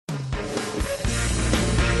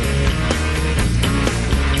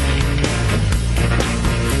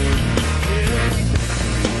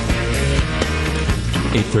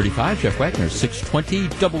8:35, Jeff Wagner, 620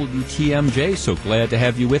 WTMJ. So glad to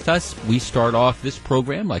have you with us. We start off this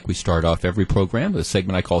program like we start off every program with a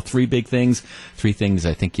segment I call Three Big Things. Three things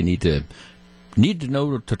I think you need to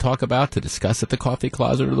know to talk about, to discuss at the coffee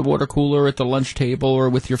closet or the water cooler, at the lunch table, or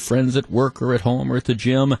with your friends at work or at home or at the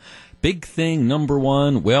gym. Big thing number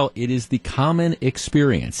one, well, it is the common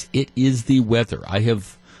experience. It is the weather. I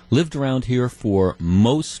have lived around here for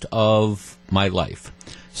most of my life.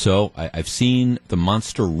 So I've seen the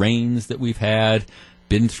monster rains that we've had,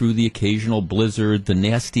 been through the occasional blizzard, the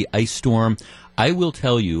nasty ice storm. I will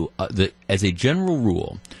tell you that as a general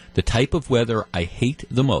rule, the type of weather I hate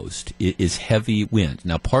the most is heavy wind.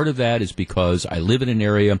 Now, part of that is because I live in an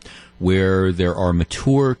area where there are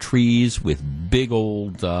mature trees with big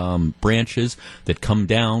old branches that come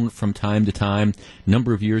down from time to time. A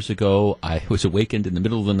number of years ago, I was awakened in the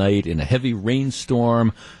middle of the night in a heavy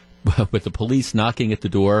rainstorm with the police knocking at the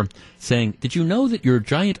door saying, "Did you know that your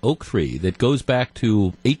giant oak tree that goes back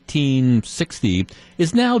to 1860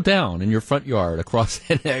 is now down in your front yard across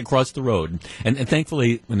the road?" And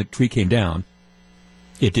thankfully, when the tree came down,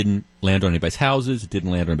 it didn't land on anybody's houses, it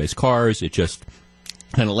didn't land on anybody's cars, it just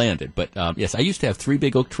kind of landed. But yes, I used to have 3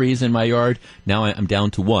 big oak trees in my yard. Now I'm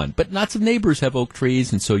down to 1. But lots of neighbors have oak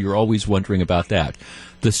trees, and so you're always wondering about that.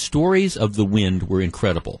 The stories of the wind were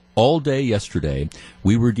incredible. All day yesterday,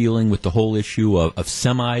 we were dealing with the whole issue of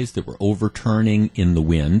semis that were overturning in the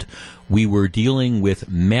wind. We were dealing with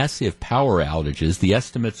massive power outages. The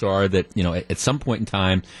estimates are that, at some point in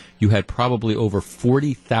time, you had probably over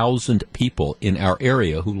 40,000 people in our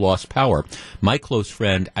area who lost power. My close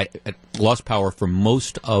friend I lost power for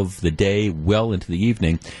most of the day, well into the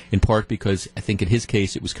evening, in part because I think in his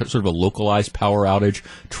case it was sort of a localized power outage.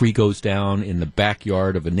 Tree goes down in the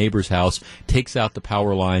backyard of a neighbor's house, takes out the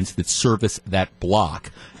power lines that service that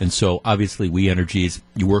block. And so obviously We Energies,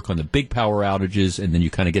 you work on the big power outages and then you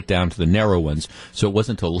kind of get down to the narrow ones. So it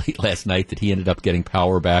wasn't until late last night that he ended up getting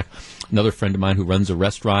power back. Another friend of mine who runs a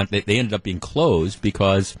restaurant, they ended up being closed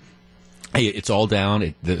because, hey, it's all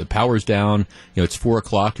down, the power's down, it's 4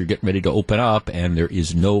 o'clock, you're getting ready to open up, and there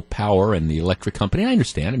is no power, and the electric company, I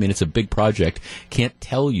understand, it's a big project, can't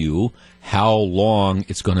tell you how long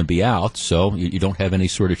it's going to be out, so you don't have any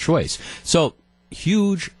sort of choice. So,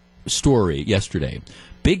 huge story yesterday.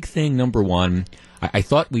 Big thing number one, I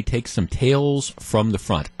thought we'd take some tales from the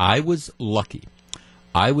front. I was lucky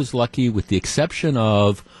with the exception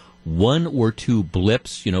of 1 or 2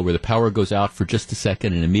 blips, where the power goes out for just a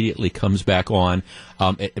second and immediately comes back on.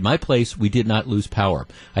 At my place, we did not lose power.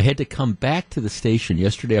 I had to come back to the station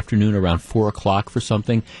yesterday afternoon around 4 o'clock for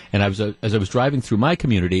something, and as I was driving through my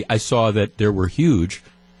community, I saw that there were huge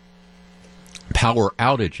power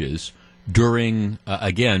outages during,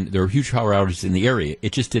 again, there were huge power outages in the area.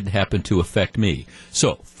 It just didn't happen to affect me.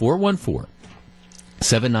 So,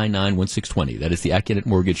 414-799-1620. That is the Accunet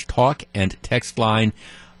Mortgage talk and text line.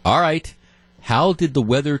 All right, how did the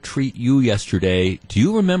weather treat you yesterday? Do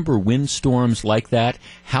you remember windstorms like that?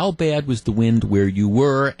 How bad was the wind where you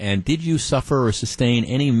were, and did you suffer or sustain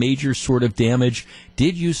any major sort of damage?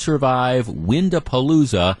 Did you survive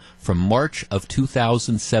Windapalooza from March of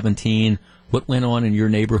 2017? What went on in your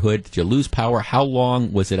neighborhood? Did you lose power? How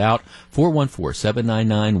long was it out?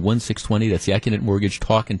 414-799-1620. That's the Accunet Mortgage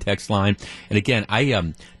talk and text line. And again,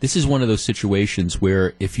 this is one of those situations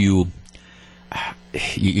where if you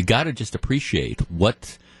got to just appreciate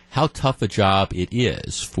how tough a job it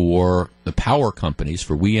is for the power companies,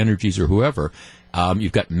 for We Energies or whoever.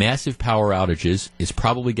 You've got massive power outages. It's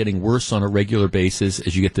probably getting worse on a regular basis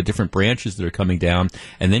as you get the different branches that are coming down.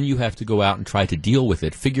 And then you have to go out and try to deal with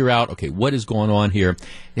it, figure out, okay, what is going on here?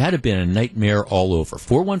 It had to have been a nightmare all over.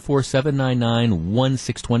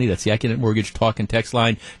 414-799-1620. That's the Accunet Mortgage talk and text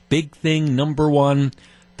line. Big thing number one,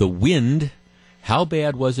 the wind. How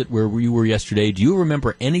bad was it where you were yesterday? Do you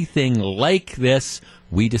remember anything like this?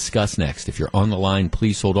 We discuss next. If you're on the line,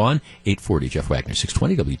 please hold on. 840 Jeff Wagner,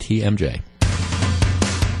 620 WTMJ.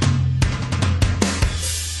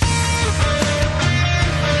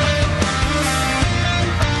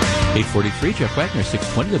 8:43, Jeff Wagner,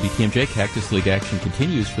 620 WTMJ. Cactus League action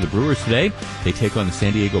continues for the Brewers today. They take on the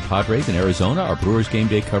San Diego Padres in Arizona. Our Brewers game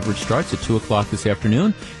day coverage starts at 2 o'clock this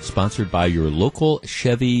afternoon, sponsored by your local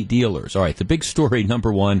Chevy dealers. All right, the big story,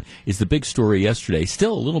 number one, is the big story yesterday.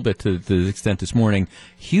 Still a little bit to the extent this morning.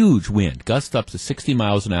 Huge wind, gust up to 60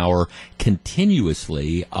 miles an hour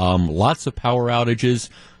continuously. Lots of power outages.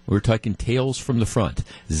 We're talking tales from the front.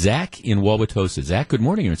 Zach in Wauwatosa. Zach, good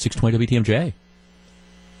morning. You're at 620 WTMJ.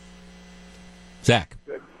 Zach.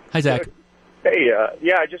 Good. Hi, Zach. Good. Hey,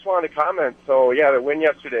 I just wanted to comment. So, the wind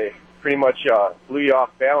yesterday pretty much blew you off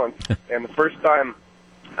balance. And the first time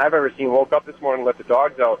I've ever seen. Woke up this morning, let the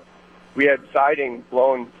dogs out. We had siding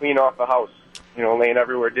blown clean off the house, laying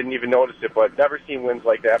everywhere. Didn't even notice it, but never seen winds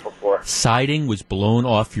like that before. Siding was blown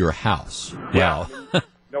off your house. Yeah. Wow.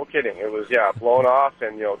 No kidding. It was, blown off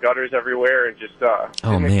and, gutters everywhere and just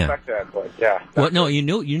didn't expect that. But, yeah. Well, no, you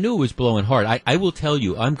knew it was blowing hard. I will tell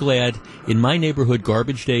you, I'm glad in my neighborhood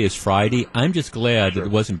garbage day is Friday. I'm just glad that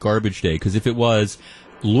it wasn't garbage day, because if it was,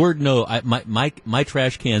 Lord no, my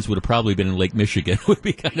trash cans would have probably been in Lake Michigan, would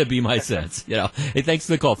be kind of be my sense. Hey, thanks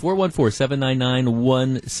for the call.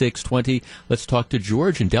 414-799-1620. Let's talk to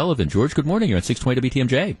George in Delavan. George, good morning. You're on 620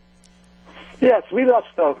 WTMJ. Yes, we lost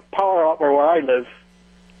the power out where I live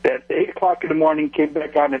at 8 o'clock in the morning, came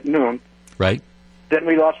back on at noon. Right. Then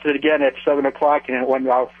we lost it again at 7 o'clock, and it went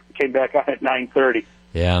off, came back on at 9:30.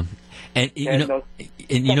 Yeah. And a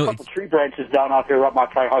couple tree branches down out here up my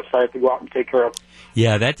house I have to go out and take care of.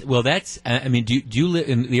 Yeah, do you live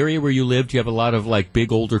in the area where you live? Do you have a lot of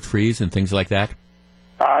big older trees and things like that?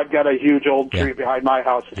 I've got a huge old tree behind my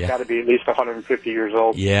house. It's got to be at least 150 years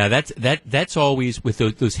old. Yeah, that's always with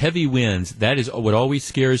those heavy winds. That is what always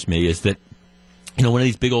scares me, is that one of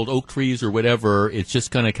these big old oak trees or whatever, it's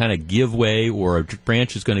just going to kind of give way, or a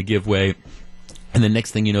branch is going to give way. And the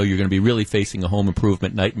next thing you know, you're going to be really facing a home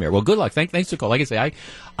improvement nightmare. Well, good luck. Thanks for the call. Like I say,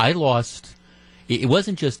 I lost. It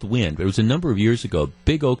wasn't just wind, but it was a number of years ago.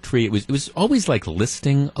 Big oak tree. It was always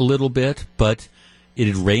listing a little bit, but it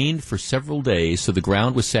had rained for several days, so the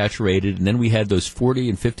ground was saturated, and then we had those 40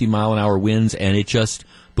 and 50 mile an hour winds, and it just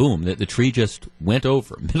boom, the tree just went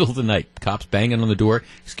over, middle of the night. Cops banging on the door.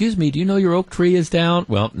 Excuse me, do you know your oak tree is down?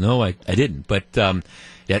 Well, no, I didn't. But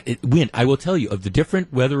wind. I will tell you, of the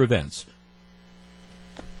different weather events.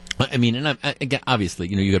 I mean, and again, obviously,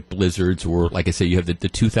 you have blizzards, or like I say, you have the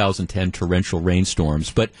 2010 torrential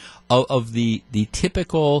rainstorms. But of the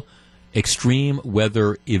typical extreme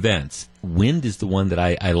weather events, wind is the one that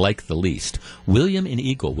I like the least. William in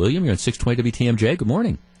Eagle. William, you're on 620 WTMJ. Good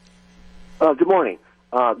morning. Good morning.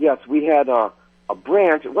 Yes, we had a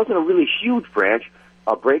branch. It wasn't a really huge branch.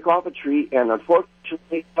 Break off a tree, and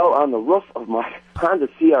unfortunately it fell on the roof of my Honda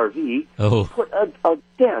CRV. Oh. Put a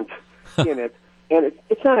dent in it. And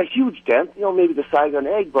it's not a huge dent, maybe the size of an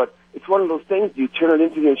egg, but it's one of those things. You turn it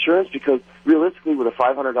into the insurance, because realistically, with a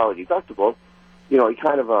 $500 deductible, you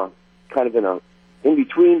kind of in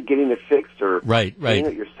between getting it fixed or doing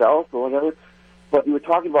it yourself or whatever. But you were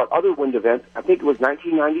talking about other wind events. I think it was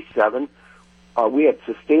 1997. We had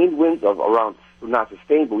sustained winds of not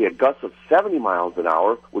sustained, but we had gusts of 70 miles an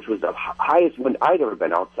hour, which was the highest wind I'd ever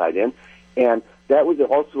been outside in. And that was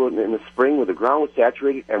also in the spring, where the ground was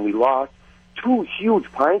saturated, and we lost 2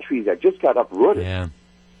 huge pine trees that just got uprooted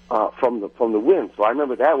from the wind. So I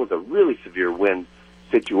remember that was a really severe wind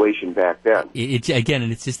situation back then. It's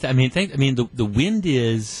just, the wind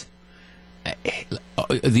is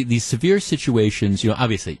these severe situations.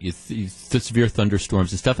 Obviously, the severe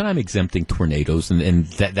thunderstorms and stuff, and I'm exempting tornadoes and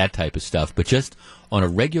that type of stuff. But just on a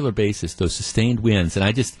regular basis, those sustained winds, and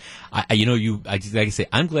like I say,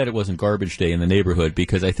 I'm glad it wasn't garbage day in the neighborhood,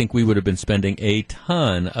 because I think we would have been spending a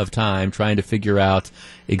ton of time trying to figure out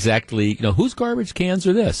exactly, whose garbage cans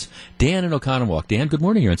are this. Dan in Oconomowoc. Dan, good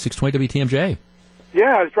morning. You're on 620 WTMJ.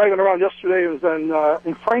 Yeah, I was driving around yesterday. It was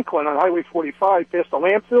in Franklin on Highway 45 past the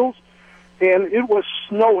landfills, and it was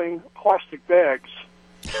snowing plastic bags.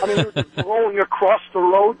 I mean, they were rolling across the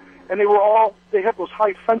road, and they had those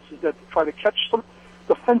high fences that try to catch them.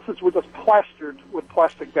 The fences were just plastered with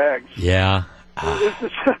plastic bags. Yeah. And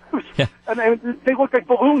they looked like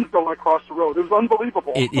balloons going across the road. It was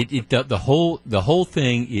unbelievable. The whole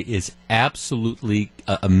thing is absolutely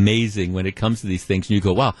amazing when it comes to these things. And you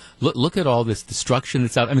go, wow, look at all this destruction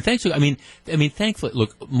that's out. Thankfully,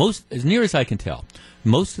 look, as near as I can tell,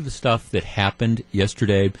 most of the stuff that happened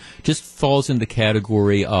yesterday just falls in the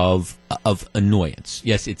category of annoyance.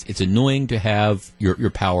 Yes, it's annoying to have your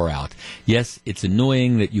power out. Yes, it's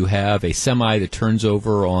annoying that you have a semi that turns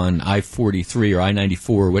over on I-43 or I-94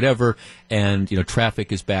 or whatever, and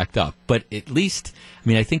traffic is backed up. But at least,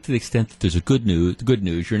 I think to the extent that there's good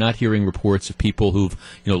news, you're not hearing reports of people who've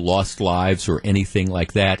lost lives or anything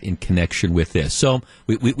like that in connection with this. So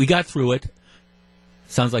we got through it.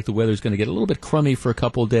 Sounds like the weather's going to get a little bit crummy for a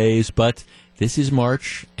couple of days, but this is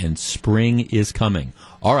March and spring is coming.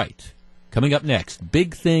 All right, coming up next,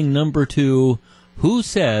 big thing number 2, who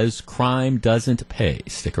says crime doesn't pay?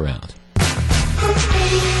 Stick around.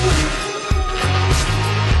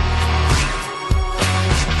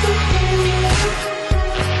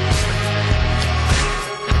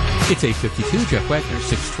 It's 8:52, Jeff Wagner,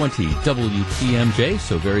 620 WTMJ,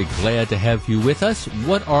 so very glad to have you with us.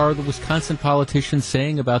 What are the Wisconsin politicians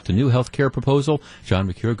saying about the new health care proposal? John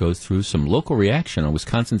McCure goes through some local reaction on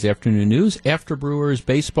Wisconsin's afternoon news after Brewers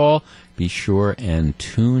baseball. Be sure and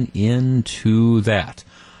tune in to that.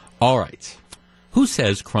 All right. Who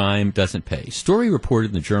says crime doesn't pay? Story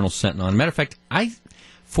reported in the Journal Sentinel. As a matter of fact,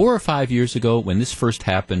 4 or 5 years ago when this first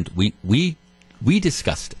happened, we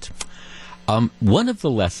discussed it. One of the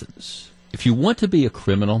lessons, if you want to be a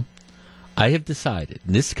criminal, I have decided,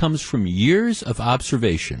 and this comes from years of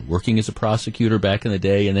observation, working as a prosecutor back in the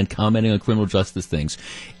day and then commenting on criminal justice things.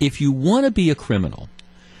 If you want to be a criminal,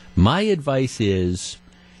 my advice is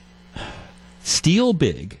steal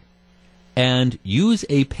big and use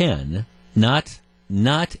a pen, not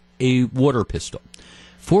a water pistol.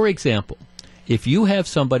 For example, if you have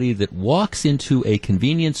somebody that walks into a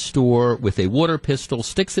convenience store with a water pistol,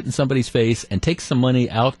 sticks it in somebody's face, and takes some money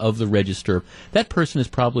out of the register, that person is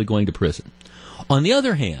probably going to prison. On the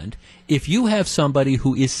other hand, if you have somebody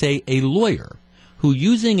who is, say, a lawyer, who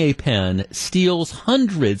using a pen steals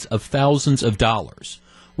hundreds of thousands of dollars,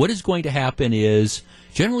 what is going to happen is,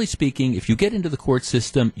 generally speaking, if you get into the court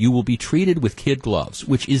system, you will be treated with kid gloves,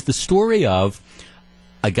 which is the story of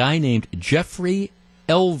a guy named Jeffrey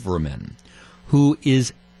Elverman, who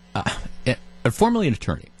is formerly an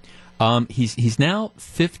attorney. He's now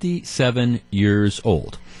 57 years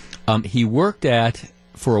old. He worked at,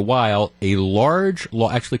 for a while, a large law,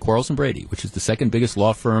 actually Quarles & Brady, which is the second biggest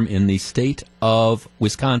law firm in the state of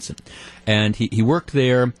Wisconsin. And he worked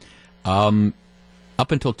there up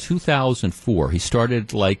until 2004. He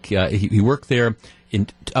started he worked there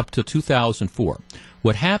up to 2004.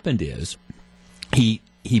 What happened is he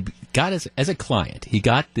got as a client, he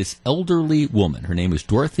got this elderly woman. Her name was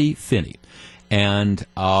Dorothy Finney. And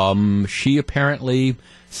she apparently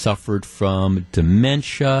suffered from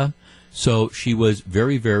dementia. So she was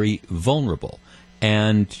very, very vulnerable.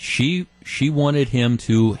 And she wanted him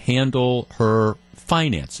to handle her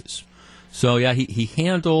finances. So, yeah, he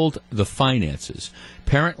handled the finances.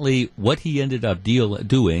 Apparently, what he ended up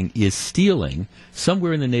doing is stealing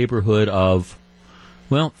somewhere in the neighborhood of,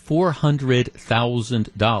 well,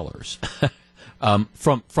 $400,000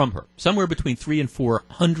 from her. Somewhere between $300,000 and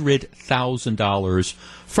 $400,000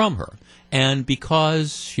 from her. And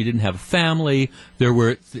because she didn't have a family,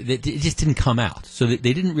 it just didn't come out. So they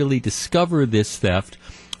didn't really discover this theft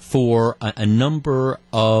for a number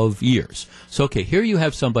of years. So, okay, here you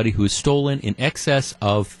have somebody who has stolen in excess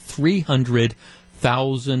of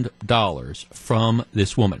 $300,000 from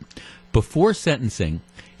this woman. Before sentencing,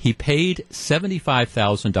 he paid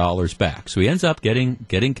 $75,000 back. So he ends up getting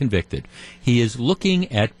convicted. He is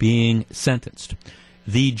looking at being sentenced.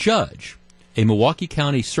 The judge, a Milwaukee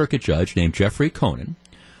County Circuit judge named Jeffrey Conan,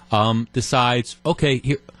 decides, okay,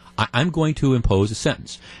 here, I'm going to impose a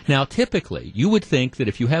sentence. Now, typically, you would think that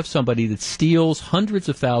if you have somebody that steals hundreds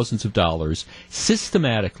of thousands of dollars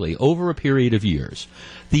systematically over a period of years,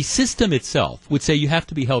 the system itself would say you have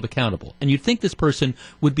to be held accountable. And you'd think this person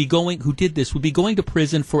who did this would be going to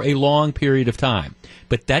prison for a long period of time.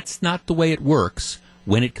 But that's not the way it works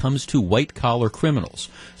when it comes to white-collar criminals.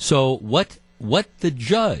 So what the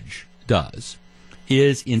judge does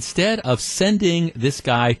is, instead of sending this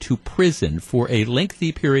guy to prison for a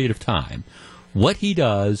lengthy period of time, what he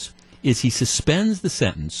does is he suspends the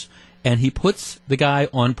sentence and he puts the guy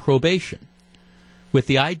on probation with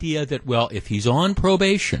the idea that, well, if he's on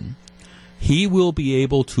probation, he will be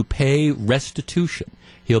able to pay restitution.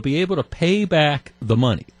 He'll be able to pay back the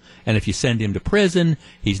money. And if you send him to prison,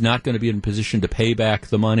 he's not going to be in a position to pay back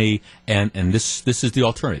the money. And this is the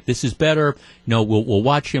alternative. This is better. No, we'll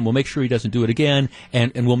watch him. We'll make sure he doesn't do it again,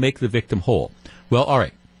 and we'll make the victim whole. Well, all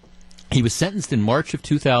right. He was sentenced in March of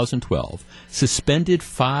 2012, suspended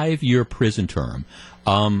 5-year prison term,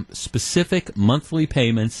 specific monthly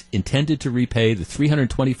payments intended to repay the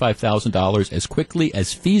 $325,000 as quickly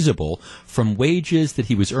as feasible from wages that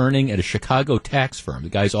he was earning at a Chicago tax firm. The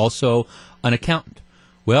guy's also an accountant.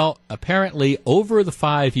 Well, apparently, over the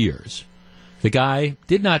 5 years, the guy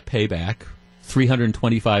did not pay back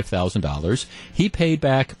 $325,000. He paid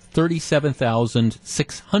back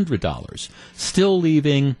 $37,600, still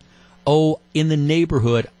leaving, in the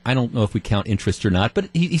neighborhood, I don't know if we count interest or not, but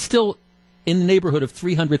he's still in the neighborhood of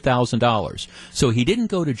 $300,000. So he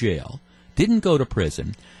didn't go to jail, didn't go to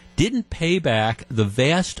prison, didn't pay back the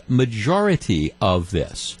vast majority of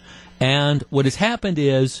this. And what has happened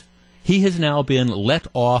is, he has now been let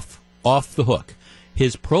off the hook.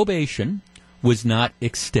 His probation was not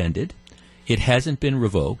extended. It hasn't been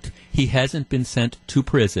revoked. He hasn't been sent to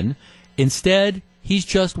prison. Instead, he's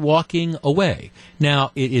just walking away.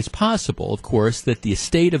 Now, it is possible, of course, that the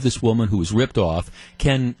estate of this woman who was ripped off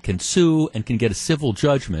can sue and can get a civil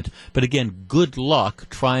judgment. But again, good luck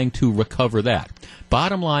trying to recover that.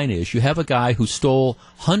 Bottom line is, you have a guy who stole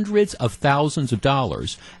hundreds of thousands of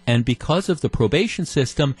dollars, and because of the probation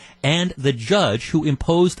system and the judge who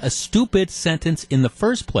imposed a stupid sentence in the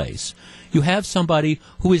first place, you have somebody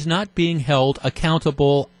who is not being held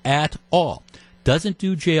accountable at all. Doesn't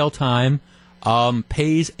do jail time,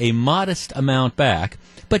 pays a modest amount back,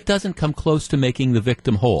 but doesn't come close to making the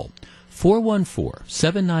victim whole.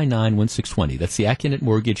 414-799-1620. That's the Acunet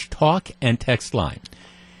Mortgage talk and text line.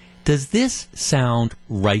 Does this sound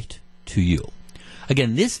right to you?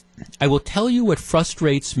 Again, this, I will tell you what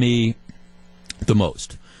frustrates me the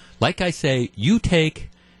most. Like I say, you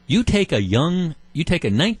take a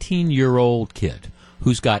 19-year-old kid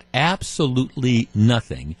who's got absolutely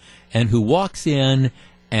nothing and who walks in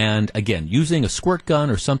and, again, using a squirt gun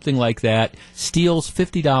or something like that, steals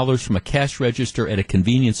 $50 from a cash register at a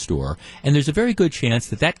convenience store, and there's a very good chance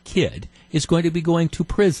that that kid is going to be going to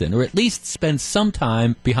prison or at least spend some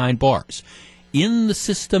time behind bars. In the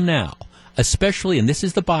system now, especially, and this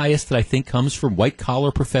is the bias that I think comes from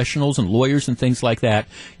white-collar professionals and lawyers and things like that,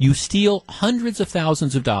 you steal hundreds of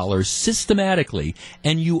thousands of dollars systematically,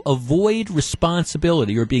 and you avoid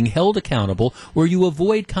responsibility or being held accountable, or you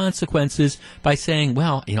avoid consequences by saying,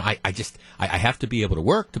 well, I have to be able to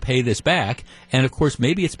work to pay this back. And, of course,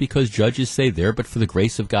 maybe it's because judges say there, but for the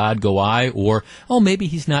grace of God go I, or, oh, maybe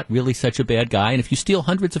he's not really such a bad guy. And if you steal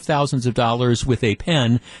hundreds of thousands of dollars with a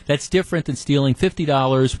pen, that's different than stealing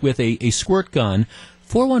 $50 with a squirt gun.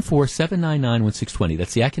 414-799-1620.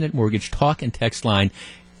 That's the Acunet Mortgage talk and text line.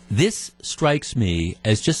 This strikes me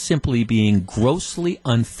as just simply being grossly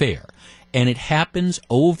unfair, and it happens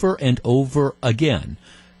over and over again.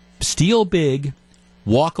 Steal big,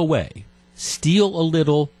 walk away. Steal a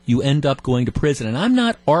little, you end up going to prison. And I'm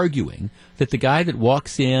not arguing that the guy that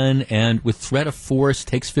walks in and with threat of force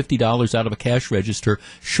takes $50 out of a cash register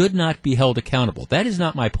should not be held accountable. That is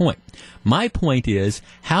not my point. My point is,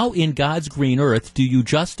 how in God's green earth do you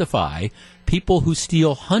justify people who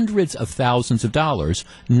steal hundreds of thousands of dollars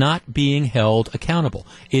not being held accountable?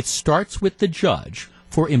 It starts with the judge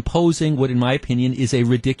for imposing what, in my opinion, is a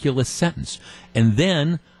ridiculous sentence. And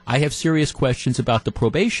then I have serious questions about the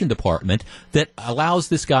probation department that allows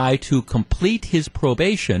this guy to complete his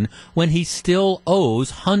probation when he still owes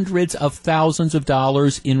hundreds of thousands of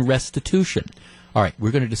dollars in restitution. All right, we're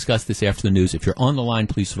going to discuss this after the news. If you're on the line,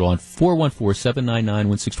 please hold on.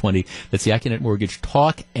 414-799-1620. That's the Acunet Mortgage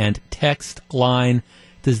talk and text line.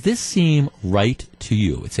 Does this seem right to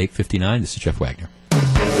you? It's 8:59. This is Jeff Wagner.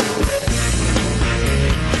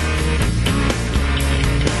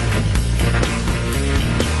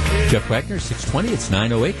 Jeff Wagner, 620, it's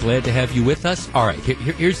 9:08. Glad to have you with us. All right,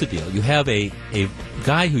 here's the deal. You have a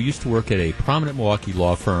guy who used to work at a prominent Milwaukee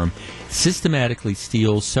law firm, systematically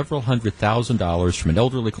steals several $100,000 from an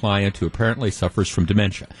elderly client who apparently suffers from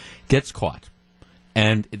dementia, gets caught.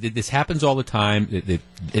 And this happens all the time.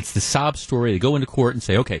 It's the sob story. They go into court and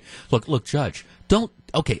say, okay, look, Judge,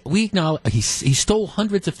 we acknowledge he stole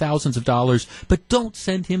hundreds of thousands of dollars, but don't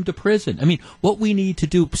send him to prison. I mean, what we need to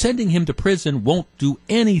do, sending him to prison won't do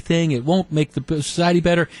anything. It won't make the society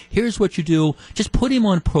better. Here's what you do. Just put him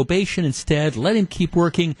on probation instead. Let him keep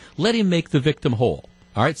working. Let him make the victim whole.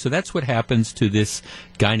 All right, so that's what happens to this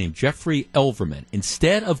guy named Jeffrey Elverman.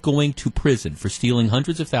 Instead of going to prison for stealing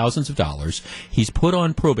hundreds of thousands of dollars, he's put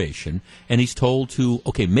on probation, and he's told to,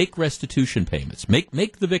 okay, make restitution payments,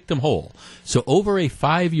 make the victim whole. So over a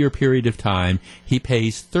 5-year period of time, he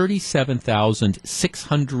pays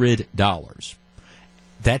 $37,600.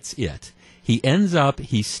 That's it. He ends up,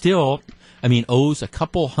 owes a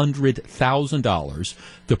couple $100,000.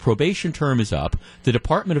 The probation term is up. The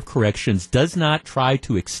Department of Corrections does not try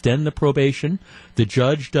to extend the probation. The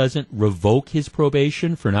judge doesn't revoke his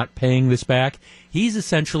probation for not paying this back. He's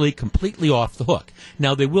essentially completely off the hook.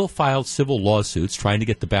 Now, they will file civil lawsuits trying to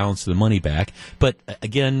get the balance of the money back. But,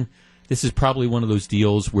 again, this is probably one of those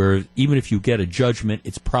deals where even if you get a judgment,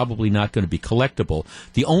 it's probably not going to be collectible.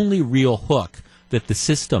 The only real hook that the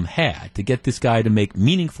system had to get this guy to make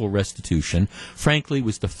meaningful restitution, frankly,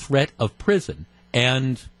 was the threat of prison.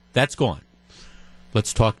 And that's gone.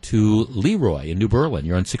 Let's talk to Leroy in New Berlin.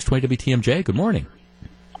 You're on 620 WTMJ. Good morning.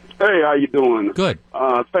 Hey, how you doing? Good.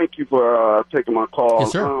 Thank you for taking my call.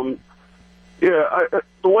 Yes, sir. The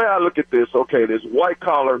way I look at this, okay, there's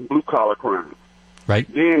white-collar and blue-collar crime.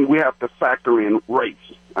 Right. Then we have to factor in race.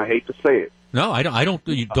 I hate to say it. No, I don't.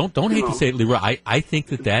 You don't hate to say it, Leroy. I think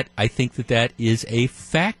that is a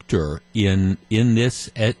factor in this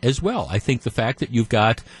as well. I think the fact that you've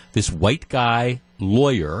got this white guy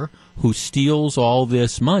lawyer who steals all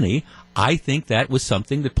this money, I think that was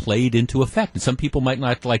something that played into effect. And some people might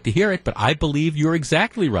not like to hear it, but I believe you're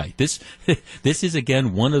exactly right. This is,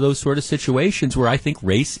 again, one of those sort of situations where I think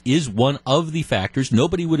race is one of the factors.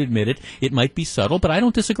 Nobody would admit it. It might be subtle, but I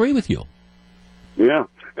don't disagree with you. Yeah.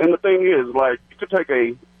 And the thing is, like, you could take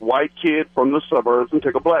a white kid from the suburbs and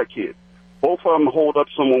take a black kid. Both of them hold up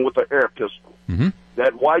someone with an air pistol. Mm-hmm.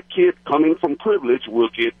 That white kid coming from privilege will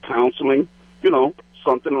get counseling,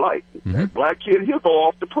 something light. Mm-hmm. That black kid, he'll go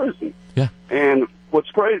off to prison. Yeah. And what's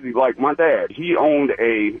crazy, like my dad, he owned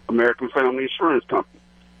a American Family Insurance company.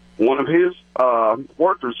 One of his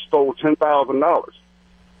workers stole $10,000.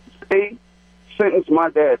 They sentenced my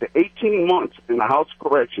dad to 18 months in the House of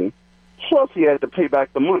Correction, plus he had to pay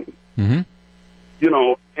back the money. Mm-hmm.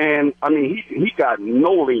 And, I mean, he got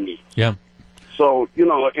no leniency. Yeah. So,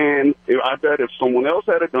 and I bet if someone else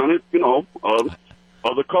had done it,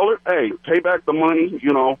 other color, hey, pay back the money,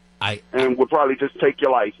 and we'll probably just take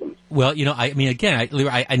your license. Well, I mean, again,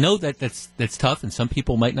 I know that's tough, and some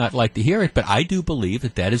people might not like to hear it, but I do believe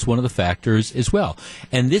that is one of the factors as well.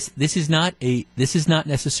 And this is not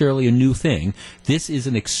necessarily a new thing. This is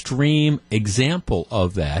an extreme example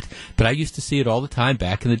of that. But I used to see it all the time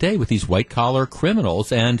back in the day with these white collar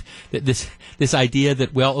criminals, and this idea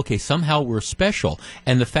that, well, okay, somehow we're special,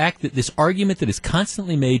 and the fact that this argument that is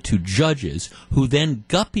constantly made to judges who then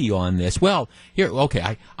guppy on this. Well,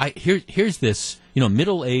 here's this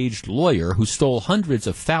middle-aged lawyer who stole hundreds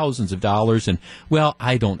of thousands of dollars, and, well,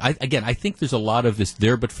 I think there's a lot of this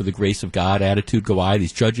there but for the grace of God attitude go I.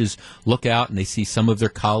 These judges look out and they see some of their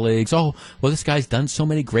colleagues, oh, well, this guy's done so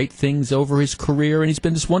many great things over his career, and he's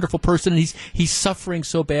been this wonderful person, and he's suffering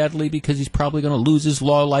so badly because he's probably going to lose his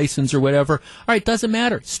law license or whatever. All right, doesn't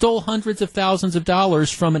matter. Stole hundreds of thousands of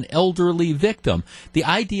dollars from an elderly victim. The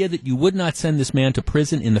idea that you would not send this man to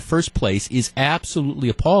prison in the first place is absolutely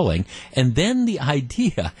appalling, and then the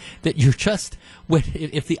idea that you're just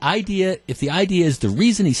if the idea is the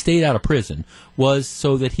reason he stayed out of prison was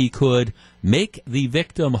so that he could make the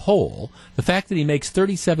victim whole, the fact that he makes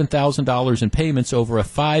 $37,000 in payments over a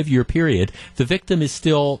 5-year period, the victim is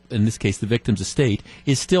still, in this case the victim's estate,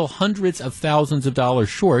 is still hundreds of thousands of dollars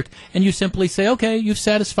short, and you simply say, okay, you've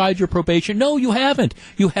satisfied your probation. No, you haven't.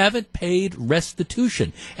 You haven't paid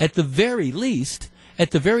restitution. At the very least,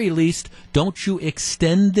 don't you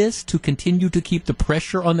extend this to continue to keep the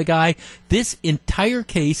pressure on the guy? This entire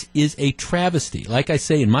case is a travesty. Like I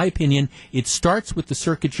say, in my opinion, it starts with the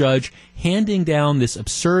circuit judge handing down this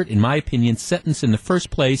absurd, in my opinion, sentence in the first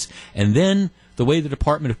place, and then the way the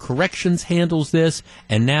Department of Corrections handles this,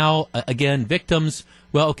 and now, again, victims.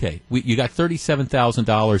 Well, okay, you got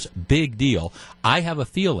 $37,000, big deal. I have a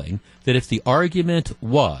feeling that if the argument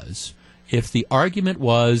was,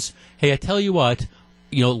 hey, I tell you what,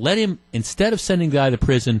 let him, instead of sending the guy to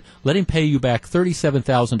prison, let him pay you back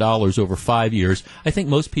 $37,000 over 5 years. I think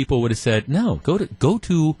most people would have said, no, go to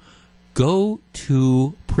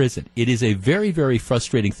prison. It is a very, very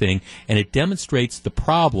frustrating thing, and it demonstrates the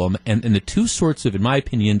problem and the two sorts of, in my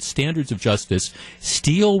opinion, standards of justice: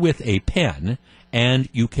 steal with a pen, and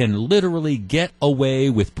you can literally get away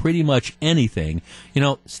with pretty much anything.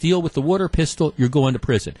 Steal with the water pistol, you're going to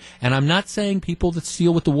prison. And I'm not saying people that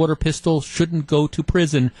steal with the water pistol shouldn't go to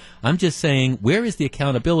prison. I'm just saying, where is the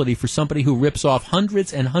accountability for somebody who rips off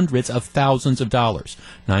hundreds and hundreds of thousands of dollars?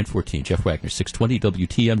 9:14, Jeff Wagner, 620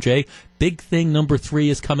 WTMJ. Big thing number 3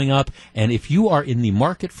 is coming up, and if you are in the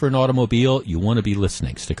market for an automobile, you want to be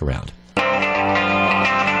listening. Stick around.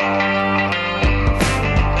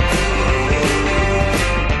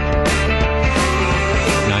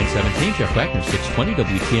 9:17, Jeff Wagner, 620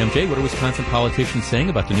 WTMJ. What are Wisconsin politicians saying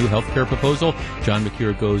about the new health care proposal? John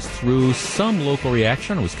McCure goes through some local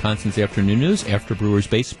reaction on Wisconsin's afternoon news after Brewers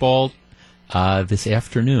baseball this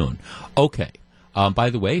afternoon. Okay. By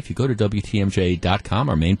the way, if you go to WTMJ.com,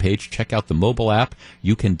 our main page, check out the mobile app.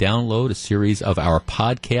 You can download a series of our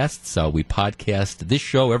podcasts. We podcast this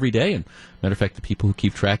show every day, and matter of fact, the people who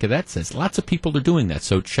keep track of that says lots of people are doing that.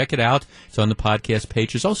 So check it out. It's on the podcast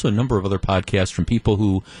page. There's also a number of other podcasts from people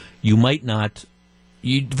who you might not,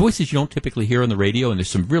 voices you don't typically hear on the radio, and there's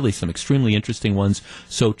some extremely interesting ones.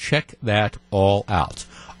 So check that all out.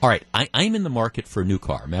 All right, I'm in the market for a new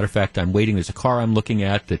car. Matter of fact, I'm waiting. There's a car I'm looking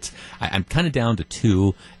at that's I'm kind of down to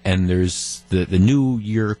 2, and there's the new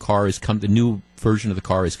year car the new version of the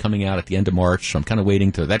car is coming out at the end of March. So I'm kind of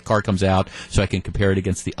waiting till that car comes out so I can compare it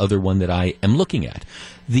against the other one that I am looking at.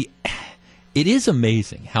 it is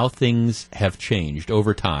amazing how things have changed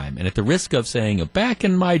over time. And at the risk of saying, back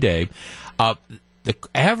in my day, the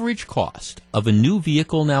average cost of a new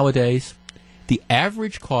vehicle nowadays, the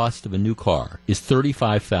average cost of a new car is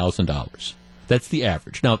 $35,000. That's the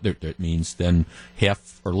average. Now, that means then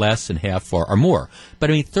half or less and half or more. But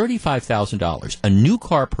I mean, $35,000, a new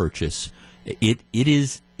car purchase, it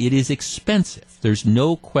is expensive. There's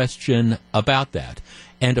no question about that.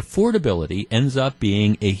 And affordability ends up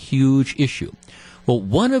being a huge issue. Well,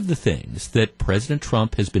 one of the things that President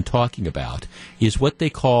Trump has been talking about is what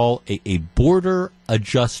they call a border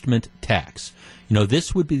adjustment tax. You know,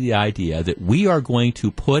 this would be the idea that we are going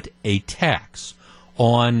to put a tax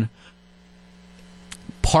on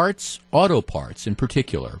parts, auto parts in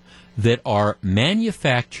particular, that are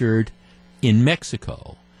manufactured in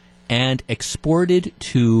Mexico and exported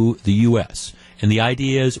to the U.S. And the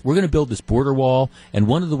idea is we're going to build this border wall, and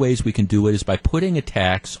one of the ways we can do it is by putting a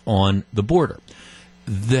tax on the border.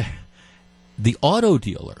 The auto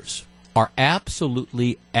dealers are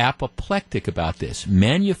absolutely apoplectic about this,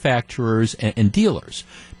 manufacturers and dealers,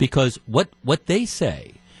 because what they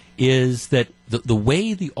say is that the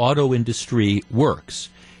way the auto industry works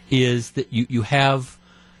is that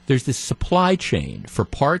there's this supply chain for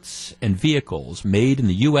parts and vehicles made in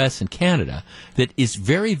the U.S. and Canada that is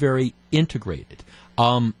very, very integrated.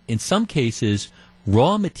 In some cases,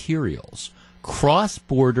 raw materials cross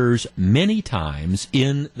borders many times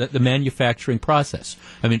in the manufacturing process.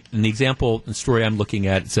 I mean, in the story I'm looking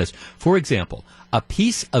at, it says, for example, a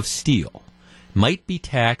piece of steel might be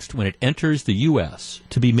taxed when it enters the U.S.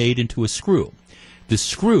 to be made into a screw. The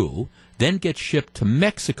screw then gets shipped to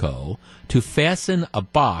Mexico to fasten a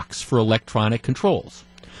box for electronic controls.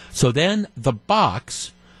 So then the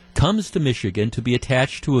box comes to Michigan to be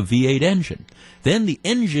attached to a V8 engine. Then the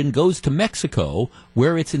engine goes to Mexico,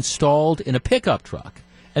 where it's installed in a pickup truck,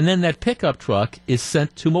 and then that pickup truck is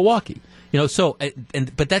sent to Milwaukee. You know, so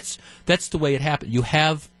but that's the way it happened. You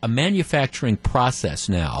have a manufacturing process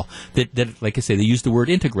now that like I say, they use the word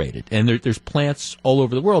integrated, and there's plants all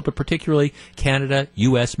over the world, but particularly Canada,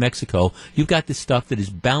 U.S., Mexico. You've got this stuff that is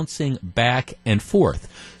bouncing back and forth.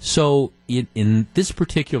 So in this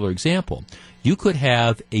particular example, you could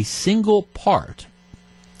have a single part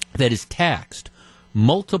that is taxed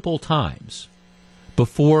multiple times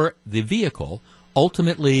before the vehicle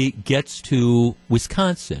ultimately gets to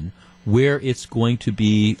Wisconsin, where it's going to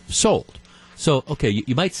be sold. So, okay,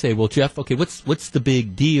 you might say, well, Jeff, okay, what's the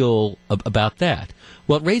big deal about that?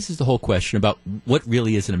 Well, it raises the whole question about what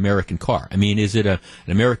really is an American car. I mean, is it an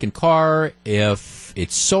American car if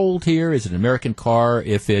it's sold here? Is it an American car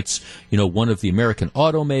if it's, one of the American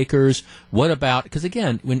automakers? What about, because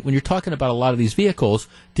again, when you're talking about a lot of these vehicles,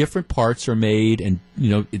 different parts are made and,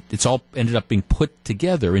 it's all ended up being put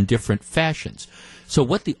together in different fashions. So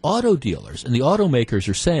what the auto dealers and the automakers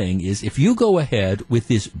are saying is if you go ahead with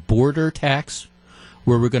this border tax,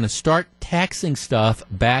 where we're going to start taxing stuff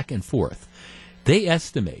back and forth, they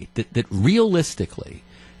estimate that realistically,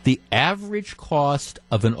 the average cost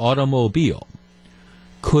of an automobile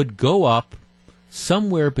could go up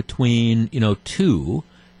somewhere between, $2,000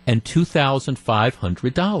 and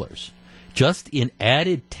 $2,500 just in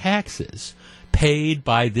added taxes paid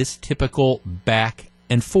by this typical back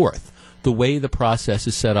and forth, the way the process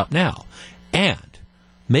is set up now. And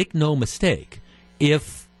make no mistake,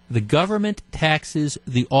 if the government taxes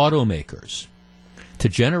the automakers to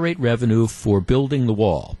generate revenue for building the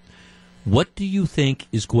wall, what do you think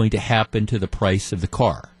is going to happen to the price of the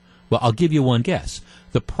car? Well, I'll give you one guess.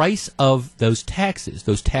 The price of those taxes,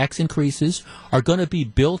 those tax increases, are going to be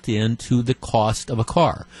built into the cost of a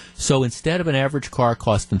car. So instead of an average car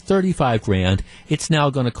costing $35,000, it's now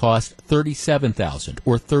going to cost $37,000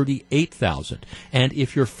 or $38,000. And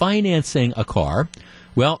if you're financing a car,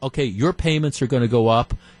 well, okay, your payments are going to go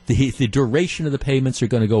up. The duration of the payments are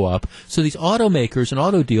going to go up. So these automakers and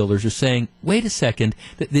auto dealers are saying, wait a second,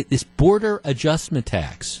 this border adjustment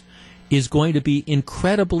tax is going to be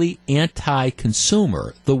incredibly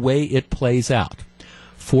anti-consumer the way it plays out.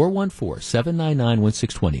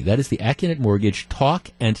 414-799-1620. That is the Acunet Mortgage talk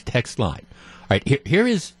and text line. All right, here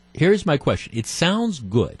is my question. It sounds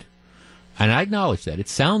good, and I acknowledge that. It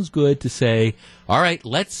sounds good to say, all right,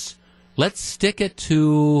 let's stick it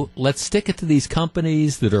to these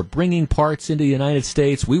companies that are bringing parts into the United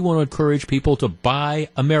States. We want to encourage people to buy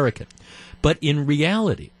American. But in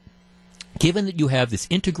reality, given that you have this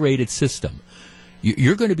integrated system,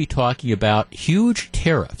 you're going to be talking about huge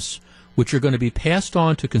tariffs, which are going to be passed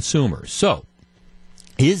on to consumers. So,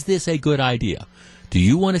 is this a good idea? Do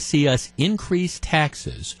you want to see us increase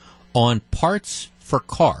taxes on parts for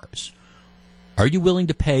cars? Are you willing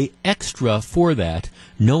to pay extra for that,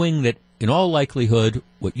 knowing that in all likelihood,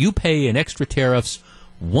 what you pay in extra tariffs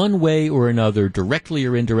one way or another, directly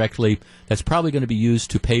or indirectly, that's probably going to be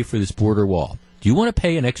used to pay for this border wall. Do you want to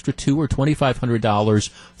pay an extra $200 or $2,500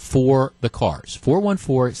 for the cars?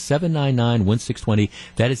 414-799-1620.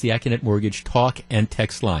 That is the Acunet Mortgage talk and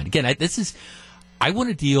text line. Again, I want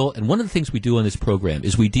to deal, and one of the things we do on this program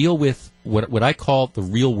is we deal with what I call the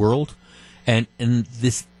real world, and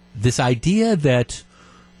this idea that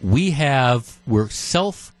we're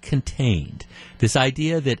self-contained. This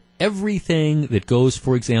idea that everything that goes,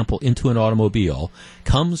 for example, into an automobile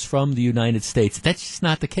comes from the United States. That's just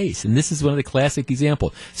not the case. And this is one of the classic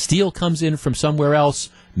examples. Steel comes in from somewhere else,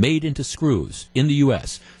 made into screws in the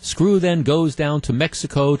U.S. Screw then goes down to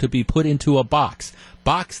Mexico to be put into a box.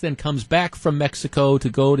 Box then comes back from Mexico to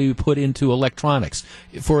go to put into electronics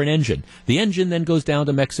for an engine. The engine then goes down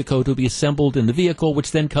to Mexico to be assembled in the vehicle, which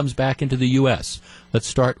then comes back into the U.S. Let's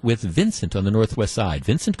start with Vincent on the Northwest side.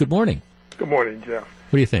 Vincent, good morning. Good morning, Jeff.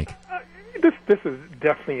 What do you think? This is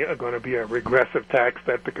definitely going to be a regressive tax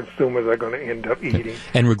that the consumers are going to end up eating.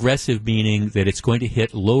 And regressive meaning that it's going to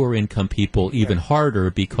hit lower income people even harder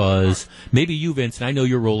because maybe you, Vincent, I know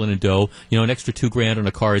you're rolling in dough. An extra $2,000 on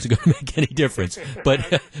a car isn't going to make any difference.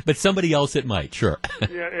 But somebody else it might, sure. Yeah,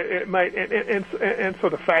 it might. And so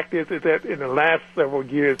the fact is that in the last several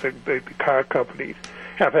years, the car companies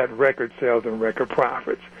have had record sales and record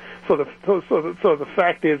profits. So the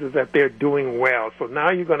fact is that they're doing well. So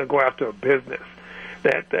now you're going to go after a business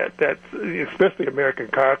that's especially American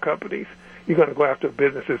car companies. You're going to go after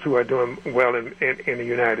businesses who are doing well in the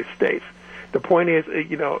United States. The point is,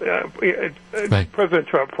 right. President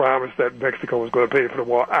Trump promised that Mexico was going to pay for the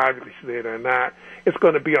wall. Obviously, they're not. It's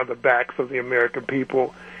going to be on the backs of the American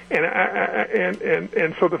people. And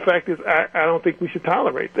so the fact is, I don't think we should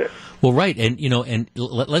tolerate this. Well, right, and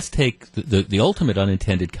let's take the ultimate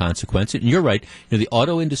unintended consequence. And you're right. The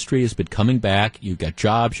auto industry has been coming back. You've got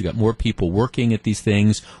jobs. You've got more people working at these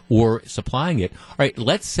things or supplying it. All right,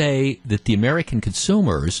 let's say that the American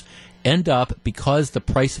consumers end up, because the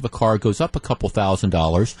price of a car goes up a couple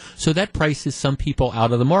 $1,000s, so that prices some people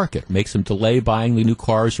out of the market, makes them delay buying the new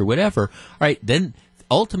cars or whatever. All right, then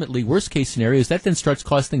ultimately, worst case scenario is that then starts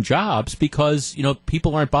costing jobs because,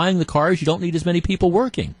 people aren't buying the cars. You don't need as many people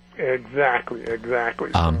working. Exactly.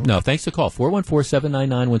 No, thanks for the call.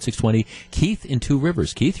 414-799-1620. Keith in Two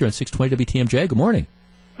Rivers. Keith, you're on 620 WTMJ. Good morning.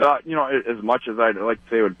 As much as I'd like to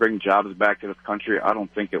say it would bring jobs back to this country, I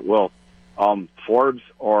don't think it will. Forbes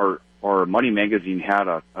or Money Magazine had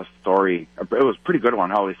a story. It was a pretty good one,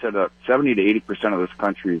 how they said that 70 to 80% of this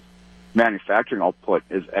country's manufacturing output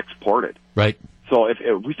is exported. Right. So if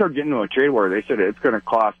we start getting into a trade war, they said it's going to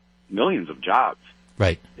cost millions of jobs.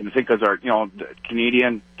 Right. And I think because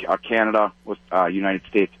Canadian, Canada, United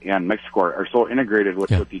States, and Mexico are so integrated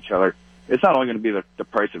with each other, it's not only going to be the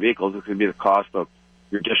price of vehicles, it's going to be the cost of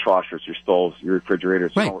your dishwashers, your stoves, your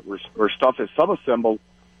refrigerators, right. Where stuff is sub-assembled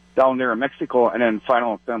down there in Mexico and then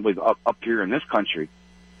final assemblies up here in this country.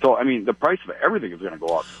 So, the price of everything is going to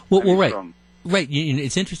go up. Well, right. Right.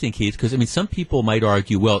 It's interesting, Keith, because, some people might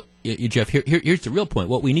argue, well, Jeff, here's the real point.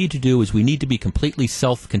 What we need to do is we need to be completely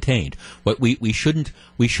self-contained. What we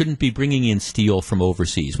shouldn't be bringing in steel from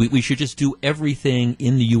overseas. We should just do everything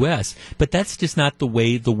in the U.S. But that's just not the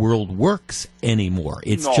way the world works anymore.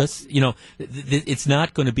 It's just, it's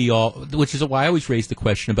not going to be all, which is why I always raise the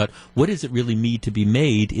question about what does it really need to be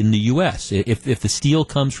made in the U.S.? If the steel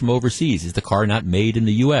comes from overseas, is the car not made in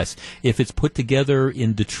the U.S.? If it's put together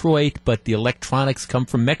in Detroit, but the electronics come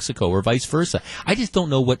from Mexico or vice versa. I just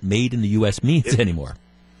don't know what made in the U.S. means anymore.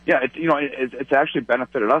 Yeah, it's actually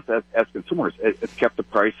benefited us as consumers. It's kept the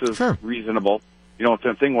prices reasonable. It's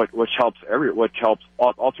a thing which helps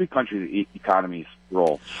all three countries' economies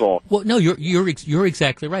roll. So, well, no, you're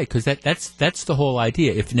exactly right, because that's the whole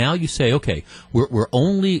idea. If now you say, okay, we're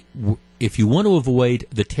only, if you want to avoid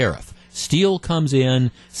the tariff, steel comes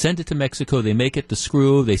in, send it to Mexico, they make it the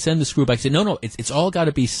screw, they send the screw back, say, no, it's all got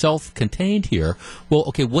to be self-contained here. Well,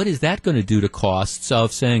 okay, what is that going to do to costs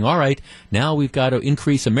of saying, all right, now we've got to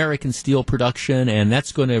increase American steel production, and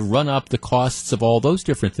that's going to run up the costs of all those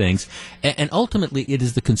different things. And ultimately, it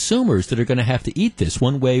is the consumers that are going to have to eat this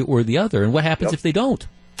one way or the other. And what happens if they don't?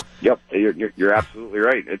 Yep, you're absolutely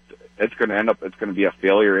right. It's going to end up, it's going to be a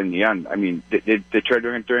failure in the end. They tried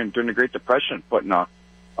doing it during the Great Depression, putting a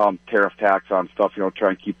tariff tax on stuff, try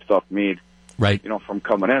and keep stuff made. right, from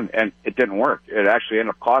coming in, and it didn't work. It actually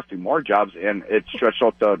ended up costing more jobs, and it stretched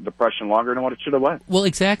out the depression longer than what it should have went. Well,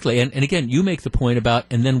 exactly. And again, you make the point about,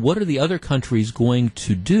 and then what are the other countries going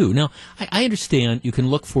to do? Now, I understand you can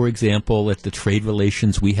look, for example, at the trade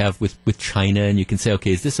relations we have with China, and you can say,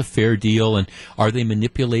 okay, is this a fair deal, and are they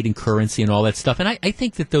manipulating currency and all that stuff? And I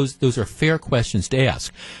think that those are fair questions to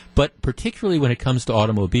ask. But particularly when it comes to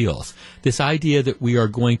automobiles, this idea that we are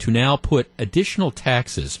going to now put additional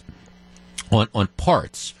taxes on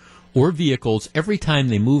parts or vehicles every time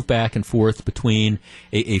they move back and forth between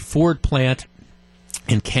a Ford plant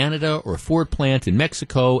in Canada or a Ford plant in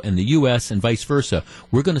Mexico and the U.S. and vice versa.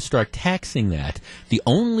 We're going to start taxing that. The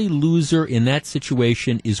only loser in that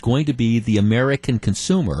situation is going to be the American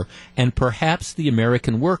consumer and perhaps the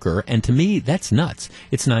American worker. And to me, that's nuts.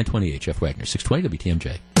 It's 928, Jeff Wagner, 620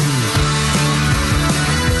 WTMJ.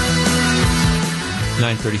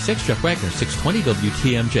 936, Jeff Wagner, 620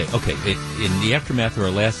 WTMJ. Okay, in the aftermath of our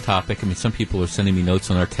last topic, I mean, some people are sending me notes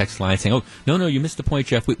on our text line saying, oh, no, you missed the point,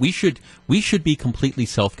 Jeff. We should be completely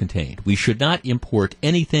self-contained. We should not import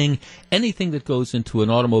anything that goes into an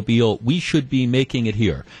automobile. We should be making it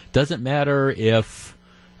here. Doesn't matter if,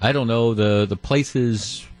 I don't know, the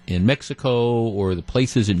places in Mexico or the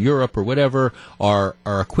places in Europe or whatever are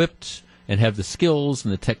equipped and have the skills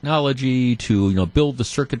and the technology to build the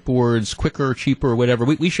circuit boards quicker, cheaper, or whatever.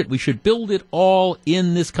 We should build it all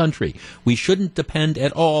in this country. We shouldn't depend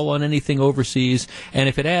at all on anything overseas. And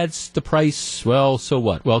if it adds the price, well, so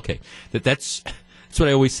what? Well, okay, that's what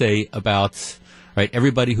I always say about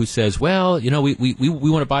everybody who says, well, we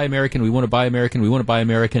want to buy American, we want to buy American, we want to buy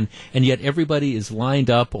American, and yet everybody is lined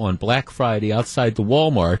up on Black Friday outside the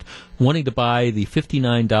Walmart wanting to buy the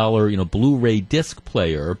 $59 Blu-ray disc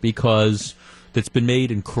player because that's been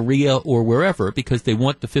made in Korea or wherever, because they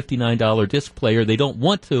want the $59 disc player. They don't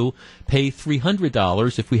want to pay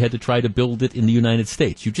 $300 if we had to try to build it in the United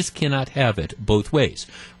States. You just cannot have it both ways,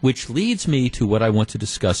 which leads me to what I want to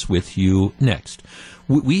discuss with you next.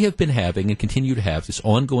 We have been having and continue to have this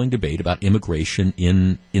ongoing debate about immigration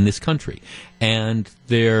in this country. And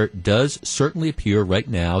there does certainly appear right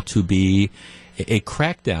now to be a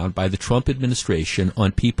crackdown by the Trump administration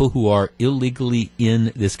on people who are illegally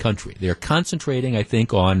in this country. They're concentrating, I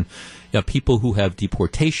think, on people who have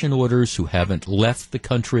deportation orders, who haven't left the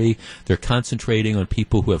country. They're concentrating on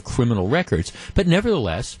people who have criminal records. But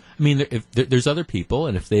nevertheless, I mean, if there's other people,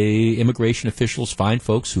 and if immigration officials find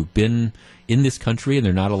folks who've been in this country and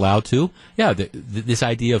they're not allowed to, this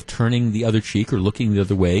idea of turning the other cheek or looking the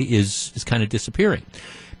other way is kind of disappearing.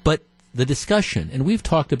 But the discussion, and we've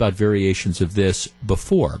talked about variations of this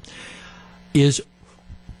before, is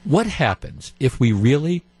what happens if we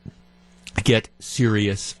really get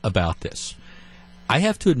serious about this. I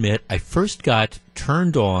have to admit, I first got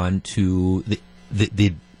turned on to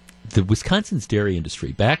the Wisconsin's dairy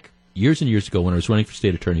industry back years and years ago when I was running for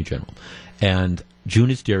state attorney general. And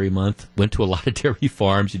June is Dairy Month. Went to a lot of dairy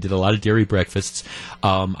farms. You did a lot of dairy breakfasts.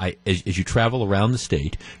 As you travel around the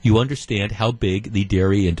state, you understand how big the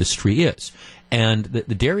dairy industry is. And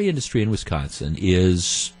the dairy industry in Wisconsin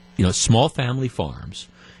is, small family farms.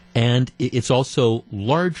 And it's also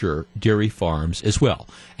larger dairy farms as well.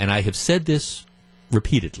 And I have said this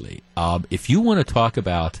repeatedly. If you want to talk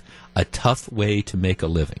about a tough way to make a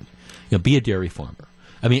living, be a dairy farmer.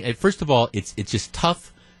 I mean, first of all, it's just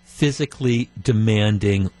tough, physically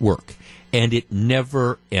demanding work, and it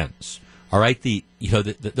never ends. All right,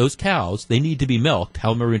 those cows, they need to be milked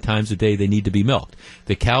however many times a day they need to be milked.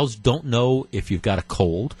 The cows don't know if you've got a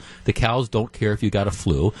cold. The cows don't care if you've got a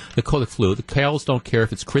flu. The cows don't care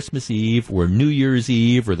if it's Christmas Eve or New Year's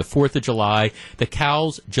Eve or the 4th of July. The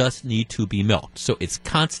cows just need to be milked. So it's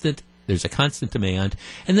constant. There's a constant demand.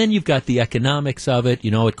 And then you've got the economics of it.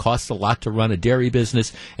 It costs a lot to run a dairy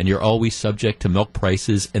business, and you're always subject to milk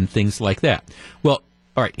prices and things like that. Well,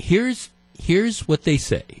 all right, here's what they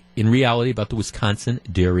say in reality about the Wisconsin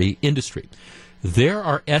dairy industry. There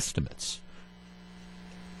are estimates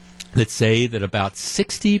that say that about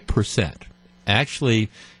 60%, actually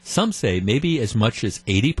some say maybe as much as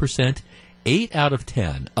 80%, 8 out of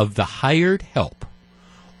 10 of the hired help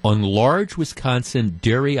on large Wisconsin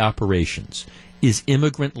dairy operations is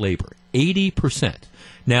immigrant labor, 80%.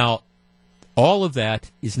 Now, all of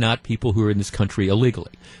that is not people who are in this country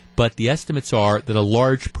illegally, but the estimates are that a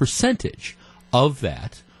large percentage of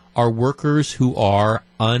that are workers who are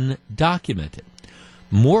undocumented.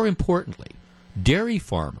 More importantly, dairy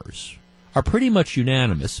farmers are pretty much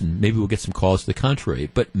unanimous, and maybe we'll get some calls to the contrary,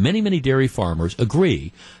 but many, many dairy farmers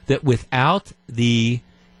agree that without the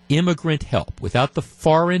immigrant help, without the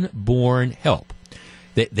foreign-born help,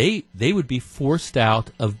 that they would be forced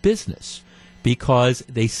out of business. because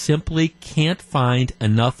they simply can't find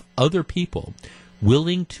enough other people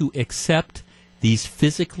willing to accept these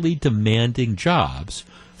physically demanding jobs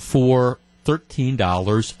for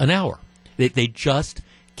 $13 an hour. They just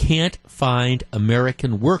can't find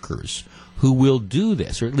American workers who will do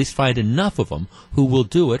this, or at least find enough of them who will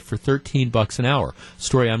do it for $13 an hour.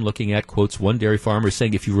 Story I'm looking at quotes one dairy farmer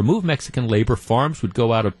saying, if you remove Mexican labor, farms would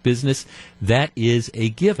go out of business. That is a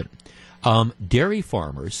given. Dairy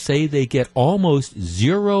farmers say they get almost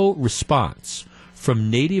zero response from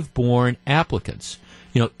native-born applicants,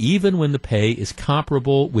 even when the pay is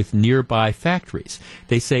comparable with nearby factories.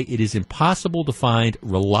 They say it is impossible to find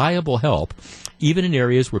reliable help, even in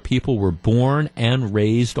areas where people were born and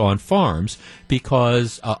raised on farms,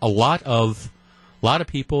 because a lot of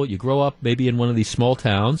people, you grow up maybe in one of these small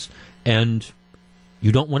towns, and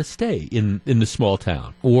you don't want to stay in the small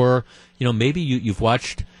town. Or, maybe you've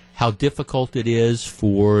watched how difficult it is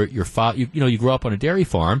for your father. You grow up on a dairy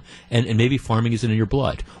farm, and maybe farming isn't in your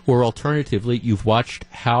blood. Or alternatively, you've watched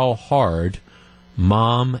how hard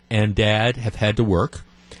mom and dad have had to work,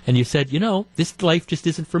 and you said, this life just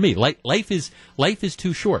isn't for me. Life is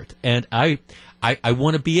too short, and I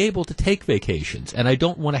want to be able to take vacations, and I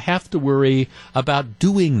don't want to have to worry about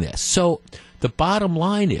doing this. So the bottom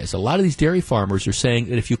line is, a lot of these dairy farmers are saying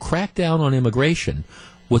that if you crack down on immigration,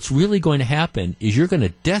 what's really going to happen is you're going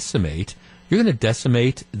to decimate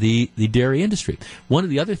the dairy industry. One of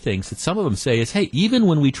the other things that some of them say is, hey, even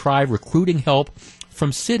when we try recruiting help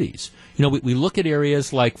from cities, we look at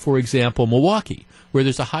areas like, for example, Milwaukee, where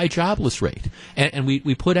there's a high jobless rate, and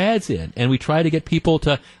we put ads in, and we try to get people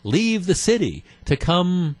to leave the city to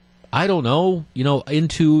come,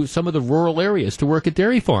 into some of the rural areas to work at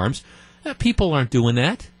dairy farms. People aren't doing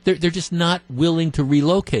that. They're just not willing to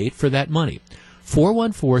relocate for that money.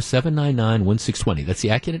 414-799-1620. That's the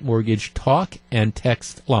Accurate Mortgage talk and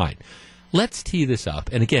text line. Let's tee this up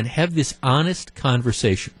and, again, have this honest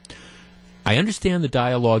conversation. I understand the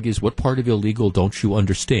dialogue is, what part of illegal don't you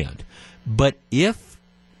understand? But if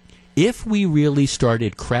we really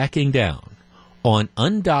started cracking down on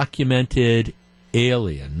undocumented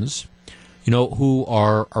aliens, who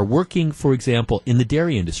are working, for example, in the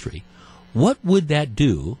dairy industry, what would that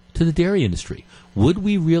do to the dairy industry? Would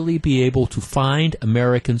we really be able to find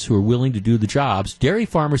Americans who are willing to do the jobs? Dairy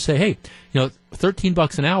farmers say, hey,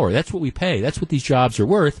 $13 an hour, that's what we pay. That's what these jobs are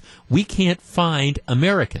worth. We can't find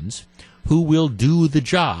Americans who will do the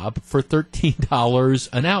job for $13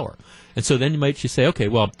 an hour. And so then you might just say, okay,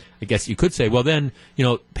 well, I guess you could say, well, then,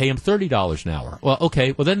 pay them $30 an hour. Well,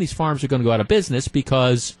 okay, well, then these farms are going to go out of business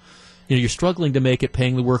because you're struggling to make it,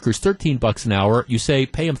 paying the workers $13 an hour. You say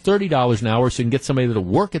pay them $30 an hour so you can get somebody that'll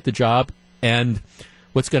work at the job. And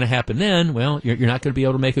what's going to happen then? Well, you're not going to be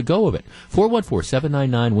able to make a go of it.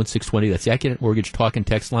 414-799-1620. That's the Accurate Mortgage talk and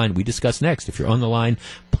text line. We discuss next. If you're on the line,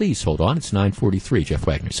 please hold on. It's 9:43. Jeff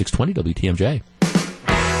Wagner, 620 WTMJ.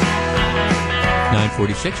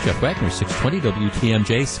 9:46. Jeff Wagner, 620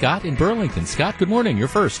 WTMJ. Scott in Burlington. Scott, good morning. You're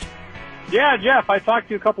first. Yeah, Jeff, I talked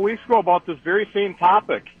to you a couple weeks ago about this very same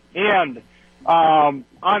topic. And on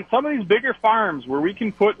some of these bigger farms where we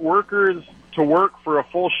can put workers to work for a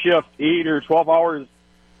full shift, 8 or 12 hours,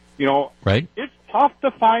 right? It's tough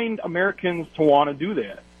to find Americans to want to do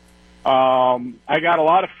that. I got a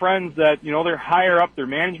lot of friends that, they're higher up, their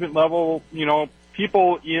management level,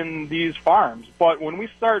 people in these farms. But when we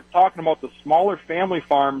start talking about the smaller family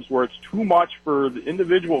farms where it's too much for the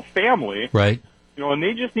individual family, right? And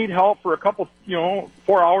they just need help for a couple, 4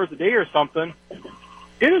 hours a day or something,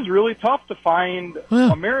 it is really tough to find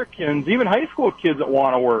Americans, even high school kids that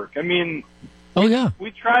want to work. I mean,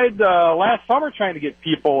 we tried last summer trying to get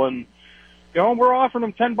people, and we're offering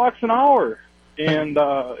them $10 an hour, and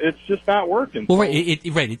it's just not working. Well, right,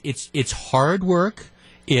 it's hard work.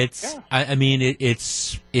 It's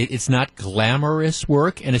it's not glamorous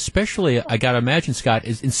work, and especially I got to imagine, Scott,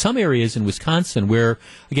 is in some areas in Wisconsin where,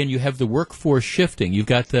 again, you have the workforce shifting. You've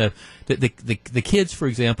got the kids, for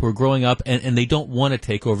example, who are growing up and they don't want to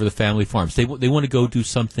take over the family farms. They want to go do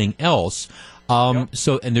something else.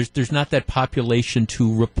 So and there's not that population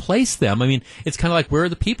to replace them. I mean, it's kind of like, where are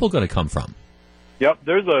the people going to come from? Yep,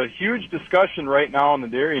 there's a huge discussion right now in the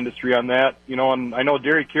dairy industry on that, and I know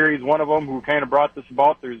Dairy Carey is one of them who kind of brought this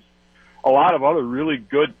about. There's a lot of other really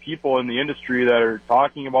good people in the industry that are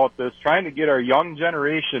talking about this, trying to get our young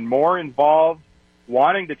generation more involved,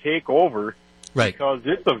 wanting to take over, right? Because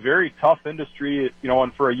it's a very tough industry,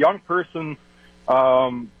 and for a young person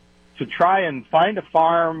to try and find a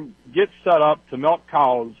farm, get set up to milk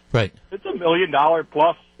cows, right? It's $1 million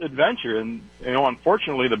plus adventure, and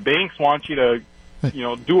unfortunately, the banks want you to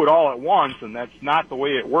do it all at once, and that's not the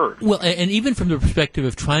way it works. Well, and even from the perspective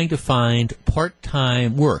of trying to find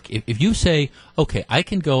part-time work, if you say, okay, I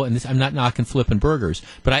can go, and I'm not knocking flipping burgers,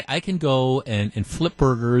 but I can go and flip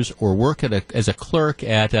burgers or work as a clerk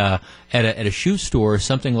at a shoe store or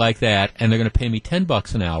something like that, and they're going to pay me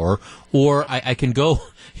 $10 an hour, or I can go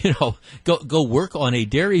go work on a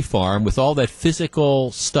dairy farm with all that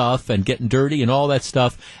physical stuff and getting dirty and all that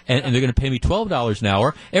stuff, and they're going to pay me $12 an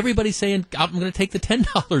hour. Everybody's saying, I'm going to take the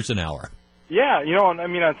 $10 an hour. Yeah, and I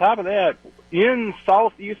mean, on top of that, in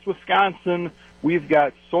southeast Wisconsin, we've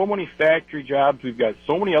got so many factory jobs. We've got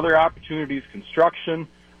so many other opportunities, construction.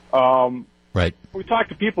 Right. We talk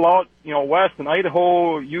to people out, west in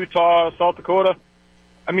Idaho, Utah, South Dakota.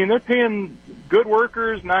 I mean, they're paying good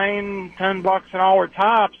workers $9-10 an hour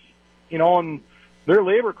tops, and their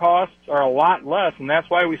labor costs are a lot less, and that's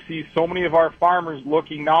why we see so many of our farmers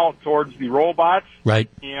looking now towards the robots, right,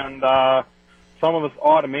 and some of this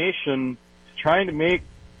automation, trying to make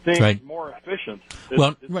things more efficient. We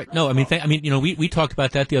talked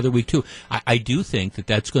about that the other week too. I do think that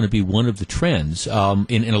that's going to be one of the trends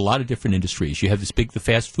in a lot of different industries. You have the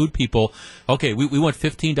fast food people. Okay, we want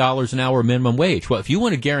 $15 an hour minimum wage. Well, if you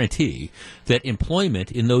want to guarantee that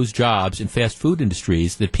employment in those jobs in fast food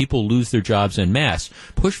industries, that people lose their jobs en masse,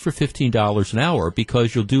 push for $15 an hour,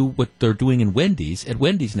 because you'll do what they're doing at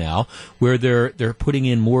Wendy's now, where they're putting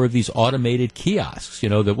in more of these automated kiosks.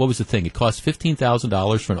 What was the thing? It cost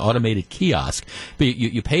 $15,000 for an automated kiosk, but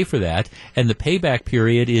you pay for that, and the payback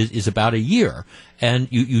period is about a year, and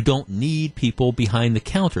you don't need people behind the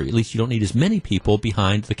counter. At least you don't need as many people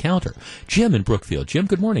behind the counter. Jim in Brookfield. Jim,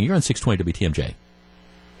 good morning. You're on 620 WTMJ.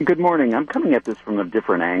 Good morning. I'm coming at this from a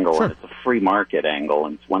different angle, Sure. and it's a free market angle,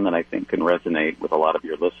 and it's one that I think can resonate with a lot of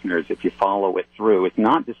your listeners if you follow it through. It's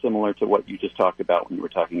not dissimilar to what you just talked about when you were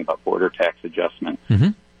talking about border tax adjustment.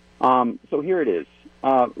 Mm-hmm. So here it is.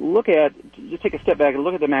 Just take a step back and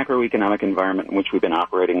look at the macroeconomic environment in which we've been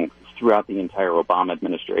operating throughout the entire Obama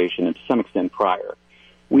administration and to some extent prior.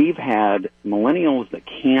 We've had millennials that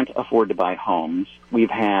can't afford to buy homes. We've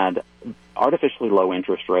had artificially low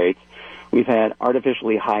interest rates. We've had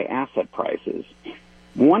artificially high asset prices.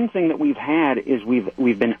 One thing that we've had is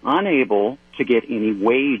we've been unable to get any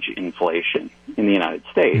wage inflation in the United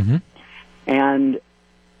States. Mm-hmm. And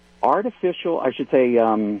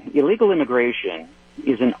illegal immigration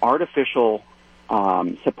is an artificial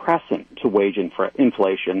suppressant to wage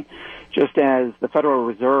inflation, just as the Federal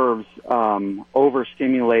Reserve's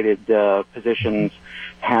overstimulated positions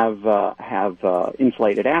have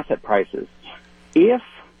inflated asset prices. If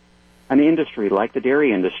an industry like the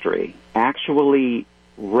dairy industry actually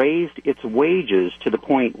raised its wages to the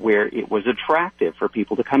point where it was attractive for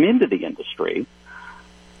people to come into the industry,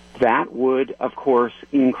 that would, of course,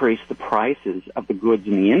 increase the prices of the goods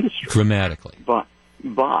in the industry dramatically. But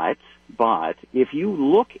if you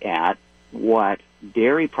look at what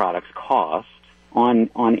dairy products cost on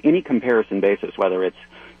any comparison basis, whether it's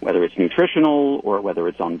nutritional or whether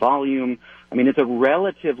it's on volume, I mean, it's a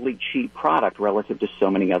relatively cheap product relative to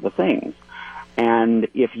so many other things. And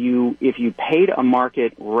if you paid a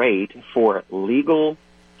market rate for legal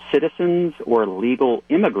citizens or legal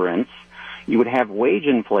immigrants, you would have wage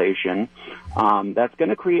inflation. That's going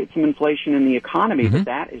to create some inflation in the economy, but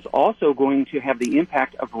that is also going to have the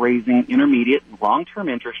impact of raising intermediate and long-term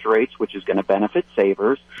interest rates, which is going to benefit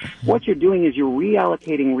savers. What you're doing is you're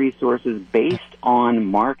reallocating resources based on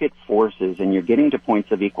market forces, and you're getting to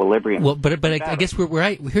points of equilibrium. Well, but I guess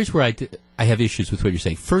here's where I have issues with what you're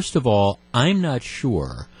saying. First of all, I'm not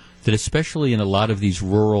sure that, especially in a lot of these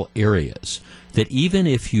rural areas, that even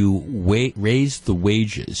if you raised the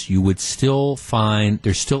wages, you would still find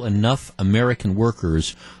there's still enough American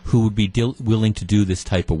workers who would be willing to do this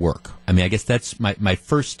type of work. I mean, I guess that's my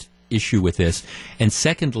first issue with this. And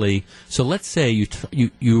secondly, so let's say you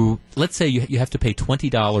have to pay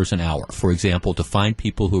 $20 an hour, for example, to find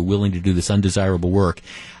people who are willing to do this undesirable work.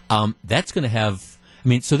 That's going to have,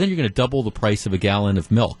 so then you're going to double the price of a gallon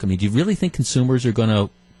of milk. I mean, do you really think consumers are going to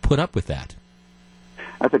put up with that?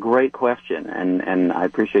 That's a great question, and I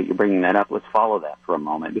appreciate you bringing that up. Let's follow that for a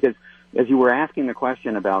moment, because as you were asking the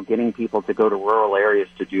question about getting people to go to rural areas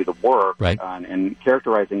to do the work, right, and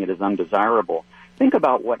characterizing it as undesirable, think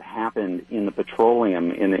about what happened in the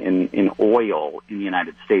petroleum, in oil in the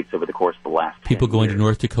United States over the course of the last 10 people going years. to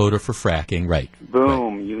North Dakota for fracking, right.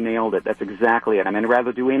 Boom, right. You nailed it. That's exactly it. I'd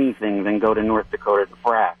rather do anything than go to North Dakota to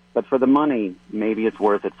frack. But for the money, maybe it's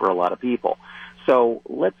worth it for a lot of people. So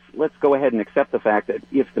let's go ahead and accept the fact that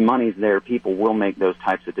if the money's there, people will make those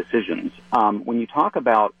types of decisions. When you talk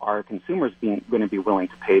about are consumers going to be willing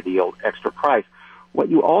to pay the extra price, what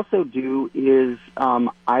you also do is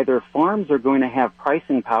either farms are going to have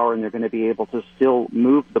pricing power and they're going to be able to still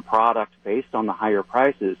move the product based on the higher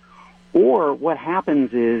prices, or what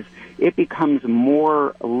happens is it becomes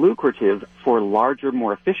more lucrative for larger,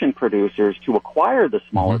 more efficient producers to acquire the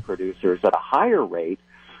smaller producers at a higher rate,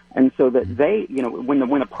 and so that they, when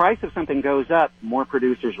the price of something goes up, more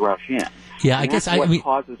producers rush in. Yeah, and I guess what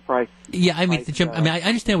causes price. Yeah, I mean, Jim, I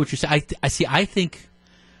understand what you're saying. I think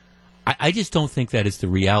I just don't think that is the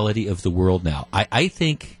reality of the world now. I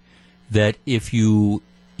think that if you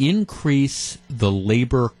increase the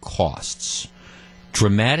labor costs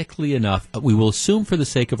dramatically enough, we will assume for the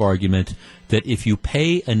sake of argument that if you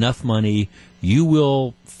pay enough money, you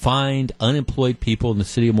will find unemployed people in the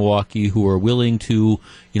city of Milwaukee who are willing to,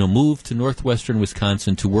 move to northwestern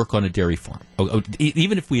Wisconsin to work on a dairy farm.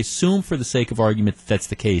 Even if we assume for the sake of argument that that's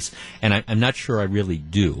the case, and I'm not sure I really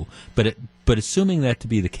do, but assuming that to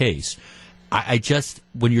be the case, I just,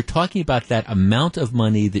 when you're talking about that amount of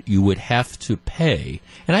money that you would have to pay,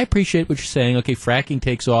 and I appreciate what you're saying, okay, fracking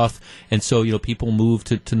takes off, and so, people move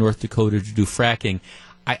to North Dakota to do fracking.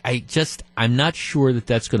 I'm not sure that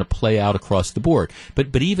that's going to play out across the board.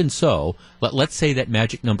 But even so, let's say that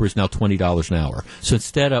magic number is now $20 an hour. So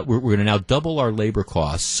instead, we're going to now double our labor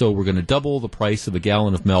costs. So we're going to double the price of a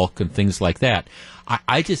gallon of milk and things like that.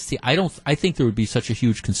 I think there would be such a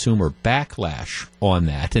huge consumer backlash on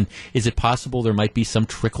that. And is it possible there might be some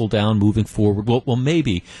trickle down moving forward? Well,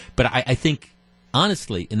 maybe. But I think,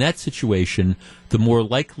 honestly, in that situation, the more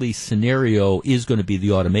likely scenario is going to be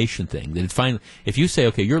the automation thing. That finally, if you say,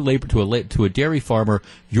 okay, your labor to a dairy farmer,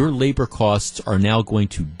 your labor costs are now going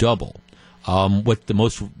to double. What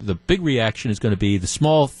the big reaction is going to be, the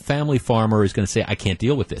small family farmer is going to say, I can't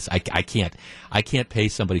deal with this. I can't pay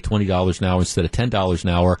somebody $20 an hour instead of $10 an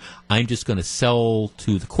hour. I'm just going to sell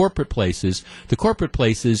to the corporate places. The corporate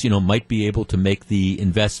places, might be able to make the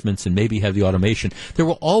investments and maybe have the automation. There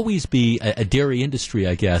will always be a dairy industry,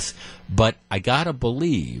 I guess, but I gotta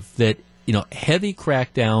believe that heavy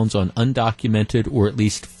crackdowns on undocumented or at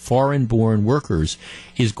least foreign-born workers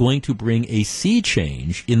is going to bring a sea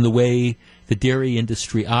change in the way the dairy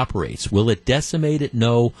industry operates. Will it decimate it?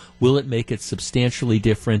 No. Will it make it substantially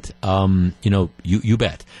different? You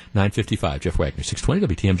bet. 9:55, Jeff Wagner, 620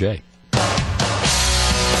 WTMJ.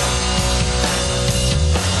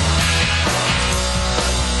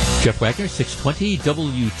 Jeff Wagner, 620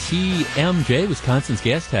 WTMJ. Wisconsin's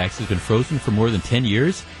gas tax has been frozen for more than 10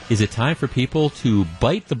 years. Is it time for people to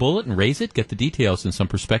bite the bullet and raise it? Get the details and some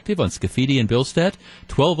perspective on Scafidi and Billstedt.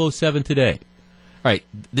 12:07 today. All right,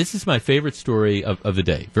 this is my favorite story of the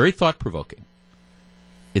day. Very thought-provoking.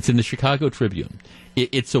 It's in the Chicago Tribune.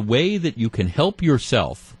 It's a way that you can help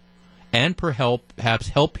yourself and perhaps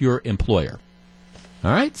help your employer.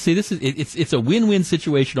 All right, see, it's a win-win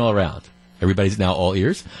situation all around. Everybody's now all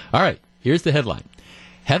ears. All right, here's the headline.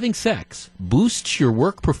 Having sex boosts your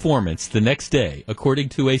work performance the next day, according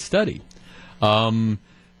to a study.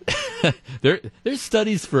 There's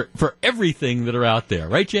studies for everything that are out there.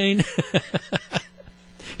 Right, Jane?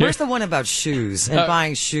 Where's the one about shoes and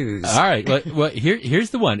buying shoes? All right. Well, here's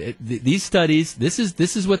the one. These studies, this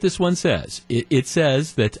is what this one says. It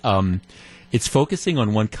says that it's focusing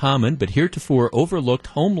on one common but heretofore overlooked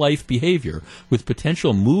home life behavior with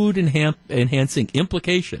potential mood-enhancing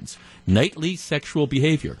implications, nightly sexual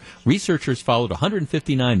behavior. Researchers followed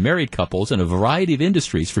 159 married couples in a variety of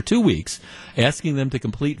industries for 2 weeks, asking them to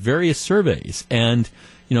complete various surveys. And,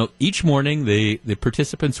 each morning the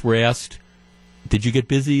participants were asked, did you get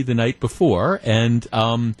busy the night before? And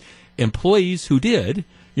employees who did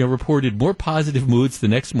reported more positive moods the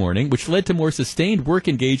next morning, which led to more sustained work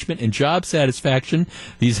engagement and job satisfaction.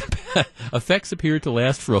 These effects appeared to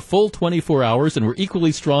last for a full 24 hours and were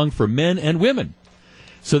equally strong for men and women.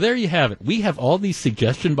 So there you have it. We have all these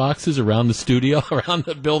suggestion boxes around the studio, around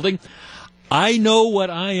the building. I know what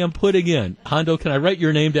I am putting in. Hondo, can I write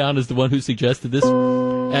your name down as the one who suggested this?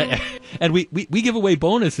 And we give away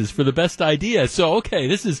bonuses for the best idea. So, okay,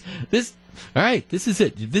 this. All right, this is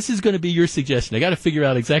it. This is going to be your suggestion. I got to figure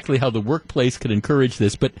out exactly how the workplace can encourage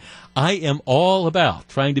this, but I am all about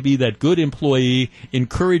trying to be that good employee,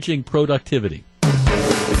 encouraging productivity.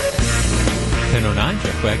 10:09,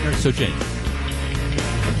 Jeff Wagner. So, Jane,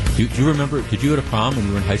 do you remember, did you go to prom when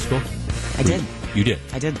you were in high school? I did. You did?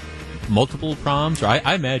 I did. Multiple proms? Or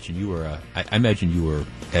I imagine you were,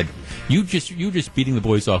 you just beating the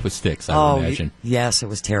boys off with sticks, I would imagine. Yes, it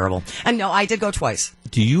was terrible. And no, I did go twice.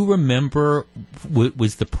 Do you remember,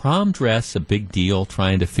 was the prom dress a big deal,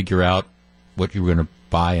 trying to figure out what you were going to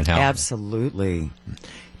buy and how? Absolutely.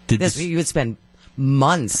 You would spend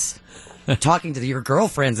months talking to your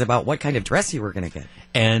girlfriends about what kind of dress you were going to get.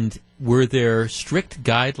 And were there strict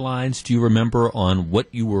guidelines, do you remember, on what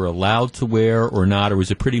you were allowed to wear or not, or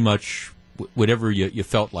was it pretty much whatever you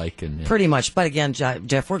felt like? And pretty much. But again,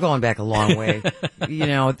 Jeff, we're going back a long way.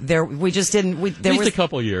 We just didn't. There was a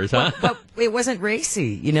couple years, huh? But it wasn't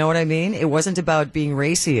racy. You know what I mean? It wasn't about being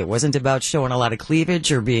racy. It wasn't about showing a lot of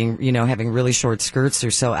cleavage or being, having really short skirts or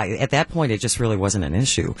so. At that point, it just really wasn't an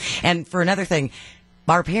issue. And for another thing,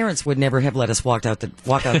 our parents would never have let us walk out the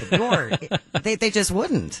door. They just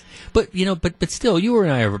wouldn't. But still, you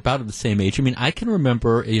and I are about the same age. I mean, I can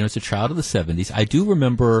remember, as a child of the 70s, I do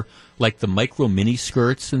remember like the micro mini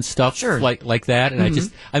skirts and stuff, sure, like that.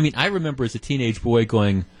 And I remember as a teenage boy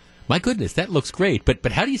going, my goodness, that looks great.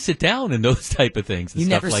 But how do you sit down in those type of things and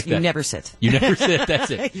stuff like that? You never sit. You never sit. That's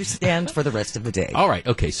it. You stand for the rest of the day. All right.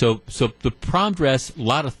 Okay. So the prom dress, a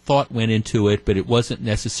lot of thought went into it, but it wasn't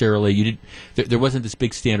necessarily there wasn't this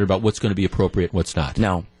big standard about what's going to be appropriate and what's not.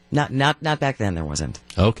 No, not back then. There wasn't.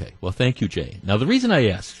 Okay. Well, thank you, Jane. Now the reason I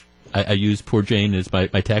asked, I used poor Jane as my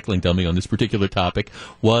tackling dummy on this particular topic,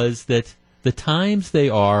 was that the times they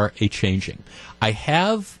are a-changing. I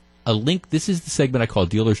have a link. This is the segment I call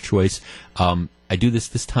Dealer's Choice. I do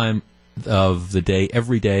this time of the day,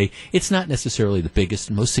 every day. It's not necessarily the biggest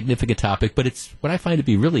and most significant topic, but it's what I find to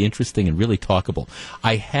be really interesting and really talkable.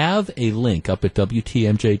 I have a link up at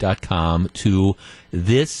WTMJ.com to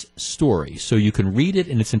this story, so you can read it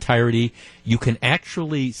in its entirety. You can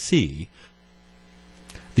actually see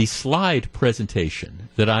the slide presentation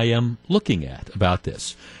that I am looking at about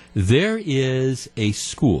this. There is a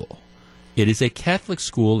school. It is a Catholic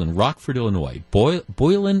school in Rockford, Illinois,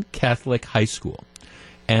 Boylan Catholic High School.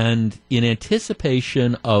 And in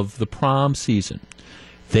anticipation of the prom season,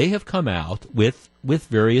 they have come out with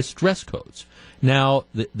various dress codes. Now,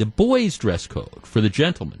 the boys' dress code for the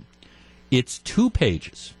gentlemen, it's 2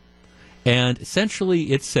 pages. And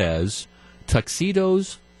essentially it says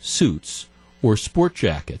tuxedos, suits, or sport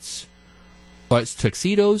jackets.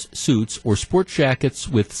 Tuxedos, suits, or sport jackets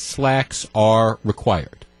with slacks are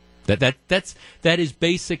required. That is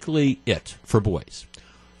basically it for boys.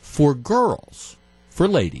 For girls, for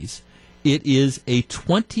ladies, it is a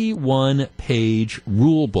 21-page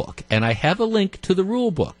rule book, and I have a link to the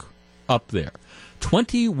rule book up there.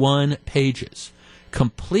 21 pages,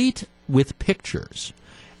 complete with pictures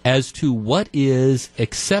as to what is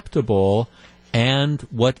acceptable and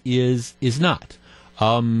what is not.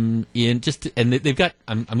 And they've got.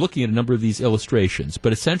 I'm looking at a number of these illustrations,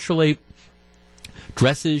 but essentially,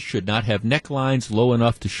 dresses should not have necklines low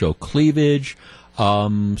enough to show cleavage.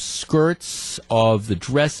 Skirts of the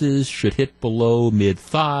dresses should hit below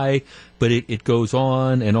mid-thigh, but it goes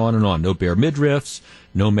on and on and on. No bare midriffs,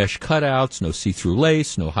 no mesh cutouts, no see-through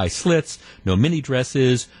lace, no high slits, no mini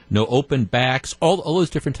dresses, no open backs, all those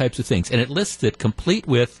different types of things. And it lists it complete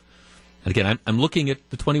with, and again, I'm looking at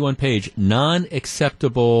the 21-page,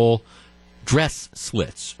 non-acceptable dress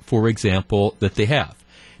slits, for example, that they have.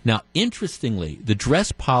 Now, interestingly, the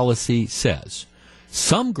dress policy says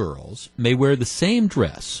some girls may wear the same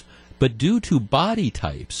dress, but due to body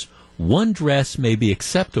types, one dress may be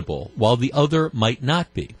acceptable while the other might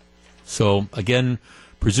not be. So, again,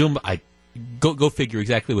 go figure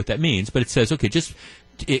exactly what that means, but it says, okay,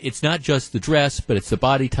 it's not just the dress, but it's the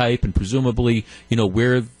body type, and presumably,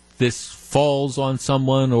 where this falls on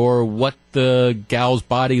someone or what the gal's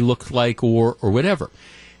body looks like or whatever.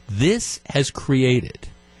 This has created,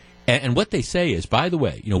 and what they say is, by the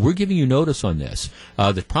way, we're giving you notice on this.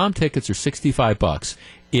 The prom tickets are $65.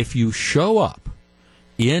 If you show up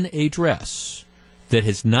in a dress that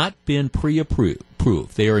has not been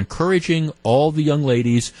pre-approved, they are encouraging all the young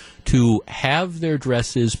ladies to have their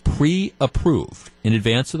dresses pre-approved in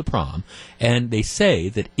advance of the prom, and they say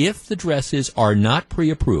that if the dresses are not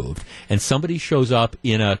pre-approved and somebody shows up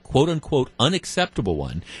in a quote-unquote unacceptable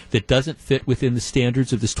one that doesn't fit within the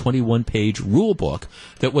standards of this 21-page rule book,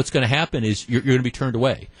 that what's going to happen is you're going to be turned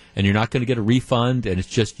away, and you're not going to get a refund, and it's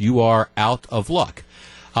just you are out of luck.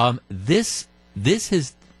 This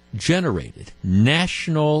has generated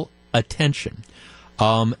national attention,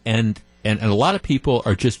 and a lot of people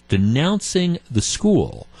are just denouncing the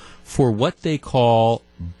school for what they call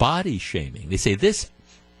body shaming. They say this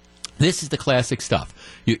is the classic stuff.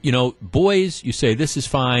 Boys, you say this is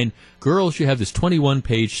fine. Girls, you have this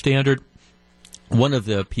 21-page standard. one of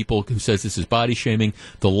the people who says this is body shaming,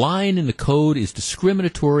 the line in the code is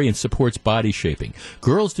discriminatory and supports body shaping.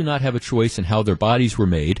 Girls do not have a choice in how their bodies were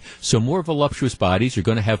made, so more voluptuous bodies are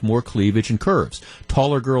going to have more cleavage and curves.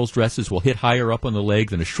 Taller girls' dresses will hit higher up on the leg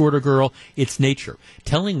than a shorter girl. It's nature.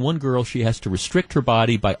 Telling one girl she has to restrict her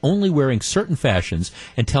body by only wearing certain fashions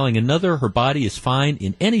and telling another her body is fine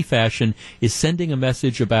in any fashion is sending a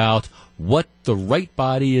message about what the right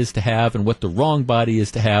body is to have and what the wrong body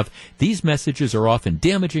is to have. These messages are often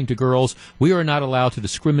damaging to girls. We are not allowed to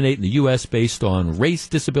discriminate in the U.S. based on race,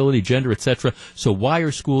 disability, gender, etc. So why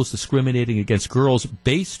are schools discriminating against girls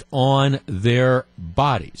based on their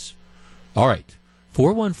bodies? All right,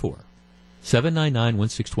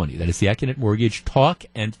 414-799-1620. That is the Acunet Mortgage talk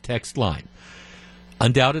and text line.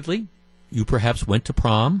 Undoubtedly, you perhaps went to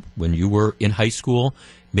prom when you were in high school.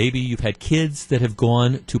 Maybe you've had kids that have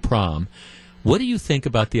gone to prom. What do you think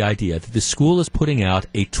about the idea that the school is putting out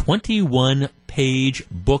a 21-page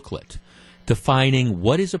booklet defining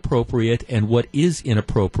what is appropriate and what is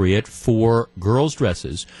inappropriate for girls'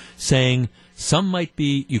 dresses, saying some might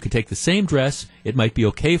be, you could take the same dress, it might be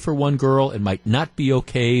okay for one girl, it might not be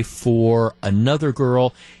okay for another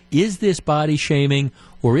girl. Is this body shaming,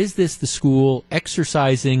 or is this the school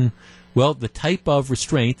exercising, well, the type of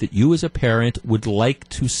restraint that you as a parent would like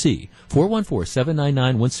to see?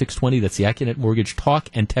 414-799-1620. That's the Acunet Mortgage talk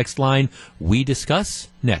and text line. We discuss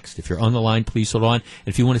next. If you're on the line, please hold on. And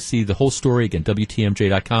if you want to see the whole story, again,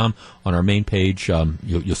 WTMJ.com. On our main page,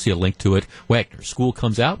 you'll see a link to it. Wagner, school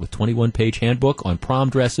comes out with 21-page handbook on prom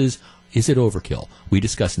dresses. Is it overkill? We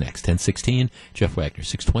discuss next. 1016, Jeff Wagner,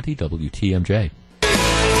 620 WTMJ.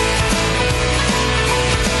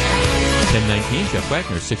 1019, Jeff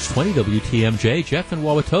Wagner, 620 WTMJ. Jeff in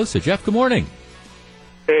Wauwatosa. Jeff, good morning.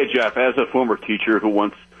 Hey, Jeff. As a former teacher who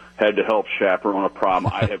once had to help chaperone a prom,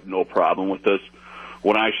 I have no problem with this.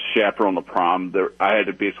 When I chaperoned the prom, I had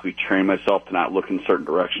to basically train myself to not look in certain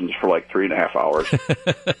directions for like 3.5 hours.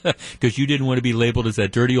 Because you didn't want to be labeled as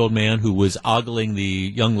that dirty old man who was ogling the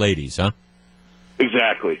young ladies, huh?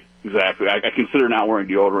 Exactly. I consider not wearing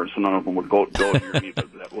deodorant, so none of them would go near me,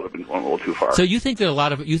 but that would have been going a little too far. So you think that a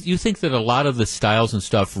lot of the styles and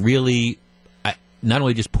stuff really not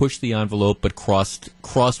only just pushed the envelope, but crossed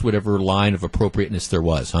whatever line of appropriateness there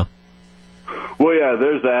was, huh? Well, yeah,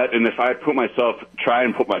 there's that, and if I try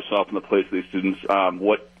and put myself in the place of these students,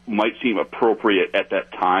 what might seem appropriate at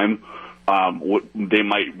that time, they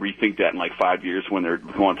might rethink that in like 5 years when they're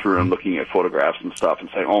going through and looking at photographs and stuff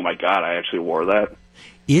and saying, "Oh my God, I actually wore that."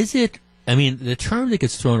 Is it? I mean, the term that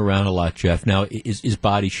gets thrown around a lot, Jeff, now is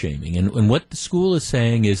body shaming, and what the school is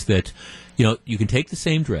saying is that, you can take the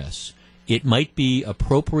same dress. It might be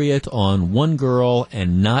appropriate on one girl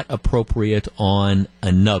and not appropriate on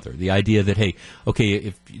another. The idea that, hey, okay,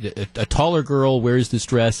 if a taller girl wears this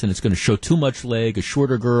dress and it's going to show too much leg, a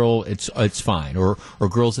shorter girl, it's fine. Or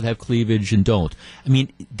girls that have cleavage and don't. I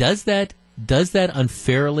mean, does that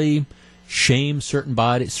unfairly shame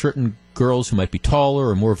certain girls who might be taller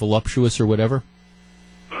or more voluptuous or whatever?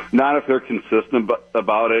 Not if they're consistent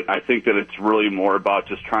about it. I think that it's really more about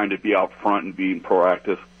just trying to be out front and being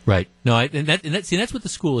proactive. Right. No, that's what the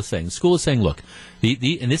school is saying. The school is saying, look,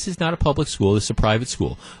 and this is not a public school, this is a private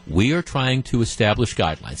school. We are trying to establish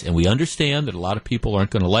guidelines, and we understand that a lot of people aren't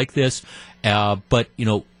going to like this, but,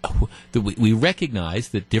 we recognize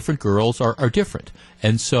that different girls are different.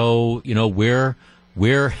 And so, where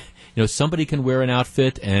somebody can wear an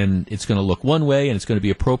outfit and it's going to look one way and it's going to be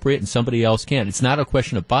appropriate and somebody else can't. It's not a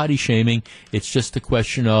question of body shaming. It's just a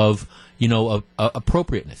question of,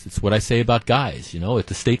 appropriateness. It's what I say about guys, at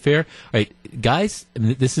the state fair. All right, guys,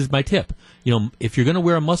 this is my tip. If you're going to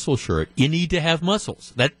wear a muscle shirt, you need to have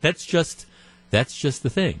muscles. That's just the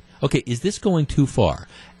thing. Okay, is this going too far?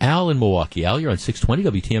 Al in Milwaukee. Al, you're on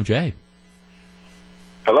 620 WTMJ.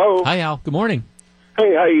 Hello. Hi, Al. Good morning.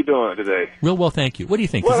 Hey, how you doing today? Real well, thank you. What do you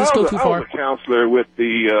think? Does this go too far? I was a counselor with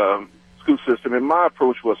the school system, and my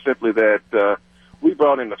approach was simply that we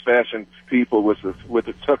brought in the fashion people with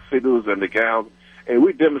the tuxedos and the gowns, and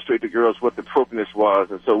we demonstrated to girls what the appropriateness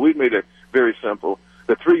was. And so we made it very simple.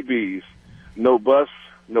 The 3 B's: no bust,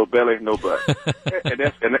 no belly, no butt. and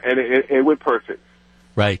it went perfect.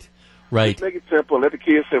 Right. Just make it simple. Let the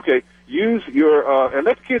kids say, okay, use your, and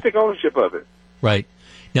let the kids take ownership of it. Right.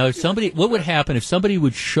 Now, what would happen if somebody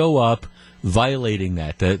would show up violating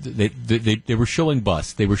that? They were showing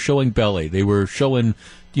bust, they were showing belly, they were showing,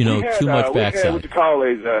 too much backside. We had what you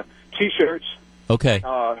call T-shirts. Okay.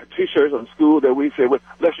 T-shirts on school that we said, well,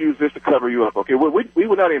 let's use this to cover you up. Okay. Well, we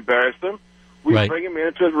would not embarrass them. We would bring them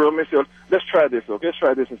into the room and say, let's try this. Okay, let's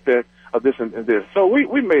try this instead of this and this. So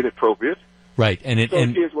we made it appropriate. Right, and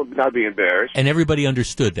kids will not be embarrassed. And everybody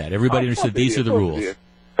understood that. Everybody understood these are the rules.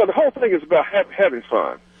 So the whole thing is about having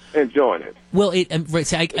fun, enjoying it. Well, right.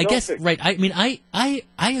 See, I guess right. I mean, I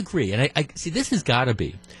agree, and I see this has got to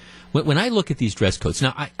be. When I look at these dress codes,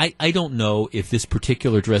 now I don't know if this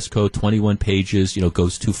particular dress code, 21 pages,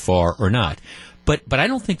 goes too far or not. But I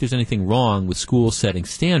don't think there's anything wrong with schools setting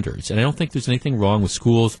standards, and I don't think there's anything wrong with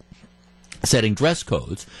schools setting dress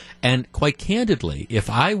codes. And quite candidly, if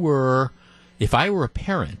I were a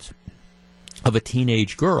parent of a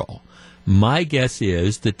teenage girl, my guess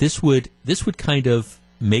is that this would kind of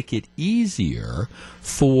make it easier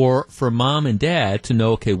for mom and dad to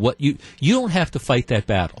know, okay, what you don't have to fight that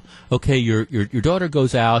battle. Okay, your daughter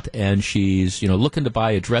goes out and she's looking to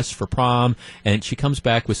buy a dress for prom, and she comes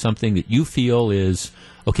back with something that you feel is,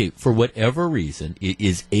 okay, for whatever reason, it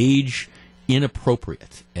is age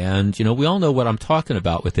inappropriate. And, we all know what I'm talking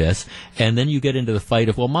about with this. And then you get into the fight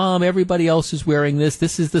of, well, Mom, everybody else is wearing this.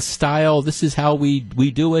 This is the style. This is how we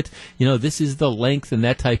do it. This is the length and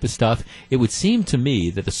that type of stuff. It would seem to me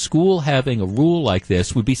that a school having a rule like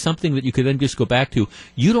this would be something that you could then just go back to.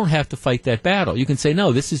 You don't have to fight that battle. You can say,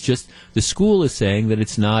 no, this is just, the school is saying that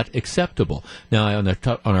it's not acceptable. Now, on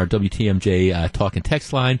our WTMJ talk and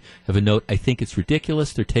text line, I have a note, I think it's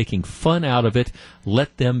ridiculous. They're taking fun out of it.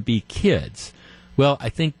 Let them be kids. Well, I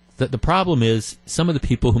think that the problem is some of the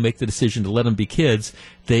people who make the decision to let them be kids,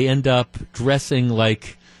 they end up dressing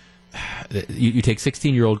like you take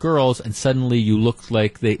 16-year-old girls and suddenly you look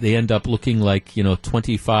like they end up looking like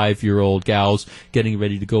 25-year-old gals getting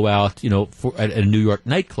ready to go out at a New York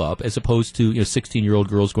nightclub, as opposed to 16-year-old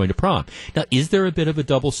girls going to prom. Now, is there a bit of a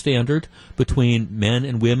double standard between men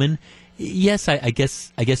and women? Yes, I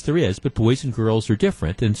guess there is, but boys and girls are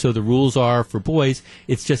different, and so the rules are for boys.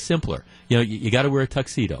 It's just simpler. You got to wear a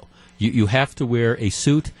tuxedo. You have to wear a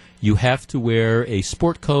suit. You have to wear a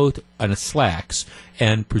sport coat and a slacks,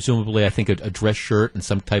 and presumably, I think a dress shirt and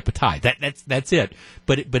some type of tie. That's it.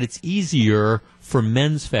 But it's easier for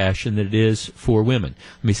men's fashion than it is for women.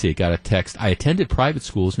 Let me see. I got a text. I attended private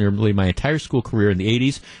schools nearly my entire school career in the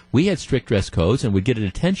 80s. We had strict dress codes and would get a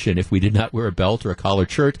detention if we did not wear a belt or a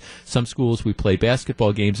collared shirt. Some schools we played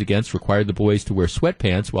basketball games against required the boys to wear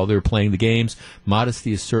sweatpants while they were playing the games.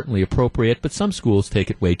 Modesty is certainly appropriate, but some schools take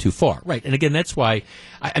it way too far. Right. And again, that's why,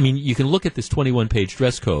 I mean, you can look at this 21-page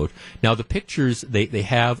dress code. Now, the pictures they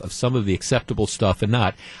have of some of the acceptable stuff and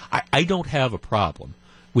not, I don't have a problem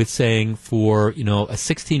with saying for, a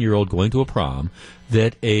 16-year-old going to a prom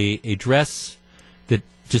that a dress that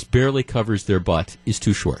just barely covers their butt is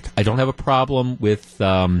too short. I don't have a problem with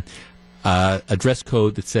a dress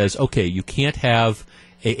code that says, okay, you can't have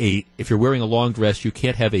if you're wearing a long dress, you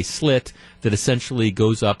can't have a slit that essentially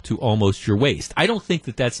goes up to almost your waist. I don't think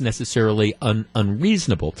that that's necessarily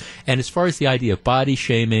unreasonable. And as far as the idea of body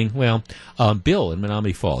shaming, well, Bill in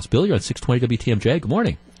Menominee Falls. Bill, you're on 620 WTMJ. Good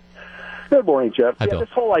morning. Good morning, Jeff. Hi, Bill. This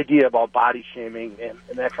whole idea about body shaming and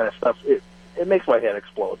that kind of stuff, it makes my head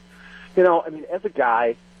explode. As a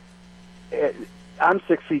guy, I'm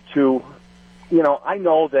 6'2". I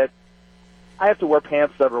know that I have to wear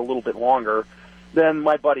pants that are a little bit longer than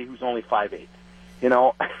my buddy who's only 5'8".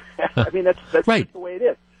 That's right. Just the way it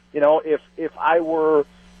is. If I were,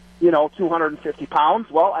 250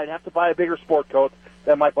 pounds, well, I'd have to buy a bigger sport coat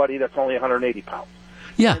than my buddy that's only 180 pounds.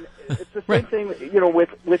 Yeah. And it's the same thing,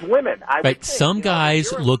 with women. Right. Some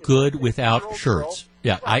guys look good without shirts.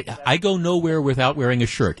 Yeah, I go nowhere without wearing a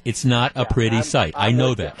shirt. It's not a pretty sight. I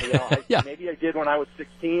know that. Yeah. Maybe I did when I was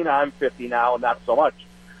 16. I'm 50 now, and not so much.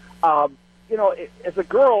 As a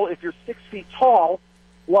girl, if you're 6 feet tall,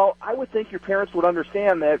 well, I would think your parents would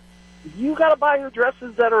understand that you got to buy your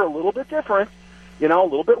dresses that are a little bit different, a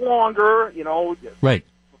little bit longer, right,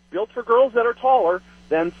 built for girls that are taller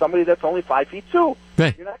than somebody that's only 5'2".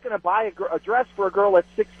 Right. You're not going to buy a dress for a girl that's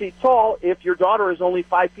 6 feet tall if your daughter is only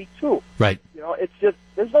 5'2". Right. It's just,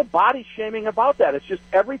 there's no body shaming about that. It's just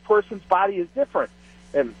every person's body is different.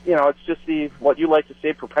 And, it's just what you like to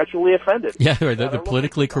say, perpetually offended. Yeah, right, the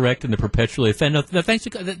politically correct and the perpetually offended. No, thanks.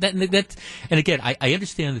 And again, I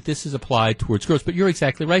understand that this is applied towards girls, but you're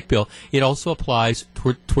exactly right, Bill. It also applies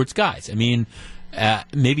towards guys. I mean,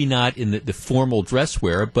 maybe not in the formal dress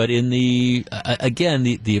wear, but in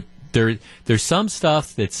there's some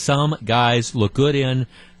stuff that some guys look good in.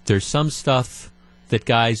 There's some stuff that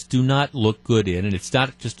guys do not look good in, and it's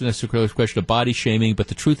not just necessarily a question of body shaming, but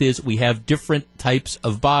the truth is we have different types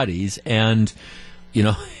of bodies, and,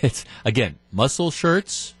 it's, again, muscle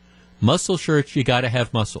shirts, you got to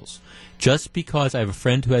have muscles. Just because I have a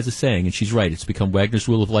friend who has a saying, and she's right, it's become Wagner's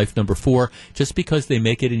rule of life number 4, just because they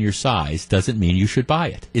make it in your size doesn't mean you should buy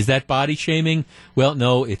it. Is that body shaming? Well,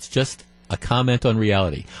 no, it's just a comment on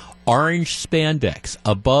reality. orange spandex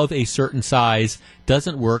above a certain size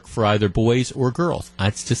doesn't work for either boys or girls.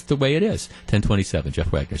 That's just the way it is. 1027,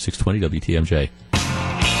 Jeff Wagner, 620 WTMJ.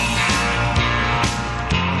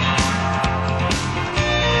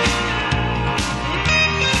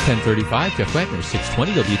 1035, Jeff Wagner,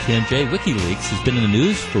 620 WTMJ. WikiLeaks has been in the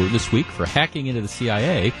news for this week for hacking into the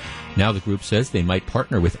CIA. Now the group says they might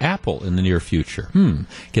partner with Apple in the near future.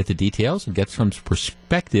 Get the details and get some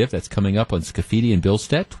perspective. That's coming up on Scafidi and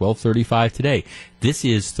Billstedt, 12:35 today. This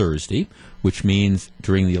is Thursday, which means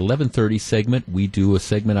during the 11:30 segment, we do a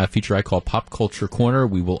segment, a feature I call Pop Culture Corner.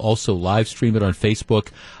 We will also live stream it on Facebook.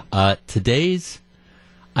 I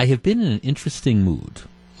have been in an interesting mood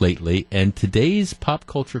lately, and today's Pop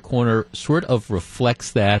Culture Corner sort of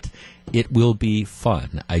reflects that. It will be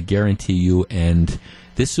fun, I guarantee you, and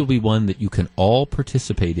this will be one that you can all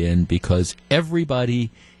participate in because everybody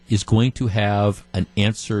is going to have an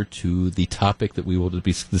answer to the topic that we will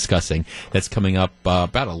be discussing. That's coming up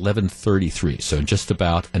about 11:33, so in just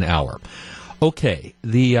about an hour. Okay,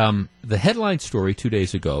 the headline story 2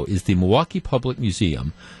 days ago is the Milwaukee Public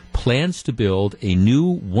Museum plans to build a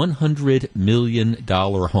new $100 million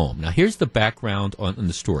home. Now, here's the background on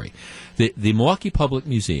the story. The Milwaukee Public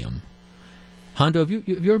Museum. Hondo, have you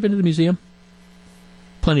ever been to the museum?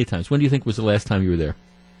 Plenty of times. When do you think was the last time you were there?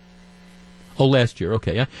 Oh, last year.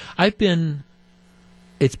 Okay. I've been.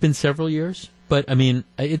 It's been several years, but I mean,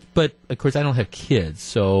 but of course I don't have kids,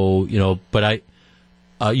 so But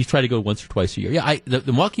you try to go once or twice a year. Yeah. The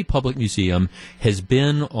Milwaukee Public Museum has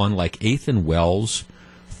been on like 8th and Wells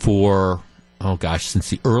for since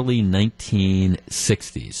the early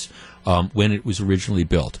 1960s when it was originally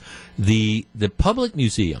built. The Public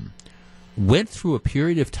Museum went through a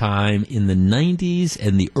period of time in the 90s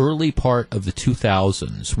and the early part of the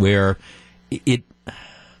 2000s where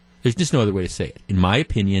there's just no other way to say it. In my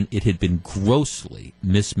opinion, it had been grossly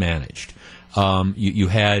mismanaged. It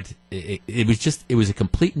was a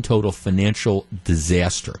complete and total financial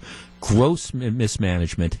disaster. Gross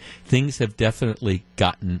mismanagement. Things have definitely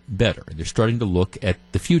gotten better. They're starting to look at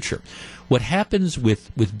the future. What happens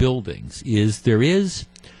with buildings is there is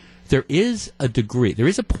a degree, there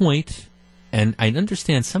is a point. And I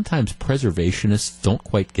understand sometimes preservationists don't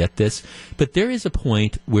quite get this, but there is a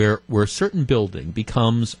point where a certain building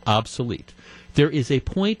becomes obsolete. There is a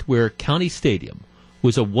point where County Stadium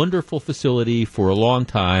was a wonderful facility for a long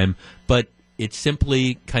time, but it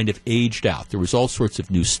simply kind of aged out. There was all sorts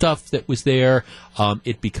of new stuff that was there.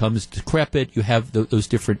 It becomes decrepit. You have those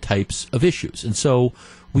different types of issues. And so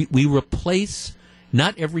we replace,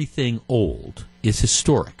 not everything old is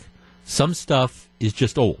historic. Some stuff is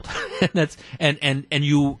just old. and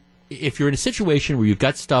if you're in a situation where you've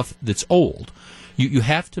got stuff that's old, you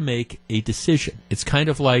have to make a decision. It's kind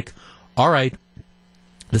of like, all right,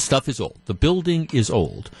 the stuff is old. The building is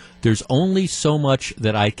old. There's only so much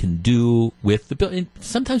that I can do with the building.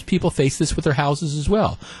 Sometimes people face this with their houses as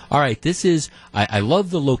well. All right, I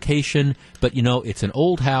love the location, but it's an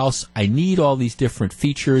old house. I need all these different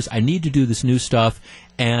features. I need to do this new stuff.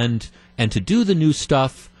 And to do the new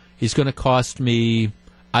stuff is going to cost me,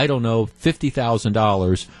 I don't know,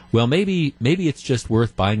 $50,000. Well, maybe it's just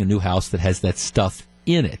worth buying a new house that has that stuff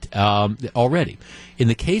in it already. In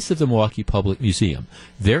the case of the Milwaukee Public Museum,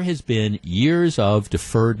 there has been years of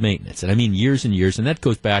deferred maintenance, and I mean years and years, and that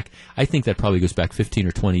goes back, I think that probably goes back 15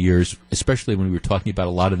 or 20 years, especially when we were talking about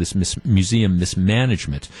a lot of this museum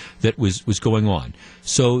mismanagement that was going on.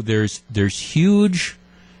 So there's huge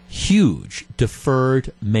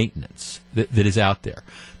deferred maintenance that is out there.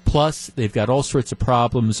 Plus, they've got all sorts of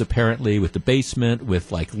problems, apparently, with the basement,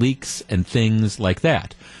 with, like, leaks and things like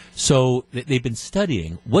that. So they've been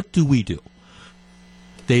studying, what do we do?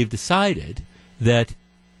 They've decided that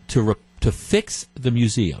to fix the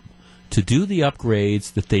museum, to do the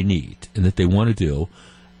upgrades that they need and that they want to do,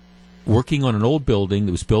 working on an old building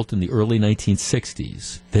that was built in the early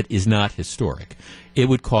 1960s that is not historic, it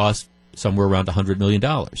would cost somewhere around $100 million.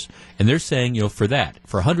 And they're saying, for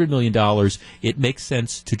 $100 million, it makes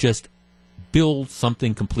sense to just build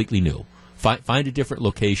something completely new. Find a different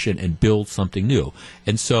location and build something new.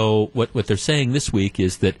 And so what they're saying this week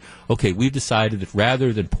is that, okay, we've decided that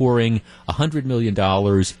rather than pouring $100 million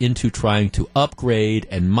into trying to upgrade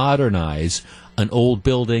and modernize an old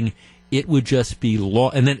building, it would just be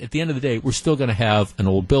and then at the end of the day, we're still going to have an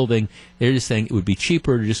old building. They're just saying it would be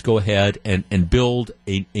cheaper to just go ahead and build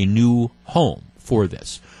a new home for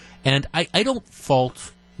this. And I don't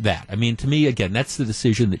fault that. I mean, to me, again, that's the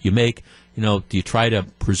decision that you make. Do you try to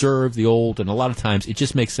preserve the old? And a lot of times it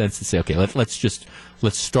just makes sense to say, okay, let's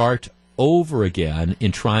start over again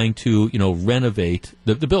in trying to, renovate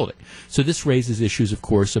the building. So this raises issues, of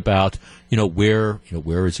course, about, where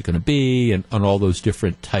is it going to be and on all those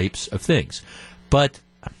different types of things. But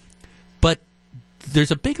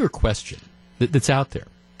there's a bigger question that's out there,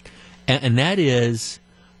 and that is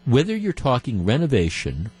whether you're talking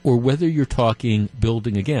renovation or whether you're talking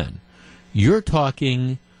building again. You're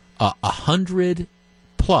talking $100+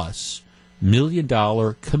 million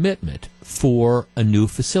commitment for a new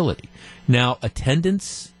facility. Now,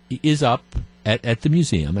 attendance is up at the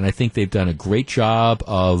museum, and I think they've done a great job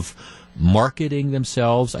of marketing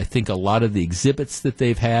themselves. I think a lot of the exhibits that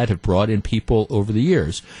they've had have brought in people over the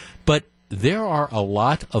years. But there are a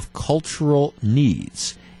lot of cultural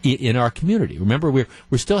needs in our community. Remember,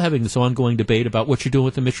 we're still having this ongoing debate about what you're doing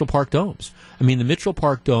with the Mitchell Park domes. I mean, the Mitchell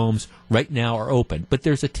Park domes right now are open, but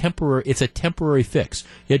it's a temporary fix.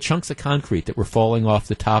 You had chunks of concrete that were falling off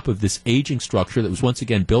the top of this aging structure that was once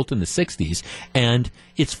again built in the 60s, and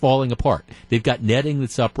it's falling apart. They've got netting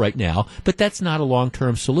that's up right now, but that's not a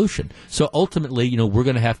long-term solution. So ultimately, we're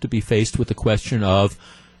going to have to be faced with the question of,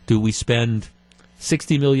 do we spend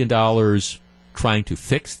 $60 million trying to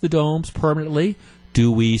fix the domes permanently? Do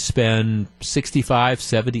we spend $65,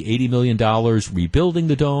 $70, $80 million rebuilding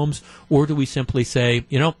the domes? Or do we simply say,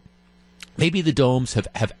 maybe the domes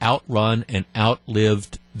have outrun and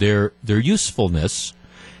outlived their usefulness,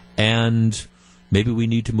 and maybe we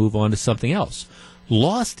need to move on to something else?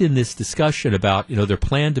 Lost in this discussion about, their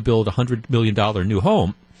plan to build a $100 million new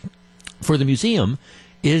home for the museum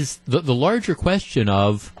is the larger question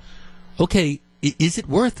of, okay, is it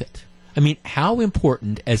worth it? I mean, how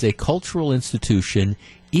important as a cultural institution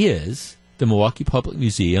is the Milwaukee Public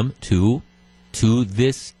Museum to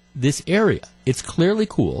this area? It's clearly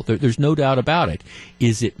cool. There's no doubt about it.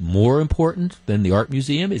 Is it more important than the Art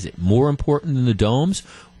Museum? Is it more important than the domes?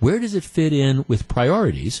 Where does it fit in with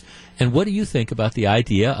priorities? And what do you think about the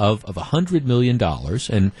idea of $100 million?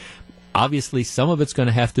 And obviously, some of it's going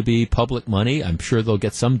to have to be public money. I'm sure they'll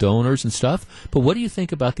get some donors and stuff. But what do you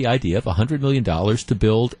think about the idea of $100 million to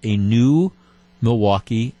build a new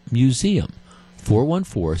Milwaukee museum?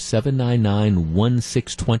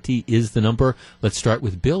 414-799-1620 is the number. Let's start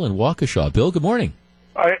with Bill in Waukesha. Bill, good morning.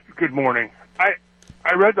 Good morning. I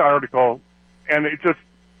read the article, and it just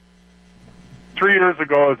 3 years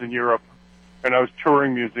ago I was in Europe, and I was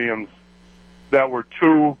touring museums that were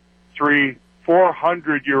 2, 3,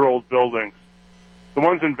 400-year-old buildings. The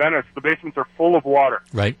ones in Venice, the basements are full of water.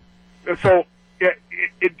 Right. So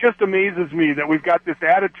it just amazes me that we've got this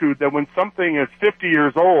attitude that when something is 50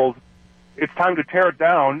 years old, it's time to tear it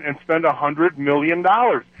down and spend $100 million.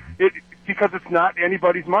 Because it's not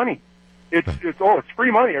anybody's money. It's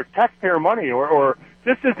free money or taxpayer money or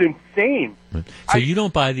this is insane. So you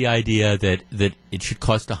don't buy the idea that it should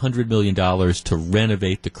cost $100 million to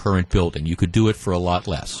renovate the current building. You could do it for a lot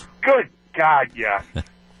less. Good God, yeah.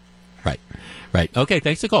 Right. Okay,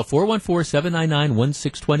 thanks for the call.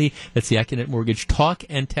 414-799-1620. That's the Accunet Mortgage talk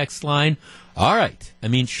and text line. All right. I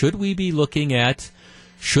mean, should we be looking at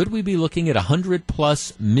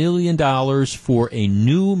 $100+ million for a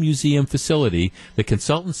new museum facility? The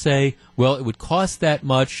consultants say, well, it would cost that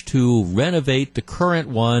much to renovate the current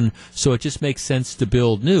one, so it just makes sense to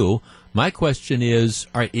build new. My question is,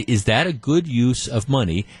 all right, is that a good use of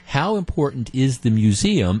money? How important is the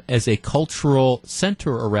museum as a cultural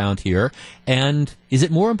center around here? And is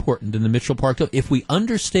it more important than the Mitchell Park? If we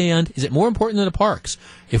understand, is it more important than the parks?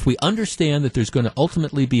 If we understand that there's going to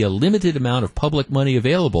ultimately be a limited amount of public money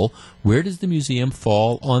available, where does the museum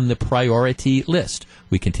fall on the priority list?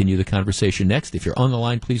 We continue the conversation next. If you're on the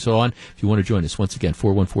line, please hold on. If you want to join us, once again,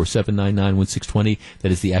 414-799-1620.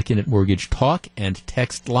 That is the Accunet Mortgage talk and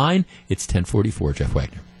text line. It's 1044, Jeff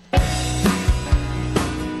Wagner.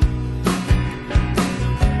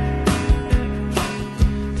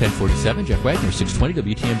 1047, Jeff Wagner,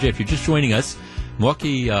 620 WTMJ. If you're just joining us,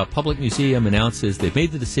 Milwaukee Public Museum announces they've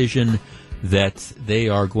made the decision that they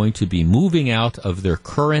are going to be moving out of their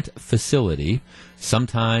current facility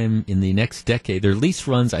sometime in the next decade. Their lease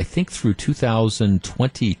runs, I think, through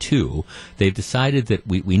 2022. They've decided that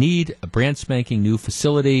we need a brand spanking new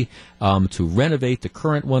facility to renovate the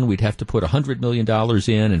current one. We'd have to put $100 million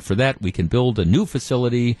in, and for that we can build a new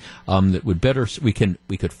facility that would better. We could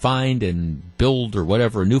find and build or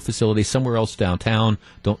whatever a new facility somewhere else downtown.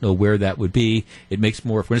 Don't know where that would be. It makes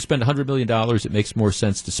more. If we're going to spend $100 million, it makes more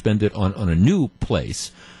sense to spend it on a new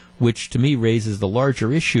place, which to me raises the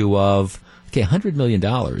larger issue of, okay, $100 million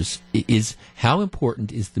is how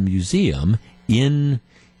important is the museum in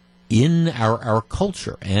our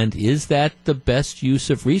culture, and is that the best use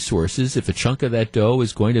of resources if a chunk of that dough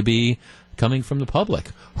is going to be coming from the public.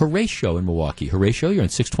 Horatio in Milwaukee. Horatio, you're on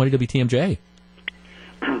 620 WTMJ.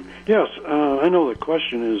 Yes, I know the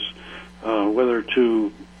question is whether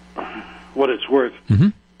to, what it's worth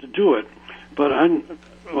to do it, but I'm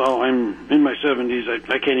in my 70s.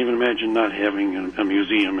 I can't even imagine not having a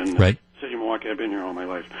museum in the city of Milwaukee. I've been here all my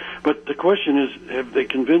life. But the question is, have they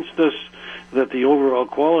convinced us that the overall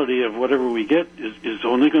quality of whatever we get is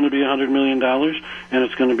only going to be $100 million, and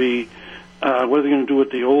it's going to be, what are they going to do with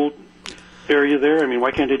the old area there? I mean,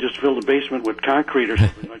 why can't they just fill the basement with concrete or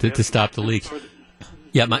something like that? To stop the leaks.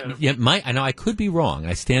 I know I could be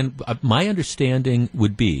wrong. My understanding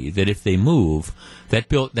would be that if they move, that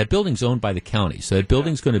building's owned by the county, so that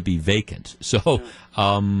building's going to be vacant. So,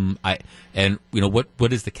 what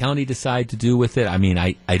does the county decide to do with it? I mean,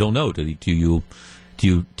 I don't know. Do you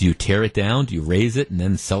tear it down? Do you raise it and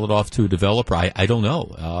then sell it off to a developer? I don't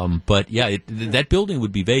know. That building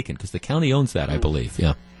would be vacant because the county owns that, I believe.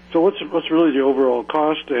 Yeah. So what's really the overall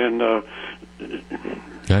cost and?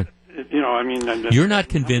 Okay. You're not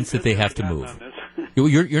convinced that they have to move.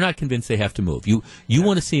 You're not convinced they have to move. You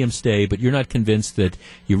want to see them stay, but you're not convinced that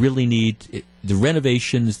you really need the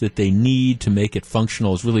renovations that they need to make it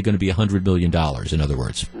functional is really going to be $100 million. In other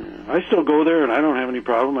words, I still go there, and I don't have any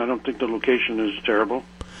problem. I don't think the location is terrible.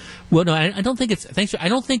 Well, no, I don't think it's. I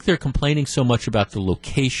don't think they're complaining so much about the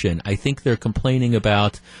location. I think they're complaining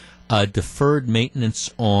about deferred maintenance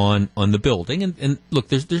on the building, and look,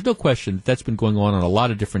 there's no question that's been going on a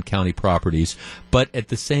lot of different county properties. But at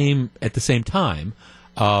the same time,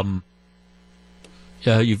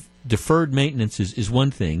 you've deferred maintenance is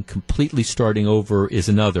one thing. Completely starting over is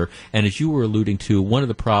another. And as you were alluding to, one of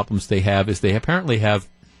the problems they have is they apparently have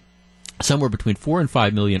somewhere between 4 and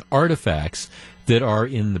 5 million artifacts that are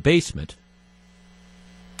in the basement,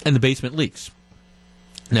 and the basement leaks.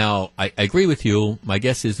 Now, I agree with you. My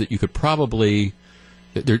guess is that you could probably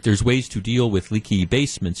there's ways to deal with leaky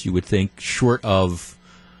basements, you would think, short of,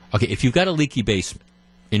 okay, if you've got a leaky basement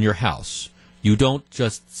in your house, you don't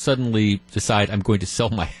just suddenly decide I'm going to sell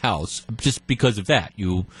my house just because of that.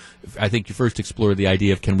 I think you first explore the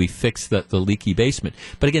idea of, can we fix the leaky basement?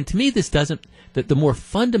 But again, to me, this doesn't, the more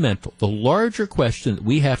fundamental, the larger question that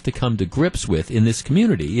we have to come to grips with in this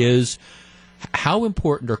community is, how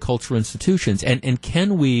important are cultural institutions, and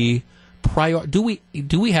can we do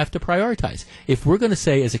we have to prioritize? If we're going to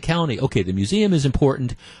say as a county, okay, the museum is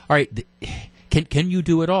important, all right, can you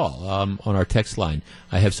do it all? On our text line,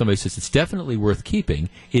 I have somebody who says it's definitely worth keeping.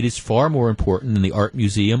 It is far more important than the art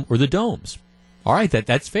museum or the domes. All right,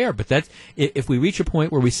 that's fair, but that's if we reach a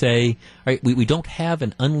point where we say, all right, we don't have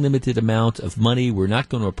an unlimited amount of money, we're not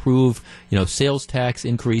going to approve, sales tax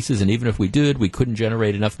increases, and even if we did, we couldn't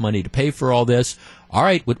generate enough money to pay for all this. All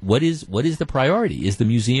right, what is the priority? Is the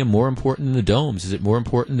museum more important than the domes? Is it more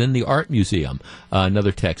important than the art museum?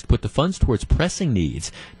 Another text: put the funds towards pressing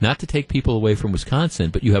needs, not to take people away from Wisconsin,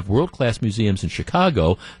 but you have world-class museums in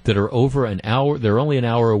Chicago that are over an hour. They're only an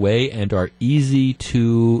hour away and are easy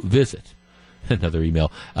to visit. Another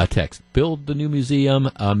email, text: build the new museum,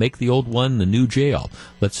 make the old one the new jail.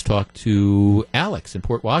 Let's talk to Alex in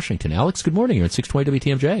Port Washington. Alex, good morning. You're at 620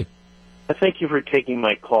 WTMJ. Thank you for taking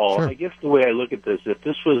my call. Sure. I guess the way I look at this, if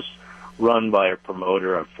this was run by a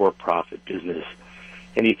promoter, a for-profit business,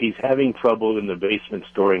 and if he's having trouble in the basement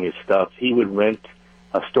storing his stuff, he would rent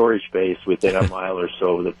a storage space within a mile or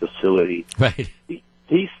so of the facility. Right.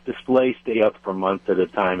 These displays stay up for months at a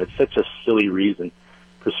time. It's such a silly reason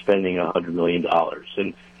for spending $100 million.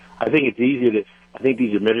 And I think it's easy to, I think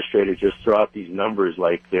these administrators just throw out these numbers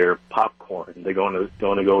like they're popcorn. They're going to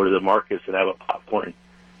go to the markets and have a popcorn,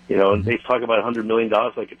 and they talk about $100 million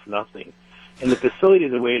like it's nothing. And the facility,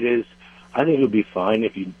 the way it is, I think it would be fine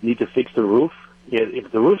if you need to fix the roof. Yeah,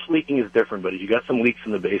 if the roof's leaking is different, but if you got some leaks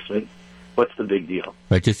in the basement, what's the big deal?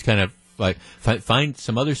 Right, just kind of like find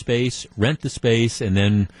some other space, rent the space, and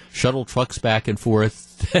then shuttle trucks back and forth.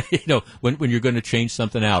 When you're going to change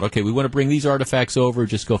something out. Okay, we want to bring these artifacts over.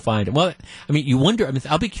 Just go find them. Well, I mean, you wonder. I mean,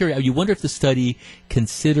 I'll be curious. You wonder if the study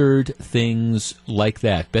considered things like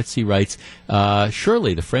that. Betsy writes,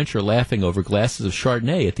 surely the French are laughing over glasses of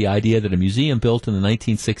Chardonnay at the idea that a museum built in the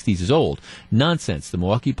 1960s is old. Nonsense. The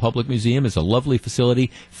Milwaukee Public Museum is a lovely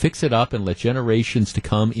facility. Fix it up and let generations to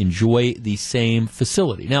come enjoy the same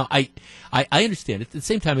facility. Now, I understand. At the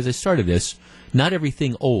same time, as I started this, not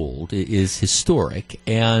everything old is historic,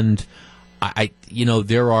 and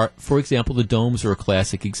there are, for example, the domes are a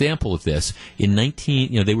classic example of this.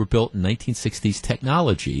 They were built in 1960s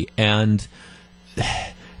technology, and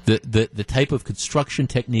the type of construction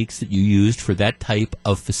techniques that you used for that type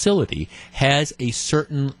of facility has a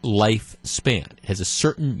certain lifespan. It has a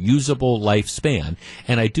certain usable lifespan.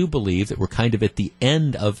 And I do believe that we're kind of at the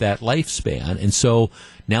end of that lifespan. And so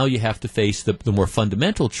now you have to face the more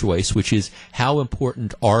fundamental choice, which is how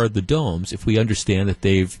important are the domes if we understand that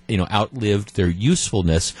they've outlived their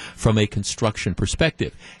usefulness from a construction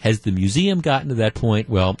perspective. Has the museum gotten to that point?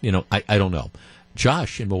 Well, I don't know.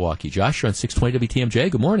 Josh in Milwaukee. Josh, you're on 620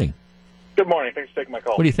 WTMJ. Good morning. Good morning. Thanks for taking my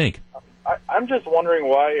call. What do you think? I'm just wondering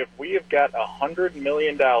why, if we have got $100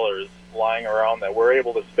 million lying around that we're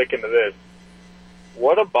able to stick into this,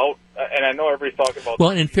 what about, and I know everybody's talking about... Well,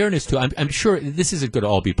 in fairness, too, I'm sure this isn't going to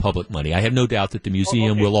all be public money. I have no doubt that the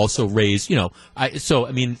museum will also raise, they're not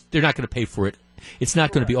going to pay for it. It's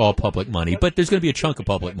not going to be all public money, but there's going to be a chunk of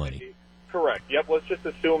public money. Correct. Yep. Let's just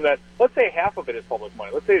assume that, let's say half of it is public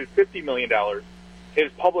money. Let's say it's $50 million is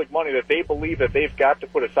public money that they believe that they've got to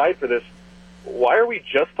put aside for this. Why are we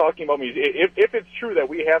just talking about museums? If it's true that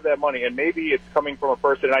we have that money, and maybe it's coming from a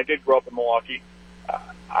person, and I did grow up in Milwaukee,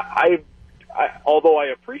 although I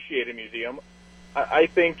appreciate a museum, I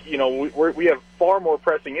think, we have far more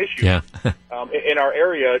pressing issues in our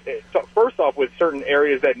area. First off, with certain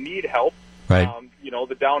areas that need help. Right.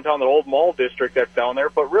 The downtown, the old mall district that's down there.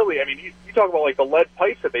 But really, I mean, you talk about like the lead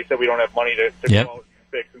pipes that they said we don't have money to go out and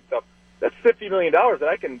fix and stuff. That's $50 million that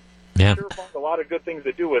I can sure find a lot of good things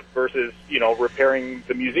to do with versus, repairing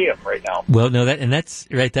the museum right now. Well, no, that's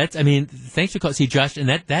right. Thanks for calling. See, Josh, and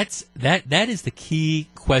that is the key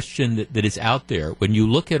question that is out there. When you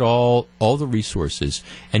look at all the resources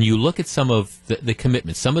and you look at some of the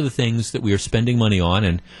commitments, some of the things that we are spending money on,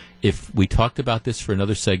 and if we talked about this for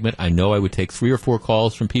another segment, I know I would take 3 or 4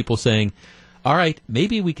 calls from people saying, all right,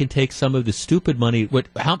 maybe we can take some of the stupid money.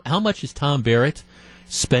 How much is Tom Barrett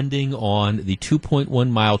spending on the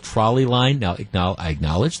 2.1-mile trolley line? Now, I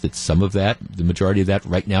acknowledge that some of that, the majority of that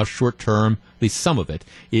right now, short term, at least some of it,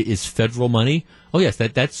 is federal money. Oh, yes,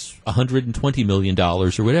 that's $120 million or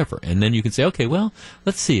whatever. And then you can say, okay, well,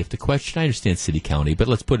 let's see if the question, I understand city, county, but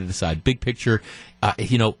let's put it aside. Big picture,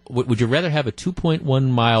 would you rather have a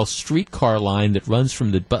 2.1-mile streetcar line that runs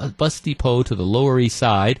from the bus depot to the Lower East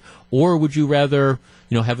Side, or would you rather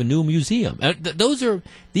have a new museum?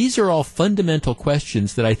 These are all fundamental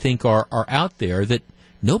questions that I think are out there that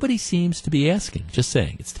nobody seems to be asking. Just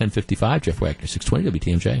saying. It's 10:55. Jeff Wagner, 620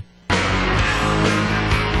 WTMJ.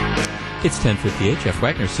 It's 10:58. Jeff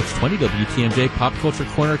Wagner, 620 WTMJ. Pop Culture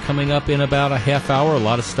Corner coming up in about a half hour. A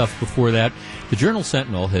lot of stuff before that. The Journal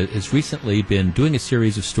Sentinel has recently been doing a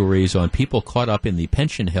series of stories on people caught up in the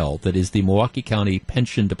pension hell that is the Milwaukee County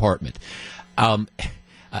Pension Department.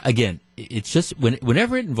 Again, it's just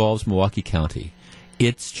whenever it involves Milwaukee County,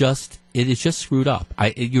 it is just screwed up.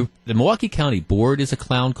 The Milwaukee County Board is a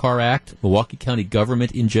clown car act. Milwaukee County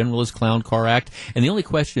government in general is clown car act. And the only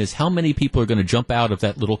question is how many people are going to jump out of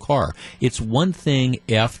that little car. It's one thing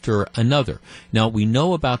after another. Now, we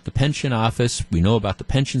know about the pension office. We know about the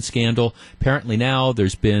pension scandal. Apparently now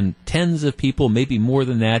there's been tens of people, maybe more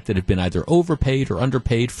than that have been either overpaid or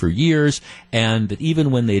underpaid for years. And that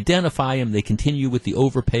even when they identify them, they continue with the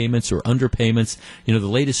overpayments or underpayments. The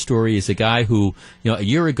latest story is a guy who, a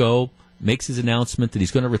year ago, makes his announcement that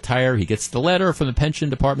he's going to retire. He gets the letter from the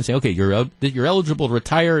pension department saying, okay, you're eligible to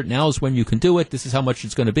retire. Now is when you can do it. This is how much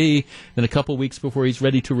it's going to be. Then a couple weeks before he's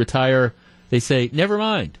ready to retire, they say, never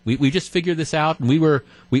mind. We just figured this out, and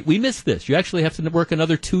we missed this. You actually have to work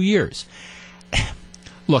another 2 years.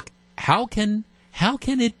 Look, how can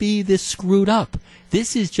it be this screwed up?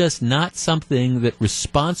 This is just not something that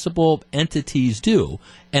responsible entities do.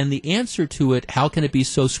 And the answer to it, how can it be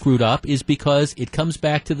so screwed up, is because it comes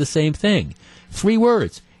back to the same thing. 3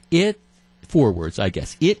 words. 4 words, I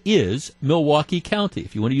guess. It is Milwaukee County.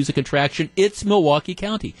 If you want to use a contraction, it's Milwaukee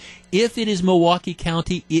County. If it is Milwaukee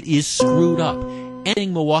County, it is screwed up.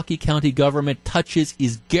 Anything Milwaukee County government touches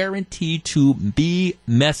is guaranteed to be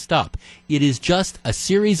messed up. It is just a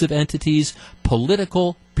series of entities,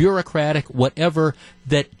 political, bureaucratic, whatever,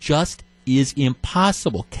 that just is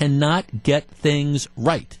impossible, cannot get things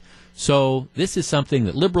right. So this is something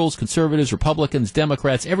that liberals, conservatives, Republicans,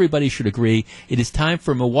 Democrats, everybody should agree. It is time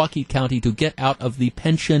for Milwaukee County to get out of the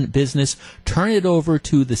pension business, turn it over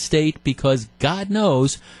to the state, because God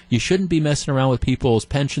knows you shouldn't be messing around with people's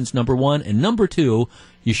pensions, number one. And number two,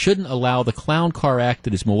 you shouldn't allow the clown car act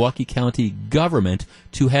that is Milwaukee County government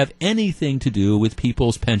to have anything to do with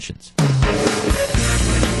people's pensions.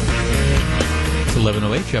 It's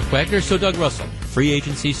 11:08, Jeff Wagner. So, Doug Russell, free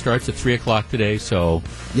agency starts at 3 o'clock today, so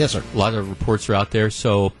yes, sir. A lot of reports are out there.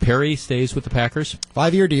 So, Perry stays with the Packers?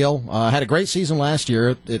 5-year deal. Had a great season last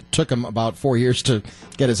year. It took him about 4 years to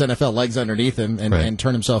get his NFL legs underneath him and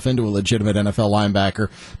turn himself into a legitimate NFL linebacker.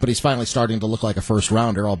 But he's finally starting to look like a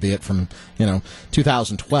first-rounder, albeit from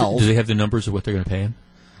 2012. Do they have the numbers of what they're going to pay him?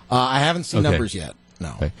 I haven't seen numbers yet,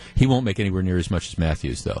 no. Okay. He won't make anywhere near as much as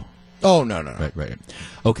Matthews, though. Oh, no. Right.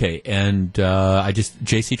 Okay, and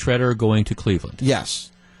J.C. Treader going to Cleveland. Yes.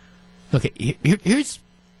 Okay, here's...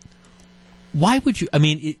 Why would you... I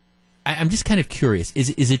mean, I'm just kind of curious.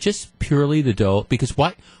 Is it just purely the dough? Because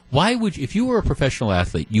why would you... If you were a professional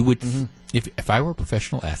athlete, you would... Mm-hmm. If I were a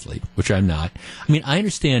professional athlete, which I'm not, I mean, I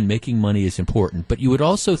understand making money is important, but you would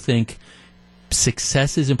also think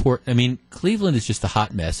success is important. I mean, Cleveland is just a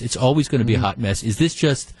hot mess. It's always going to be a hot mess. Is this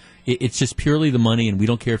just... It's just purely the money, and we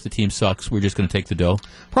don't care if the team sucks. We're just going to take the dough?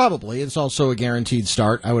 Probably. It's also a guaranteed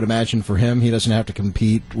start, I would imagine, for him. He doesn't have to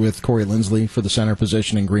compete with Corey Linsley for the center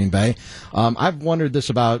position in Green Bay. I've wondered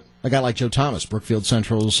this about a guy like Joe Thomas, Brookfield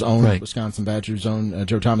Central's own, Wisconsin Badgers' own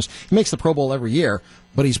Joe Thomas. He makes the Pro Bowl every year,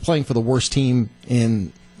 but he's playing for the worst team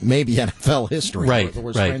in maybe NFL history. Right. The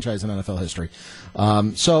worst franchise in NFL history.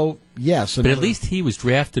 So, yes. But at least he was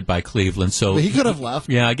drafted by Cleveland, so... But he could have left.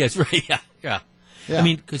 Yeah, I guess, right, yeah. Yeah. I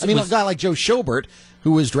mean, a guy like Joe Schobert,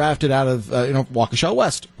 who was drafted out of Waukesha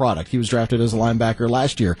West product. He was drafted as a linebacker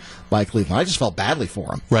last year by Cleveland. I just felt badly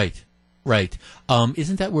for him. Right.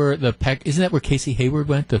 Isn't that where Casey Hayward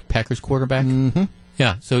went, the Packers quarterback? Mm-hmm.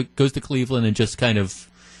 Yeah. So it goes to Cleveland and just kind of.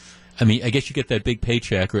 I mean, I guess you get that big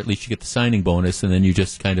paycheck, or at least you get the signing bonus, and then you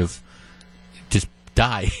just kind of just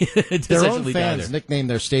die. Their own fans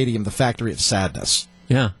nicknamed their stadium the Factory of Sadness.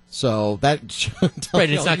 Yeah. So that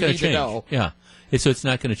it's not going to change. Yeah. So it's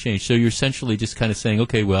not going to change. So you're essentially just kind of saying,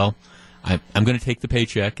 okay, well, I'm going to take the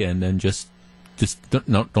paycheck and then just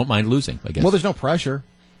don't mind losing, I guess. Well, there's no pressure.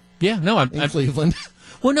 Yeah, no, I'm Cleveland.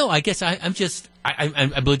 Well, no, I guess I'm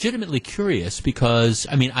legitimately curious because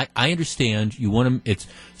I mean I understand you want to. It's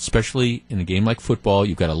especially in a game like football,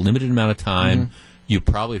 you've got a limited amount of time. Mm-hmm. You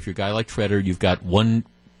probably, if you're a guy like Treader, you've got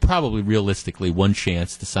probably realistically one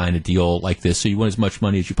chance to sign a deal like this. So you want as much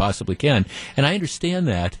money as you possibly can, and I understand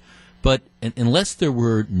that. But unless there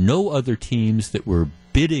were no other teams that were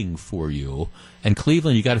bidding for you, and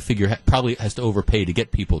Cleveland, you got to figure, probably has to overpay to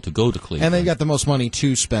get people to go to Cleveland. And they got the most money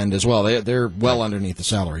to spend as well. They're well underneath the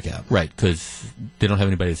salary cap. Right, because they don't have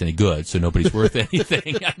anybody that's any good, so nobody's worth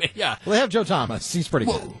anything. I mean, yeah. Well, they have Joe Thomas. He's pretty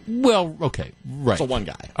good. Well, okay, right. So one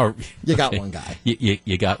guy. You got one guy.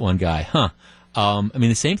 You got one guy, huh? I mean,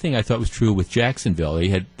 the same thing I thought was true with Jacksonville. He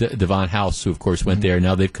had Devon House, who, of course, went there.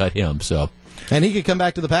 Now they've cut him, so... And he could come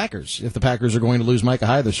back to the Packers. If the Packers are going to lose Micah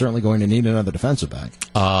Hyde, they're certainly going to need another defensive back.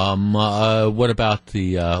 What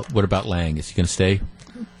about Lang? Is he going to stay?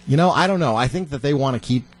 I don't know. I think that they want to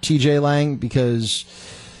keep T.J. Lang because,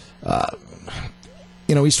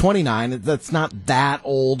 he's 29. That's not that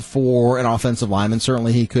old for an offensive lineman.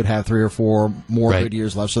 Certainly he could have 3 or 4 more good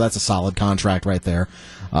years left, so that's a solid contract right there.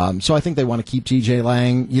 So I think they want to keep T.J.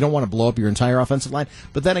 Lang. You don't want to blow up your entire offensive line.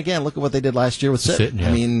 But then again, look at what they did last year with Sitton. Yeah.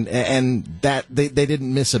 I mean, and that they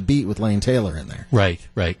didn't miss a beat with Lane Taylor in there. Right.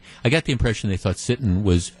 I got the impression they thought Sitton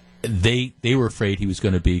was... They were afraid he was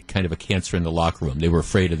going to be kind of a cancer in the locker room. They were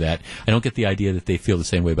afraid of that. I don't get the idea that they feel the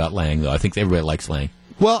same way about Lang, though. I think everybody likes Lang.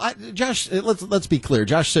 Well, Josh, let's be clear.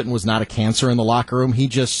 Josh Sitton was not a cancer in the locker room. He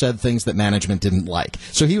just said things that management didn't like.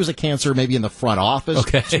 So he was a cancer maybe in the front office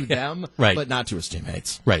to them, but not to his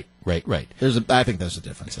teammates. Right. I think there's a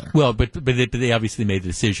difference there. Well, but they obviously made the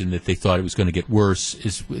decision that they thought it was going to get worse.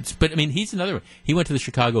 But I mean, he's another one. He went to the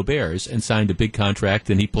Chicago Bears and signed a big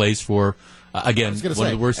contract, and he plays for. Again, one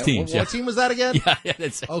of the worst teams. What team was that again? Yeah,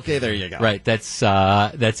 that's okay. There you go. Right, that's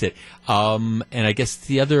it. And I guess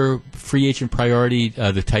the other free agent priority,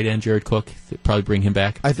 the tight end Jared Cook, probably bring him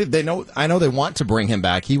back. I think they know. I know they want to bring him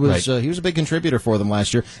back. He was he was a big contributor for them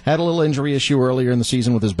last year. Had a little injury issue earlier in the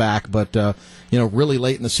season with his back, but really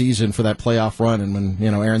late in the season for that playoff run, and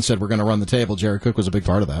when Aaron said we're going to run the table, Jared Cook was a big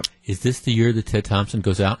part of that. Is this the year that Ted Thompson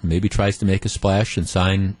goes out and maybe tries to make a splash and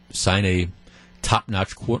sign a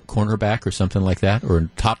top-notch cornerback or something like that, or a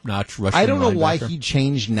top-notch rushing I don't know linebacker? why he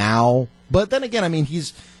changed now, but then again, I mean,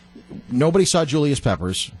 nobody saw Julius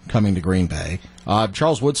Peppers coming to Green Bay.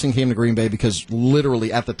 Charles Woodson came to Green Bay because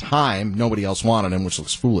literally at the time nobody else wanted him, which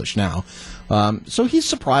looks foolish now. So he's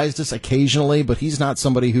surprised us occasionally, but he's not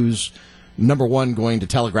somebody who's number one going to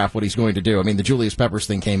telegraph what he's going to do. I mean, the Julius Peppers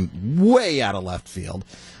thing came way out of left field,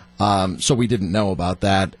 so we didn't know about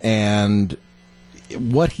that, and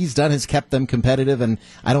what he's done has kept them competitive, and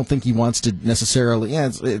I don't think he wants to necessarily.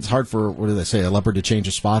 It's hard for, what do they say, a leopard to change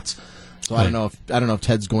his spots. So I don't know if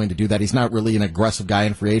Ted's going to do that. He's not really an aggressive guy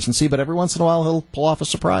in free agency, but every once in a while he'll pull off a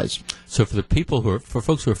surprise. So for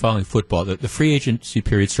folks who are following football, the free agency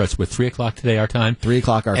period starts with 3:00 today our time.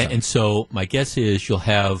 3:00 our time. And so my guess is you'll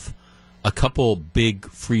have a couple big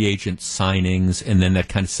free agent signings, and then that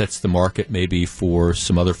kind of sets the market maybe for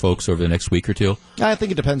some other folks over the next week or two? I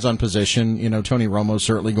think it depends on position. Tony Romo's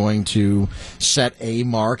certainly going to set a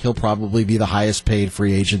mark. He'll probably be the highest paid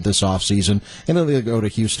free agent this offseason, and he'll go to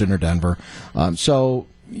Houston or Denver. So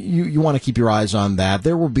you want to keep your eyes on that.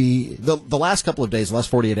 There will be, the last couple of days, the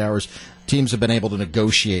last 48 hours, teams have been able to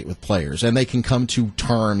negotiate with players, and they can come to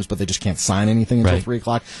terms, but they just can't sign anything until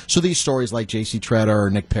 3:00. So these stories like J.C. Tretter or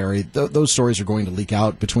Nick Perry, those stories are going to leak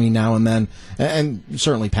out between now and then, and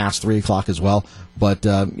certainly past 3:00 as well. But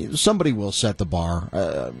somebody will set the bar,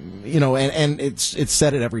 and it's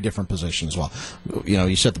set at every different position as well.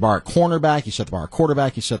 You set the bar at cornerback, you set the bar at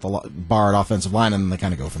quarterback, you set the bar at offensive line, and then they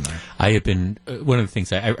kind of go from there. I have been one of the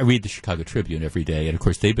things I read the Chicago Tribune every day, and of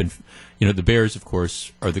course they've been, the Bears, of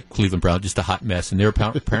course, are the Cleveland Browns, just a hot mess, and they're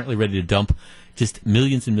apparently ready to dump just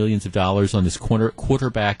millions and millions of dollars on this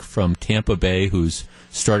quarterback from Tampa Bay who's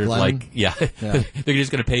started Glenn? They're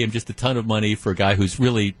just going to pay him just a ton of money for a guy who's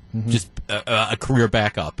really just a career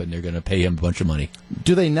backup, and they're going to pay him a bunch of money.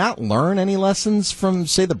 Do they not learn any lessons from,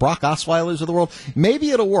 say, the Brock Osweilers of the world?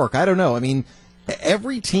 Maybe it'll work. I don't know. I mean,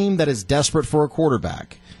 every team that is desperate for a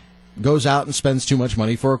quarterback goes out and spends too much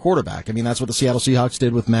money for a quarterback. I mean, that's what the Seattle Seahawks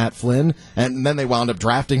did with Matt Flynn, and then they wound up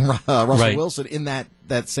drafting Russell Wilson in that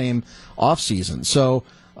same offseason. So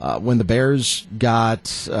when the Bears got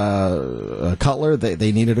Cutler,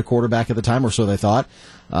 they needed a quarterback at the time, or so they thought.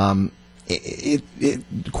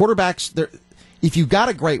 Quarterbacks, if you've got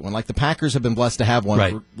a great one, like the Packers have been blessed to have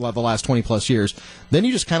one for the last 20-plus years, then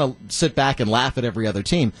you just kind of sit back and laugh at every other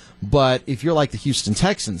team. But if you're like the Houston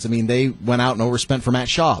Texans, I mean, they went out and overspent for Matt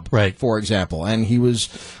Schaub, for example, and he was,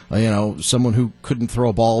 someone who couldn't throw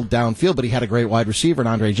a ball downfield, but he had a great wide receiver in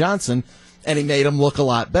Andre Johnson, and he made him look a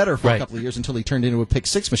lot better for a couple of years until he turned into a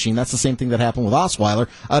pick-six machine. That's the same thing that happened with Osweiler,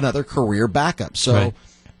 another career backup. So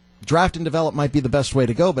draft and develop might be the best way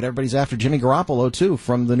to go, but everybody's after Jimmy Garoppolo, too,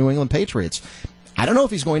 from the New England Patriots. I don't know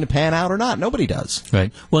if he's going to pan out or not. Nobody does.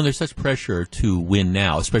 Right. Well, and there's such pressure to win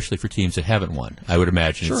now, especially for teams that haven't won. I would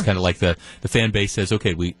imagine it's kind of like the fan base says,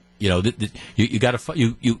 "Okay, we you got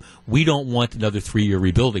to we don't want another 3-year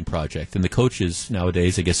rebuilding project." And the coaches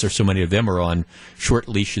nowadays, I guess, there's so many of them are on short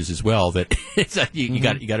leashes as well that it's you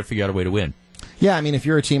got to figure out a way to win. Yeah, I mean, if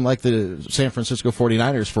you're a team like the San Francisco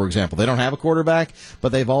 49ers, for example, they don't have a quarterback,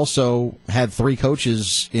 but they've also had 3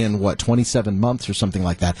 coaches in, 27 months or something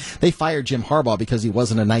like that. They fired Jim Harbaugh because he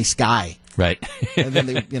wasn't a nice guy. Right. And then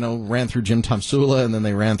they, ran through Jim Tomsula, and then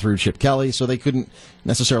they ran through Chip Kelly, so they couldn't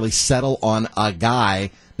necessarily settle on a guy.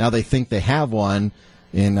 Now they think they have one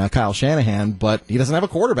in Kyle Shanahan, but he doesn't have a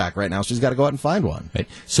quarterback right now, so he's got to go out and find one. Right.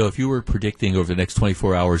 So if you were predicting over the next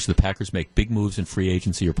 24 hours the Packers make big moves in free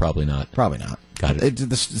agency, or probably not? Probably not. Got it.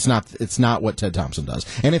 It's not what Ted Thompson does.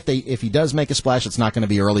 And if he does make a splash, it's not going to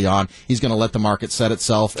be early on. He's going to let the market set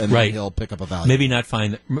itself, and then he'll pick up a value. Maybe not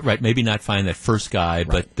find that first guy,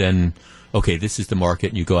 but then this is the market,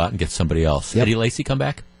 and you go out and get somebody else. Eddie Lacy come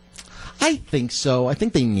back? I think so. I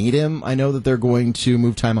think they need him. I know that they're going to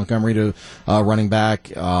move Ty Montgomery to running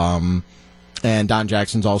back, and Don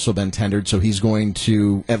Jackson's also been tendered, so he's going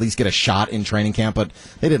to at least get a shot in training camp, but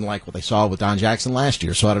they didn't like what they saw with Don Jackson last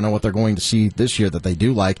year, so I don't know what they're going to see this year that they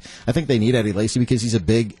do like. I think they need Eddie Lacy because he's a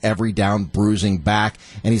big, every down, bruising back,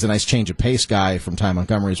 and he's a nice change of pace guy from Ty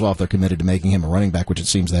Montgomery as well if they're committed to making him a running back, which it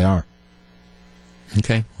seems they are.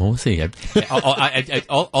 Okay, well, we'll see.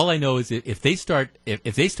 All I know is if they start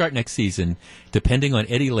next season, depending on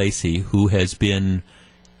Eddie Lacy, who has been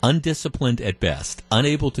undisciplined at best,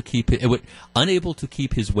 unable to keep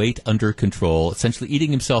his weight under control, essentially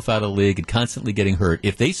eating himself out of the league and constantly getting hurt.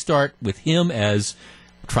 If they start with him as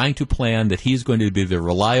trying to plan that he's going to be the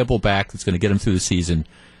reliable back that's going to get him through the season,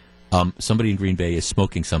 somebody in Green Bay is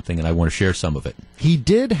smoking something, and I want to share some of it. He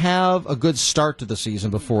did have a good start to the season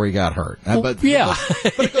before he got hurt. But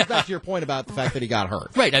it goes back to your point about the fact that he got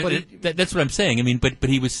hurt. Right. That's what I'm saying. I mean, but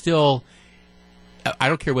he was still. I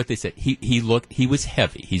don't care what they said. He was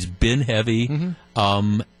heavy. He's been heavy,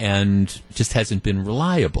 and just hasn't been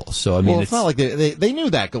reliable. So I mean, it's not like they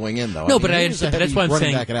knew that going in, though. No, but I understand. But that's why I'm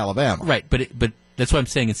saying back at Alabama. Right, but that's why I'm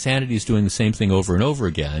saying insanity is doing the same thing over and over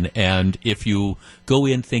again. And if you go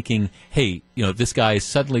in thinking, hey, this guy is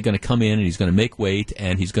suddenly going to come in and he's going to make weight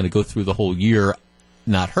and he's going to go through the whole year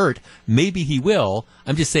not hurt, maybe he will.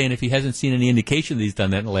 I'm just saying if he hasn't seen any indication that he's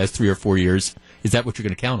done that in the last 3 or 4 years, is that what you're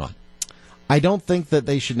going to count on? I don't think that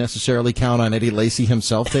they should necessarily count on Eddie Lacy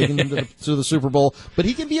himself taking them to the Super Bowl, but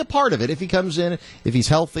he can be a part of it if he comes in, if he's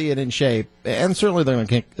healthy and in shape, and certainly they're going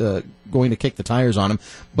to kick the tires on him.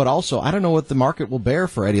 But also, I don't know what the market will bear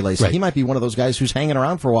for Eddie Lacy. Right. He might be one of those guys who's hanging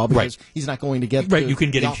around for a while because he's not going to get you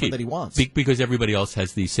can get the him offer cheap that he wants. Because everybody else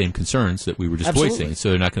has these same concerns that we were just Absolutely. voicing, so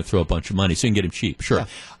they're not going to throw a bunch of money. So you can get him cheap, sure. Yeah.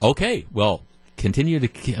 Okay, well. Continue to.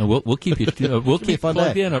 We'll keep you. We'll keep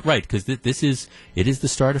plugged in, right? Because it is the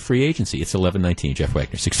start of free agency. It's 11:19. Jeff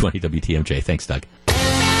Wagner, 620 WTMJ. Thanks, Doug.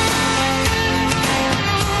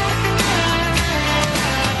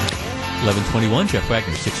 11:21. Jeff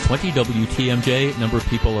Wagner, 620 WTMJ. A number of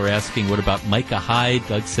people are asking, what about Micah Hyde?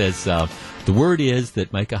 Doug says the word is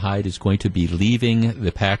that Micah Hyde is going to be leaving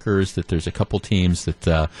the Packers. That there's a couple teams that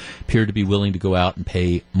appear to be willing to go out and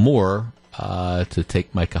pay more. To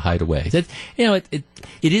take Micah Hyde away. That, it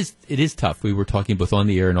is tough. We were talking both on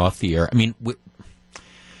the air and off the air. I mean,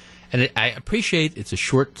 I appreciate it's a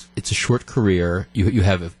short career. You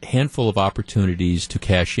have a handful of opportunities to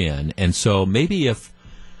cash in, and so maybe if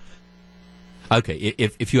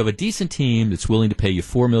you have a decent team that's willing to pay you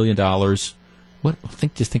 $4 million,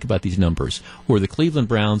 just think about these numbers, or the Cleveland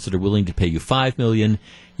Browns that are willing to pay you $5 million.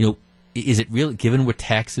 Is it really, given what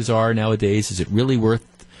taxes are nowadays, is it really worth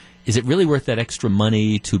that extra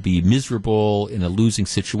money to be miserable in a losing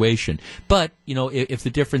situation? But, if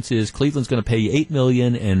the difference is Cleveland's going to pay you $8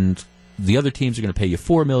 million and the other teams are going to pay you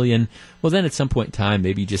 $4 million, well, then at some point in time,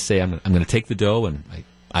 maybe you just say, I'm going to take the dough, and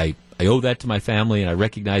I owe that to my family, and I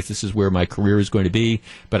recognize this is where my career is going to be,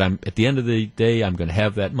 but at the end of the day, I'm going to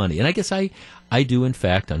have that money. And I guess I do, in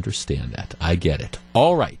fact, understand that. I get it.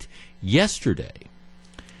 All right. Yesterday,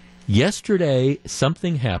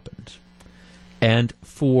 something happened. And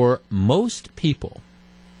for most people,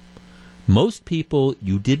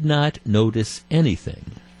 you did not notice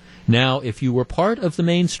anything. Now, if you were part of the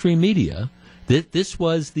mainstream media, this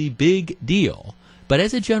was the big deal. But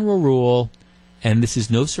as a general rule, and this is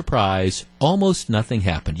no surprise, almost nothing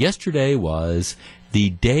happened. Yesterday was the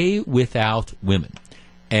Day Without Women.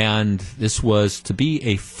 And this was to be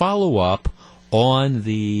a follow-up on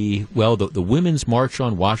the Women's March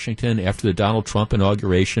on Washington after the Donald Trump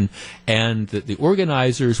inauguration, and the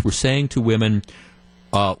organizers were saying to women,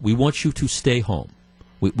 we want you to stay home.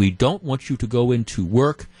 We don't want you to go into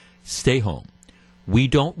work. Stay home. We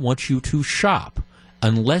don't want you to shop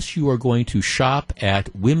unless you are going to shop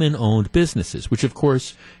at women-owned businesses, which, of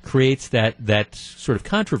course, creates that sort of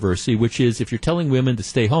controversy, which is if you're telling women to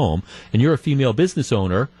stay home and you're a female business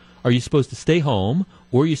owner, are you supposed to stay home,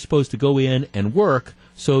 or are you supposed to go in and work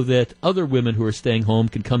so that other women who are staying home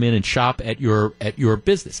can come in and shop at your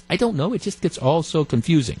business? I don't know. It just gets all so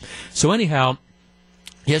confusing. So anyhow,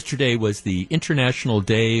 yesterday was the International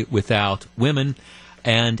Day Without Women,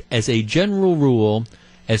 and as a general rule,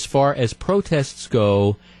 as far as protests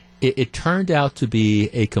go, it turned out to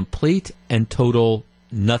be a complete and total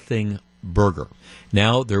nothing burger.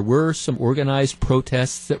 Now, there were some organized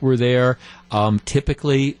protests that were there.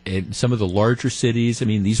 Typically, in some of the larger cities,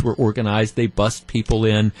 these were organized. They bussed people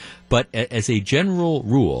in. But as a general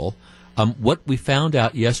rule, what we found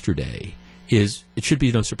out yesterday is, it should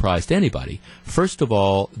be no surprise to anybody, first of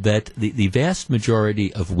all, that the vast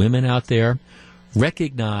majority of women out there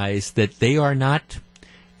recognize that they're not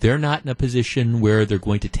in a position where they're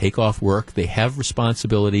going to take off work. They have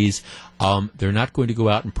responsibilities. They're not going to go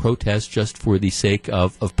out and protest just for the sake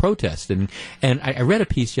of protest. And I read a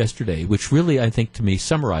piece yesterday which really, I think, to me,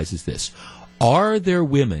 summarizes this. Are there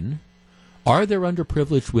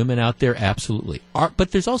underprivileged women out there? Absolutely.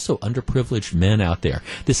 But there's also underprivileged men out there.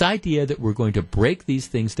 This idea that we're going to break these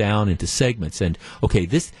things down into segments and, okay,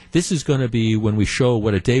 this is going to be when we show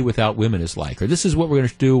what a day without women is like, or this is what we're going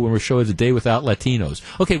to do when we show the day without Latinos.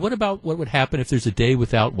 Okay, what about what would happen if there's a day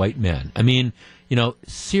without white men?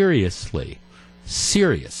 Seriously,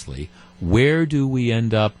 where do we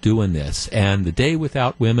end up doing this? And the day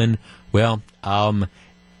without women, well,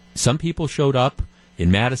 some people showed up. In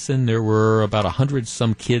Madison, there were about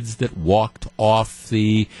 100-some kids that walked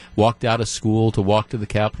out of school to walk to the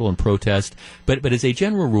Capitol and protest. But as a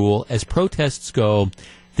general rule, as protests go,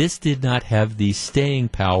 this did not have the staying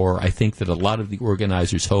power, I think, that a lot of the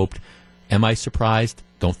organizers hoped. Am I surprised?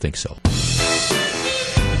 Don't think so.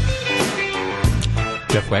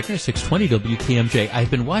 Jeff Wagner, 620 WTMJ. I've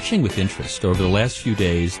been watching with interest over the last few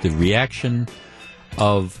days the reaction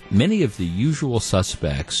of many of the usual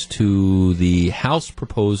suspects to the House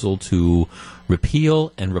proposal to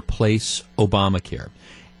repeal and replace Obamacare.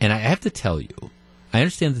 And I have to tell you, I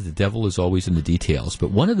understand that the devil is always in the details, but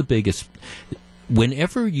one of the biggest,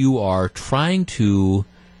 whenever you are trying to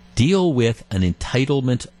deal with an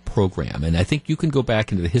entitlement program, and I think you can go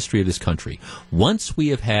back into the history of this country. Once we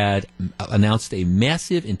have announced a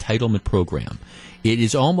massive entitlement program, it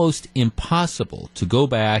is almost impossible to go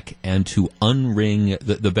back and to unring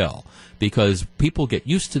the bell, because people get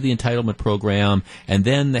used to the entitlement program, and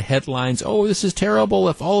then the headlines, oh, this is terrible.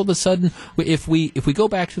 If all of a sudden, if we go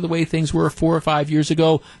back to the way things were 4 or 5 years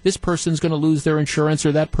ago, this person's going to lose their insurance,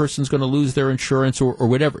 or that person's going to lose their insurance, or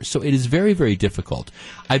whatever. So it is very, very difficult.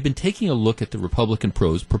 I've been taking a look at the Republican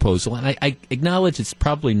proposal, and I acknowledge it's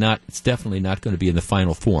definitely not going to be in the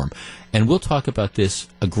final form. And we'll talk about this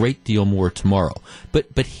a great deal more tomorrow.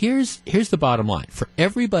 But here's the bottom line. For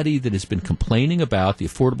everybody that has been complaining about the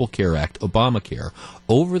Affordable Care Act, Obamacare,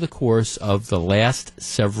 over the course of the last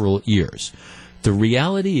several years, the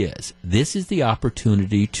reality is this is the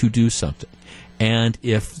opportunity to do something. And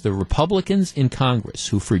if the Republicans in Congress,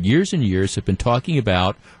 who for years and years have been talking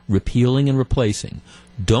about repealing and replacing,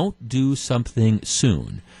 don't do something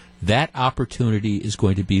soon, that opportunity is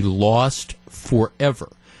going to be lost forever.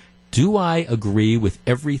 Do I agree with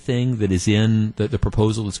everything that is in the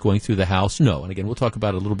proposal that's going through the House? No. And again, we'll talk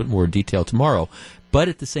about it a little bit more in detail tomorrow. But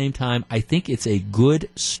at the same time, I think it's a good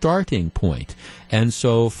starting point. And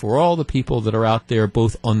so for all the people that are out there,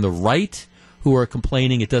 both on the right who are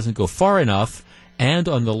complaining it doesn't go far enough, and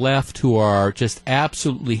on the left who are just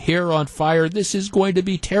absolutely hair on fire, this is going to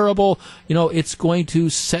be terrible, it's going to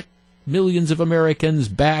set millions of Americans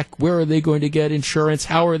back. Where are they going to get insurance?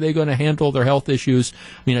 How are they going to handle their health issues?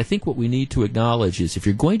 I mean, I think what we need to acknowledge is if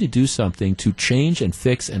you're going to do something to change and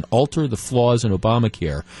fix and alter the flaws in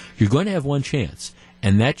Obamacare, you're going to have one chance,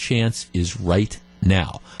 and that chance is right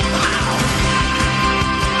now.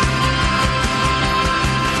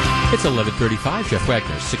 It's 11:35. Jeff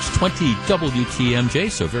Wagner, 620 WTMJ.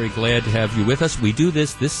 So very glad to have you with us. We do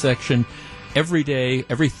this section every day,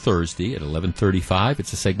 every Thursday at 11:35.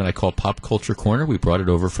 It's a segment I call Pop Culture Corner. We brought it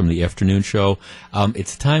over from the afternoon show.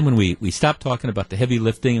 It's a time when we stop talking about the heavy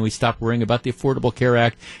lifting and we stop worrying about the Affordable Care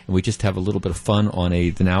Act, and we just have a little bit of fun on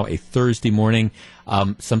a Thursday morning.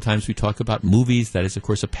 Sometimes we talk about movies. That is, of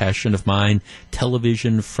course, a passion of mine.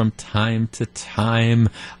 Television from time to time.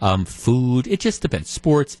 Food. It just depends.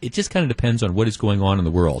 Sports. It just kind of depends on what is going on in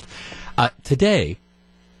the world. Today,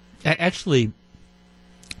 actually,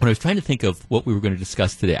 when I was trying to think of what we were going to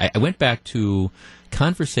discuss today, I went back to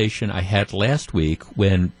conversation I had last week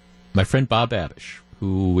when my friend Bob Abish,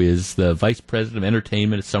 who is the vice president of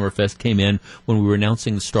entertainment at Summerfest, came in when we were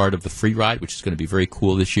announcing the start of the free ride, which is going to be very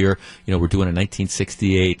cool this year. We're doing a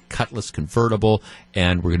 1968 Cutlass convertible,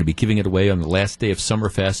 and we're going to be giving it away on the last day of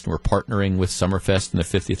Summerfest, and we're partnering with Summerfest in the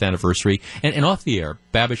 50th anniversary. And off the air,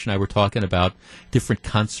 Babish and I were talking about different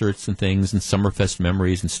concerts and things and Summerfest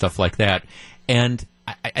memories and stuff like that. And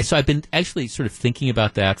so I've been actually sort of thinking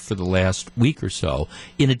about that for the last week or so.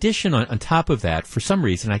 In addition, on top of that, for some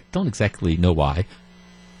reason, I don't exactly know why,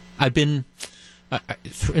 I've been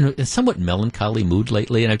in a somewhat melancholy mood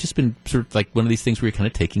lately, and I've just been sort of like one of these things where you're kind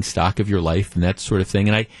of taking stock of your life and that sort of thing.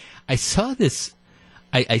 And I saw this,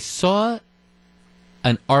 I saw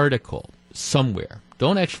an article somewhere,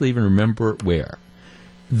 don't actually even remember where,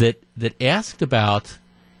 that asked about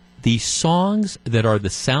the songs that are the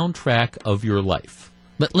soundtrack of your life.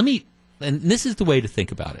 Let me, and this is the way to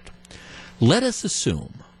think about it. Let us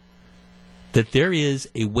assume that there is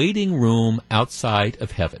a waiting room outside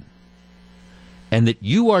of heaven, and that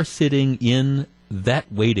you are sitting in that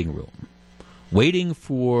waiting room, waiting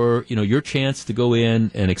for your chance to go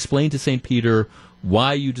in and explain to St. Peter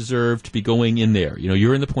why you deserve to be going in there.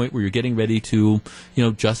 You're in the point where you're getting ready to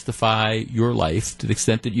justify your life to the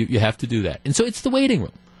extent that you have to do that. And so it's the waiting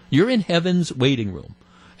room. You're in heaven's waiting room.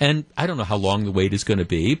 And I don't know how long the wait is going to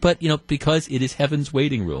be, but, because it is heaven's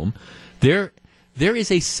waiting room, there is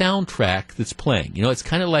a soundtrack that's playing. It's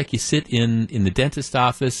kind of like you sit in the dentist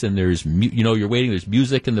office and there's, you're waiting, there's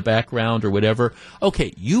music in the background or whatever.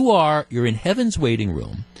 Okay, you're in heaven's waiting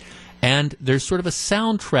room, and there's sort of a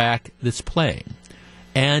soundtrack that's playing.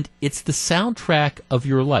 And it's the soundtrack of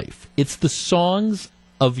your life. It's the songs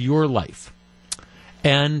of your life.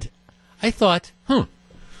 And I thought,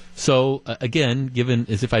 So, again, given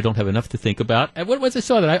as if I don't have enough to think about, once I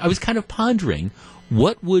saw that, I was kind of pondering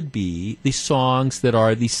what would be the songs that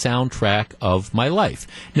are the soundtrack of my life.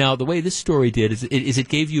 Now, the way this story did is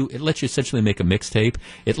it lets you essentially make a mixtape.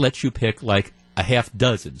 It lets you pick like a half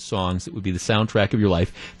dozen songs that would be the soundtrack of your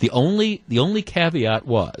life. The only caveat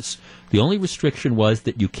was, the only restriction was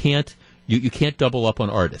that you can't double up on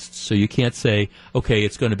artists. So you can't say, okay,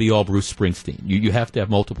 it's going to be all Bruce Springsteen. You have to have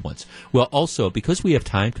multiple ones. Well, also, because we have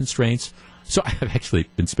time constraints, so I've actually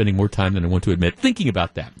been spending more time than I want to admit thinking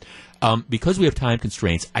about that. Because we have time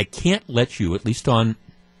constraints, I can't let you, at least on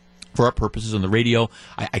for our purposes on the radio,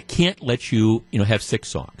 I can't let you, have 6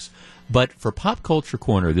 songs. But for Pop Culture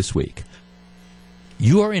Corner this week,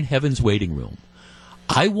 you are in heaven's waiting room.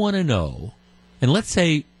 I want to know, and let's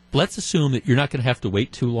assume that you're not going to have to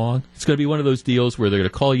wait too long. It's going to be one of those deals where they're going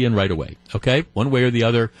to call you in right away, okay? One way or the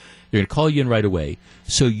other, they're going to call you in right away.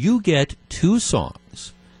 So you get 2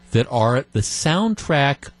 songs that are the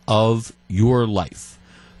soundtrack of your life.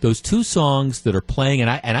 Those 2 songs that are playing, and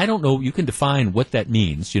I don't know, you can define what that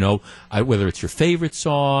means, whether it's your favorite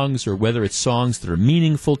songs or whether it's songs that are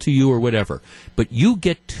meaningful to you or whatever. But you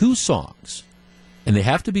get 2 songs, and they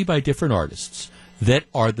have to be by different artists, that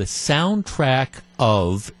are the soundtrack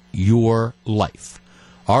of your life.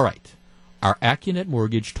 All right. Our AccuNet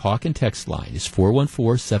Mortgage talk and text line is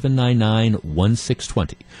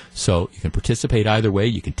 414-799-1620. So you can participate either way.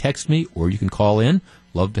 You can text me or you can call in.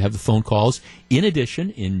 Love to have the phone calls. In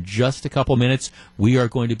addition, in just a couple minutes, we are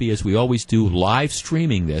going to be, as we always do, live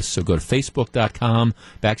streaming this. So go to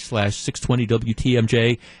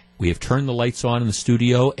Facebook.com/620WTMJ. We have turned the lights on in the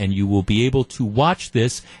studio, and you will be able to watch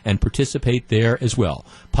this and participate there as well.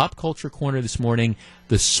 Pop Culture Corner this morning,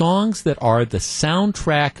 the songs that are the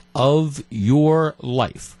soundtrack of your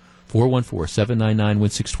life.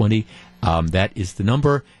 414-799-1620. That is the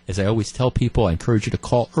number. As I always tell people, I encourage you to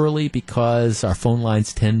call early because our phone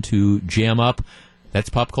lines tend to jam up. That's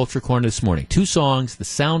Pop Culture Corner this morning. 2 songs, the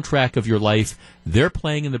soundtrack of your life. They're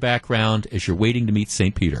playing in the background as you're waiting to meet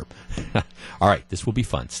St. Peter. All right, this will be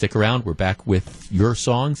fun. Stick around. We're back with your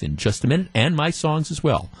songs in just a minute, and my songs as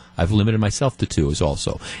well. I've limited myself to 2 as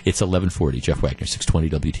also. It's 11:40. Jeff Wagner, 620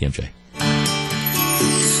 WTMJ.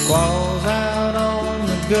 Squalls out on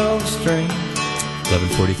the Gulf Stream.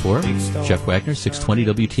 11:44. Jeff Wagner,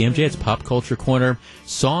 620 WTMJ. It's Pop Culture Corner.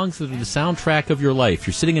 Songs that are the soundtrack of your life.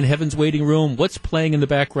 You're sitting in heaven's waiting room. What's playing in the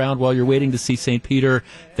background while you're waiting to see St. Peter?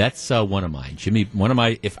 That's one of mine. Jimmy,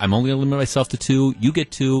 if I'm only going to limit myself to 2, you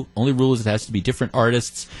get 2. Only rule is it has to be different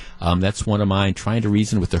artists. That's one of mine. Trying to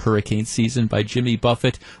Reason with the Hurricane Season by Jimmy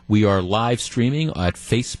Buffett. We are live streaming at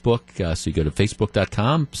Facebook. So you go to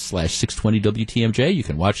facebook.com/620WTMJ. You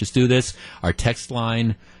can watch us do this. Our text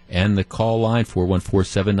line and the call line,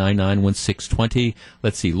 414-799-1620.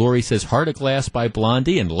 Let's see. Lori says, Heart of Glass by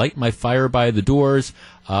Blondie and Light My Fire by The Doors.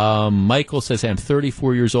 Michael says, I'm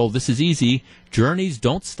 34 years old. This is easy. Journey's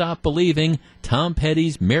Don't Stop Believing. Tom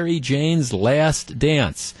Petty's Mary Jane's Last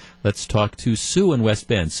Dance. Let's talk to Sue in West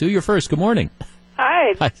Bend. Sue, you're first. Good morning.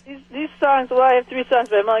 Hi. These songs, well, I have 3 songs,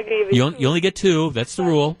 but I'm only going to give you only get 2. That's the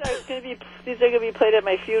rule. These are going to be played at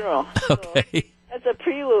my funeral. Okay. That's a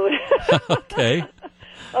prelude. Okay.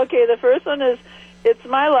 Okay, the first one is It's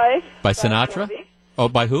My Life. By Sinatra? Jovi. Oh,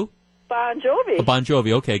 by who? Bon Jovi. Oh, Bon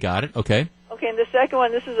Jovi. Okay, got it. Okay. Okay, and the second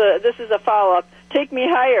one, this is a follow-up. Take Me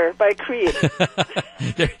Higher by Creed.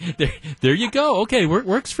 there you go. Okay,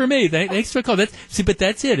 works for me. Thanks for the call. But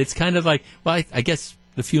that's it. It's kind of like, well, I guess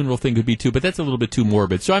the funeral thing could be too, but that's a little bit too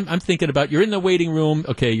morbid. So I'm thinking about, you're in the waiting room.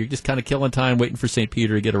 Okay, you're just kind of killing time waiting for St.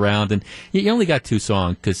 Peter to get around, and you only got 2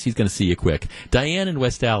 songs because he's going to see you quick. Diane in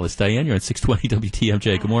West Dallas. Diane, you're on 620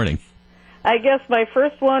 WTMJ. Good morning. I guess my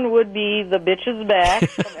first one would be The Bitch Is Back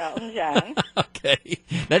from Elton John. Okay.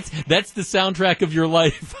 That's the soundtrack of your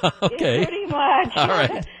life. Okay. Yeah, pretty much. All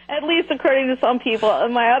right. At least according to some people.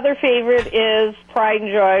 And my other favorite is Pride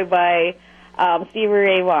and Joy by Stevie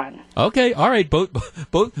Ray Vaughan. Okay. All right.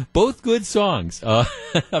 Both good songs.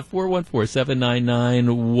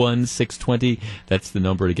 414-799-1620. That's the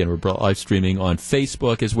number. Again, we're live streaming on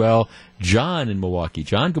Facebook as well. John in Milwaukee.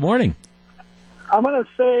 John, good morning. I'm going to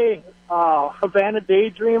say Havana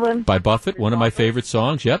Daydreamin' by Buffett, one of my favorite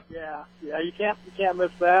songs. Yep. Yeah, you can't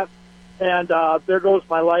miss that. And There Goes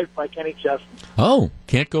My Life by Kenny Chesney. Oh,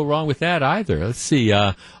 can't go wrong with that either. Let's see.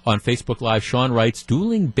 On Facebook Live, Sean writes,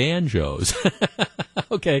 Dueling Banjos.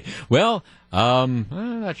 Okay. Well, I'm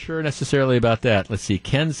not sure necessarily about that. Let's see.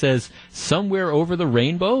 Ken says, Somewhere Over the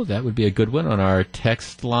Rainbow. That would be a good one on our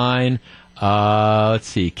text line. Let's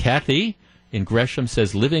see. Kathy in Gresham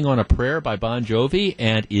says, Living on a Prayer by Bon Jovi,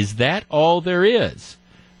 and Is That All There Is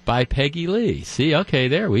by Peggy Lee. See, okay,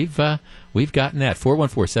 there, we've gotten that.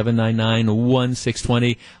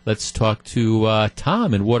 414-799-1620. Let's talk to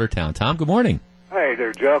Tom in Watertown. Tom, good morning. Hi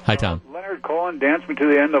there, Jeff. Hi, Tom. Leonard Cohen, Dance Me to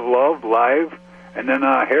the End of Love, live, and then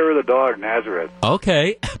Hair of the Dog, Nazareth.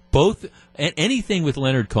 Okay, both. And anything with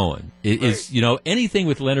Leonard Cohen is, anything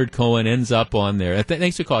with Leonard Cohen ends up on there.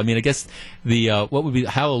 Thanks for calling. I mean, I guess the what would be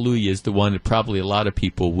Hallelujah is the one that probably a lot of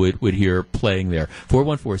people would hear playing there.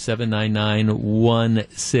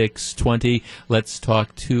 414-799-1620. Let's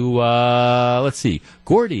talk to let's see,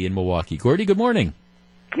 Gordy in Milwaukee. Gordy, good morning.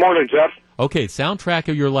 Good morning, Jeff. Okay, soundtrack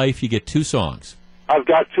of your life. You get 2 songs. I've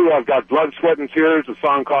got two. I've got Blood, Sweat, and Tears, a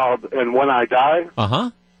song called And When I Die.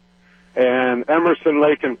 Uh-huh. And Emerson,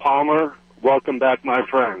 Lake, and Palmer, Welcome Back, My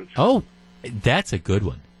Friends. Oh, that's a good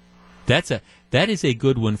one. That is a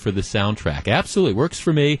good one for the soundtrack. Absolutely. Works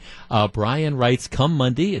for me. Brian writes, Come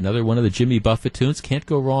Monday, another one of the Jimmy Buffett tunes. Can't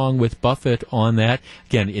go wrong with Buffett on that.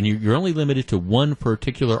 Again, and you're only limited to one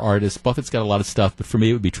particular artist. Buffett's got a lot of stuff, but for me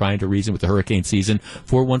it would be Trying to Reason with the hurricane season.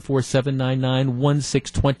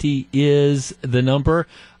 414-799-1620 is the number.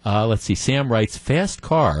 Let's see. Sam writes, Fast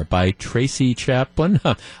Car by Tracy Chapman.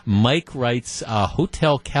 Mike writes,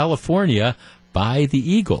 Hotel California by the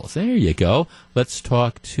Eagles. There you go. Let's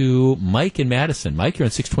talk to Mike in Madison. Mike, you're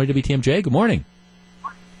on 620 WTMJ. Good morning.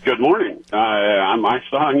 Good morning. My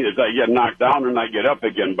song is I Get Knocked Down and I Get Up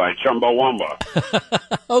Again by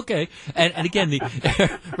Chumbawamba. Okay. And again,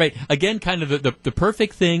 right, again, kind of the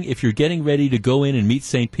perfect thing if you're getting ready to go in and meet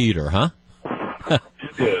St. Peter, huh?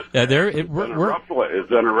 It's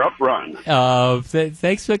been a rough run.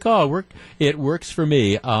 Thanks for the call. It works for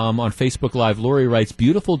me. On Facebook Live, Lori writes,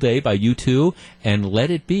 Beautiful Day by U2 and Let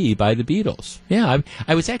It Be by the Beatles. Yeah,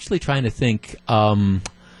 I was actually trying to think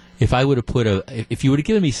if I would have if you would have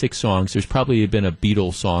given me 6 songs, there's probably been a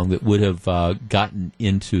Beatles song that would have gotten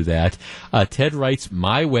into that. Ted writes,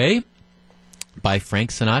 My Way by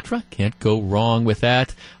Frank Sinatra. Can't go wrong with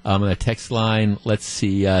that. On the text line, let's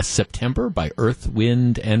see, September by Earth,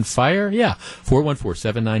 Wind, and Fire. Yeah,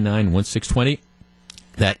 414-799-1620.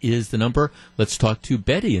 That is the number. Let's talk to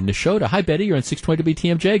Betty in Neshota. Hi, Betty. You're on 620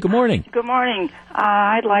 WTMJ. Good morning. Good morning.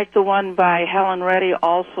 I'd like the one by Helen Reddy,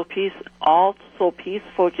 Also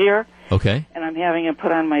Peaceful Here. Okay. And I'm having it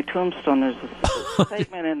put on my tombstone. There's a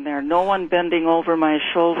statement in there. No one bending over my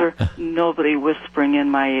shoulder. Nobody whispering in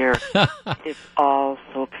my ear. It's all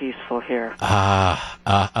so peaceful here.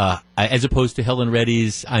 As opposed to Helen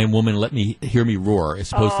Reddy's I Am Woman, Let Me Hear Me Roar,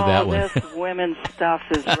 as opposed to that one. This women's stuff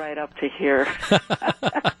is right up to here.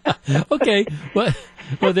 Okay. Well,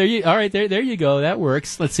 there you go. That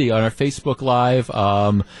works. Let's see. On our Facebook Live,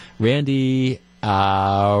 Randy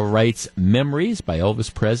writes Memories by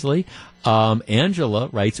Elvis Presley. Angela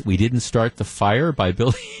writes We Didn't Start the Fire by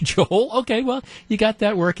Billy Joel. Okay, well, you got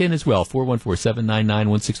that working as well.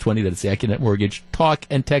 414-799-1620. That's the AccuNet Mortgage talk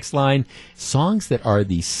and text line. Songs that are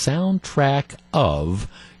the soundtrack of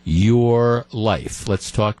your life.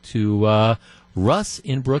 Let's talk to Russ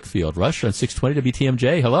in Brookfield. Russ on 620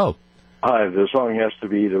 WTMJ. Hello. Hi, the song has to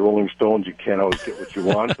be the Rolling Stones. You can't always get what you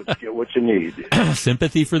want, but you get what you need.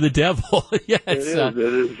 Sympathy for the Devil. Yes.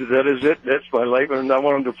 That is it. That's my life, and I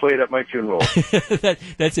want them to play it at my funeral.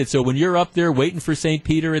 That's it. So when you're up there waiting for St.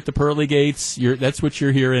 Peter at the pearly gates, that's what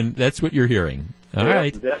you're hearing. That's what you're hearing. All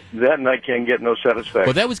right. That and I can't get no satisfaction.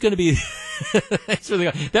 Well, that was going to be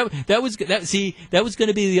that was going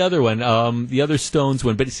to be the other one, the other Stones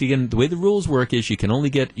one. But see, again, the way the rules work is you can only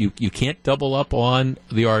get you can't double up on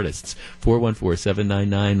the artists.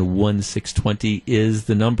 414-799-1620 is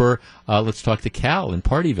the number. Let's talk to Cal in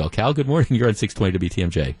Partyville. Cal, good morning. You're on 620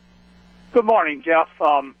 WTMJ. Good morning, Jeff.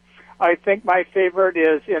 I think my favorite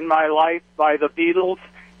is In My Life by the Beatles,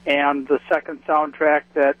 and the second soundtrack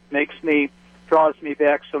that draws me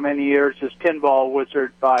back so many years is Pinball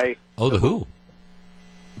Wizard by The Who.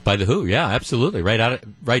 By The Who, yeah, absolutely. Well, that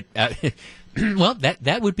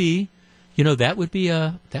would be, that would be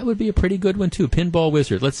a pretty good one too. Pinball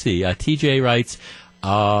Wizard. Let's see. TJ writes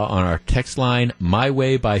on our text line, My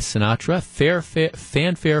Way by Sinatra,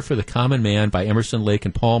 Fanfare for the Common Man by Emerson, Lake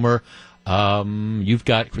and Palmer.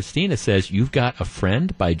 Christina says, You've Got a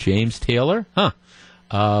Friend by James Taylor. Huh.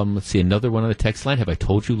 Let's see, another one on the text line. Have I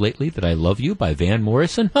told you lately that I love you by Van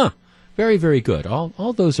Morrison? Huh. Very, very good.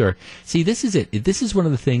 All those are, see, this is it. This is one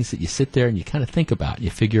of the things that you sit there and you kind of think about. You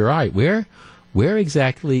figure, all right, where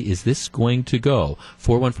exactly is this going to go?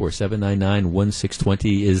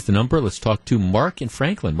 414-799-1620 is the number. Let's talk to Mark in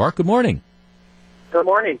Franklin. Mark, good morning. Good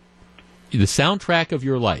morning. The soundtrack of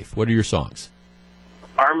your life. What are your songs?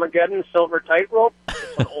 Armageddon, Silver Tightrope.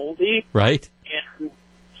 It's an oldie. Right. And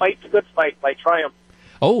Fight the Good Fight by Triumph.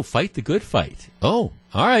 Oh, Fight the Good Fight. Oh,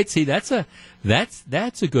 all right. See, that's a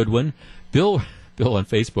good one. Bill on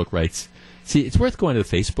Facebook writes, see, it's worth going to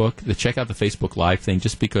the Facebook to check out the Facebook Live thing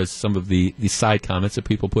just because some of the side comments that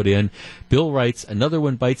people put in. Bill writes, another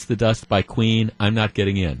one Bites the Dust by Queen. I'm not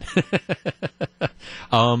getting in.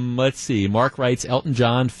 Let's see. Mark writes, Elton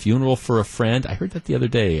John, Funeral for a Friend. I heard that the other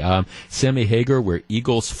day. Sammy Hagar, Where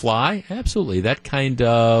Eagles Fly. Absolutely. That kind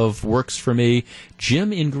of works for me.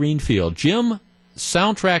 Jim in Greenfield. Jim,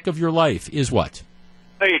 soundtrack of your life is what?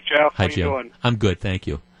 Hey, Jeff. Hi, How Jim. you doing? I'm good, thank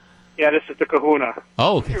you. Yeah, this is the Kahuna.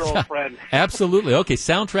 Oh, okay. Your old friend. Absolutely. Okay,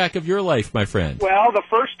 soundtrack of your life, my friend. Well, the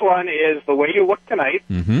first one is The Way You Look Tonight.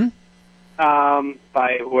 Mm-hmm.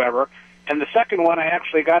 by whoever. And the second one, I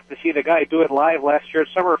actually got to see the guy do it live last year at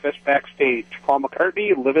Summerfest backstage. Paul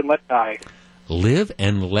McCartney, Live and Let Die. Live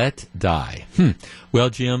and Let Die. Well,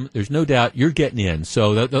 Jim, there's no doubt you're getting in.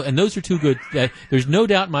 So, and those are two good. There's no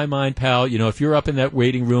doubt in my mind, pal. You know, if you're up in that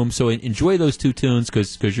waiting room, so enjoy those two tunes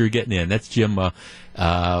because you're getting in. That's Jim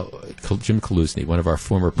Kaluzny, one of our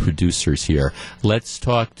former producers here. Let's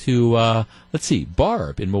talk to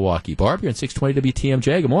Barb in Milwaukee. Barb, you're on 620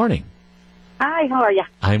 WTMJ. Good morning. Hi, how are you?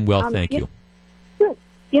 I'm well, thank you. Good.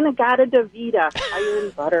 In-A-Gadda-Da-Vida,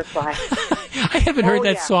 Iron Butterfly. I haven't heard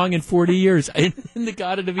that song in 40 years.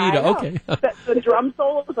 In-A-Gadda-Da-Vida. Okay. The drum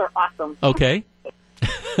solos are awesome. Okay.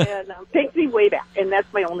 And takes me way back, and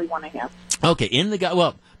that's my only one I have. Okay,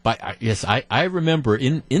 yes, I remember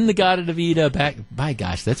In-A-Gadda-Da-Vida back. My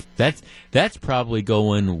gosh, that's probably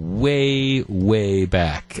going way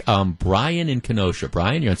back. Brian in Kenosha.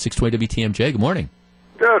 Brian, you're on 620 WTMJ. Good morning.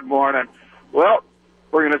 Good morning. Well,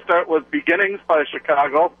 we're going to start with Beginnings by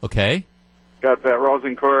Chicago. Okay. Got that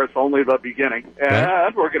rousing chorus, Only the Beginning.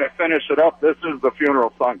 And we're going to finish it up. This is the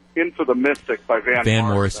funeral song, Into the Mystic by Van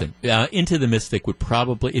Morrison. Into the Mystic would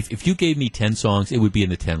probably, if you gave me 10 songs, it would be in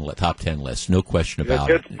the top 10 list. No question about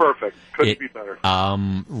it. It's perfect. Couldn't be better.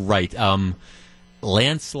 Right.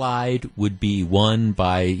 Landslide would be one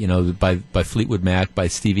by Fleetwood Mac, by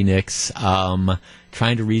Stevie Nicks.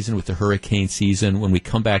 Trying to Reason with the Hurricane Season. When we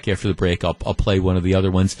come back after the break, I'll play one of the other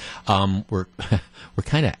ones. We're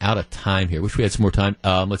kind of out of time here. Wish we had some more time.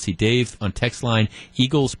 Let's see. Dave on text line.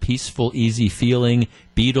 Eagles, Peaceful, Easy Feeling.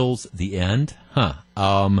 Beatles, The End.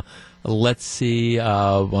 Let's see.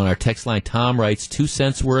 On our text line, Tom writes 2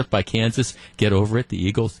 cents worth by Kansas. Get Over It. The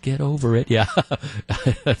Eagles. Get over it. Yeah.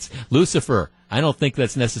 That's Lucifer. I don't think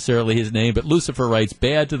that's necessarily his name, but Lucifer writes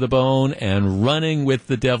Bad to the Bone and Running with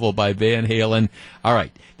the Devil by Van Halen. All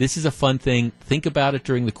right. This is a fun thing. Think about it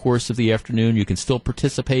during the course of the afternoon. You can still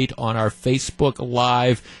participate on our Facebook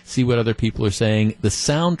Live, see what other people are saying. The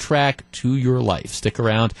soundtrack to your life. Stick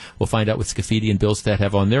around. We'll find out what Scafidi and Billstead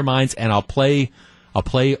have on their minds, and I'll play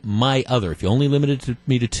my other. If you only limited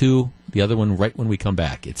me to 2, the other one right when we come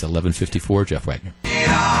back. It's 11:54. Jeff Wagner.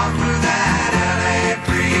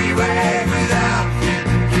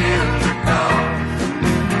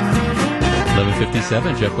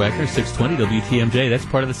 11:57. Jeff Wagner, 620 WTMJ. That's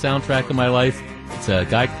part of the soundtrack of my life. It's a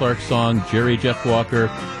Guy Clark song, Jerry Jeff Walker,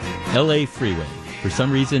 L.A. Freeway. For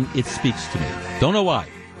some reason, it speaks to me. Don't know why.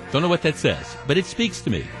 Don't know what that says, but it speaks to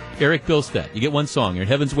me. Eric Billstead, you get one song. You're in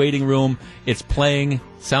Heaven's Waiting Room. It's playing.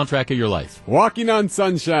 Soundtrack of your life. Walking on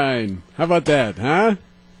Sunshine. How about that, huh?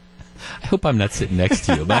 I hope I'm not sitting next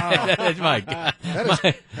to you. My God.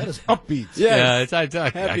 That is upbeat. Yeah,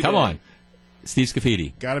 come on. Steve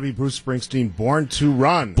Scafidi. Got to be Bruce Springsteen, Born to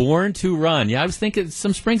Run. Born to Run. Yeah, I was thinking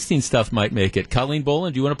some Springsteen stuff might make it. Colleen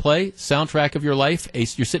Boland, do you want to play Soundtrack of Your Life?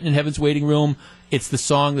 You're sitting in Heaven's Waiting Room. It's the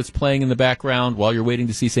song that's playing in the background while you're waiting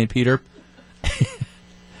to see St. Peter.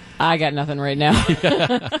 I got nothing right now.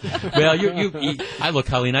 Well, I look,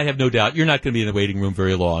 Colleen, I have no doubt you're not going to be in the waiting room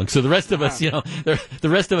very long. So the rest of us, the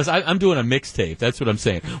rest of us, I'm doing a mixtape. That's what I'm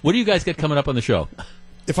saying. What do you guys got coming up on the show?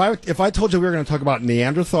 If I told you we were going to talk about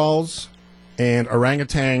Neanderthals and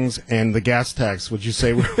orangutans and the gas tax, would you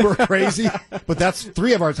say we're crazy? But that's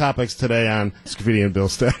 3 of our topics today on Scafidi and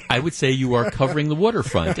Billstead. I would say you are covering the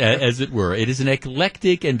waterfront, as it were. It is an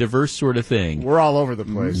eclectic and diverse sort of thing. We're all over the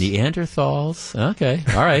place. Neanderthals. Okay.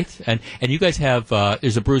 All right. And you guys have,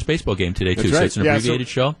 there's a Brewers baseball game today, too. That's right. So it's an abbreviated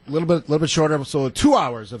show? A little bit shorter. So 2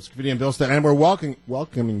 hours of Scafidi and Billstead. And we're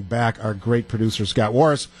welcoming back our great producer, Scott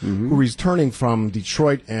Warris, who is returning from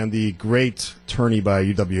Detroit and the great tourney by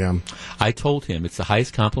UWM. I told him it's the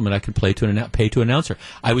highest compliment I can pay to an announcer.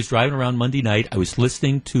 I was driving around Monday night. I was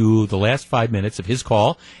listening to the last 5 minutes of his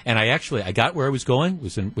call, and I got where I was going.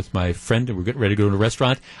 Was with my friend, and we're getting ready to go to a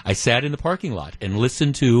restaurant. I sat in the parking lot and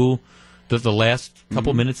listened to the last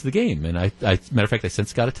couple minutes of the game. And matter of fact, I sent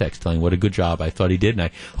Scott a text telling what a good job I thought he did, and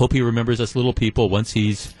I hope he remembers us little people once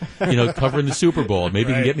he's covering the Super Bowl. Maybe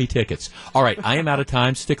he can get me tickets. All right, I am out of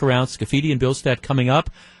time. Stick around. Scafidi and Billstead coming up.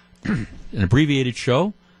 An abbreviated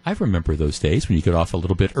show. I remember those days when you get off a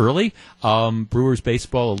little bit early. Brewers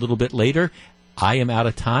baseball a little bit later. I am out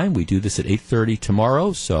of time. We do this at 8:30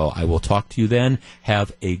 tomorrow, so I will talk to you then.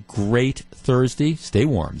 Have a great Thursday. Stay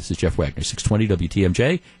warm. This is Jeff Wagner, 620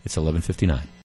 WTMJ. It's 11:59.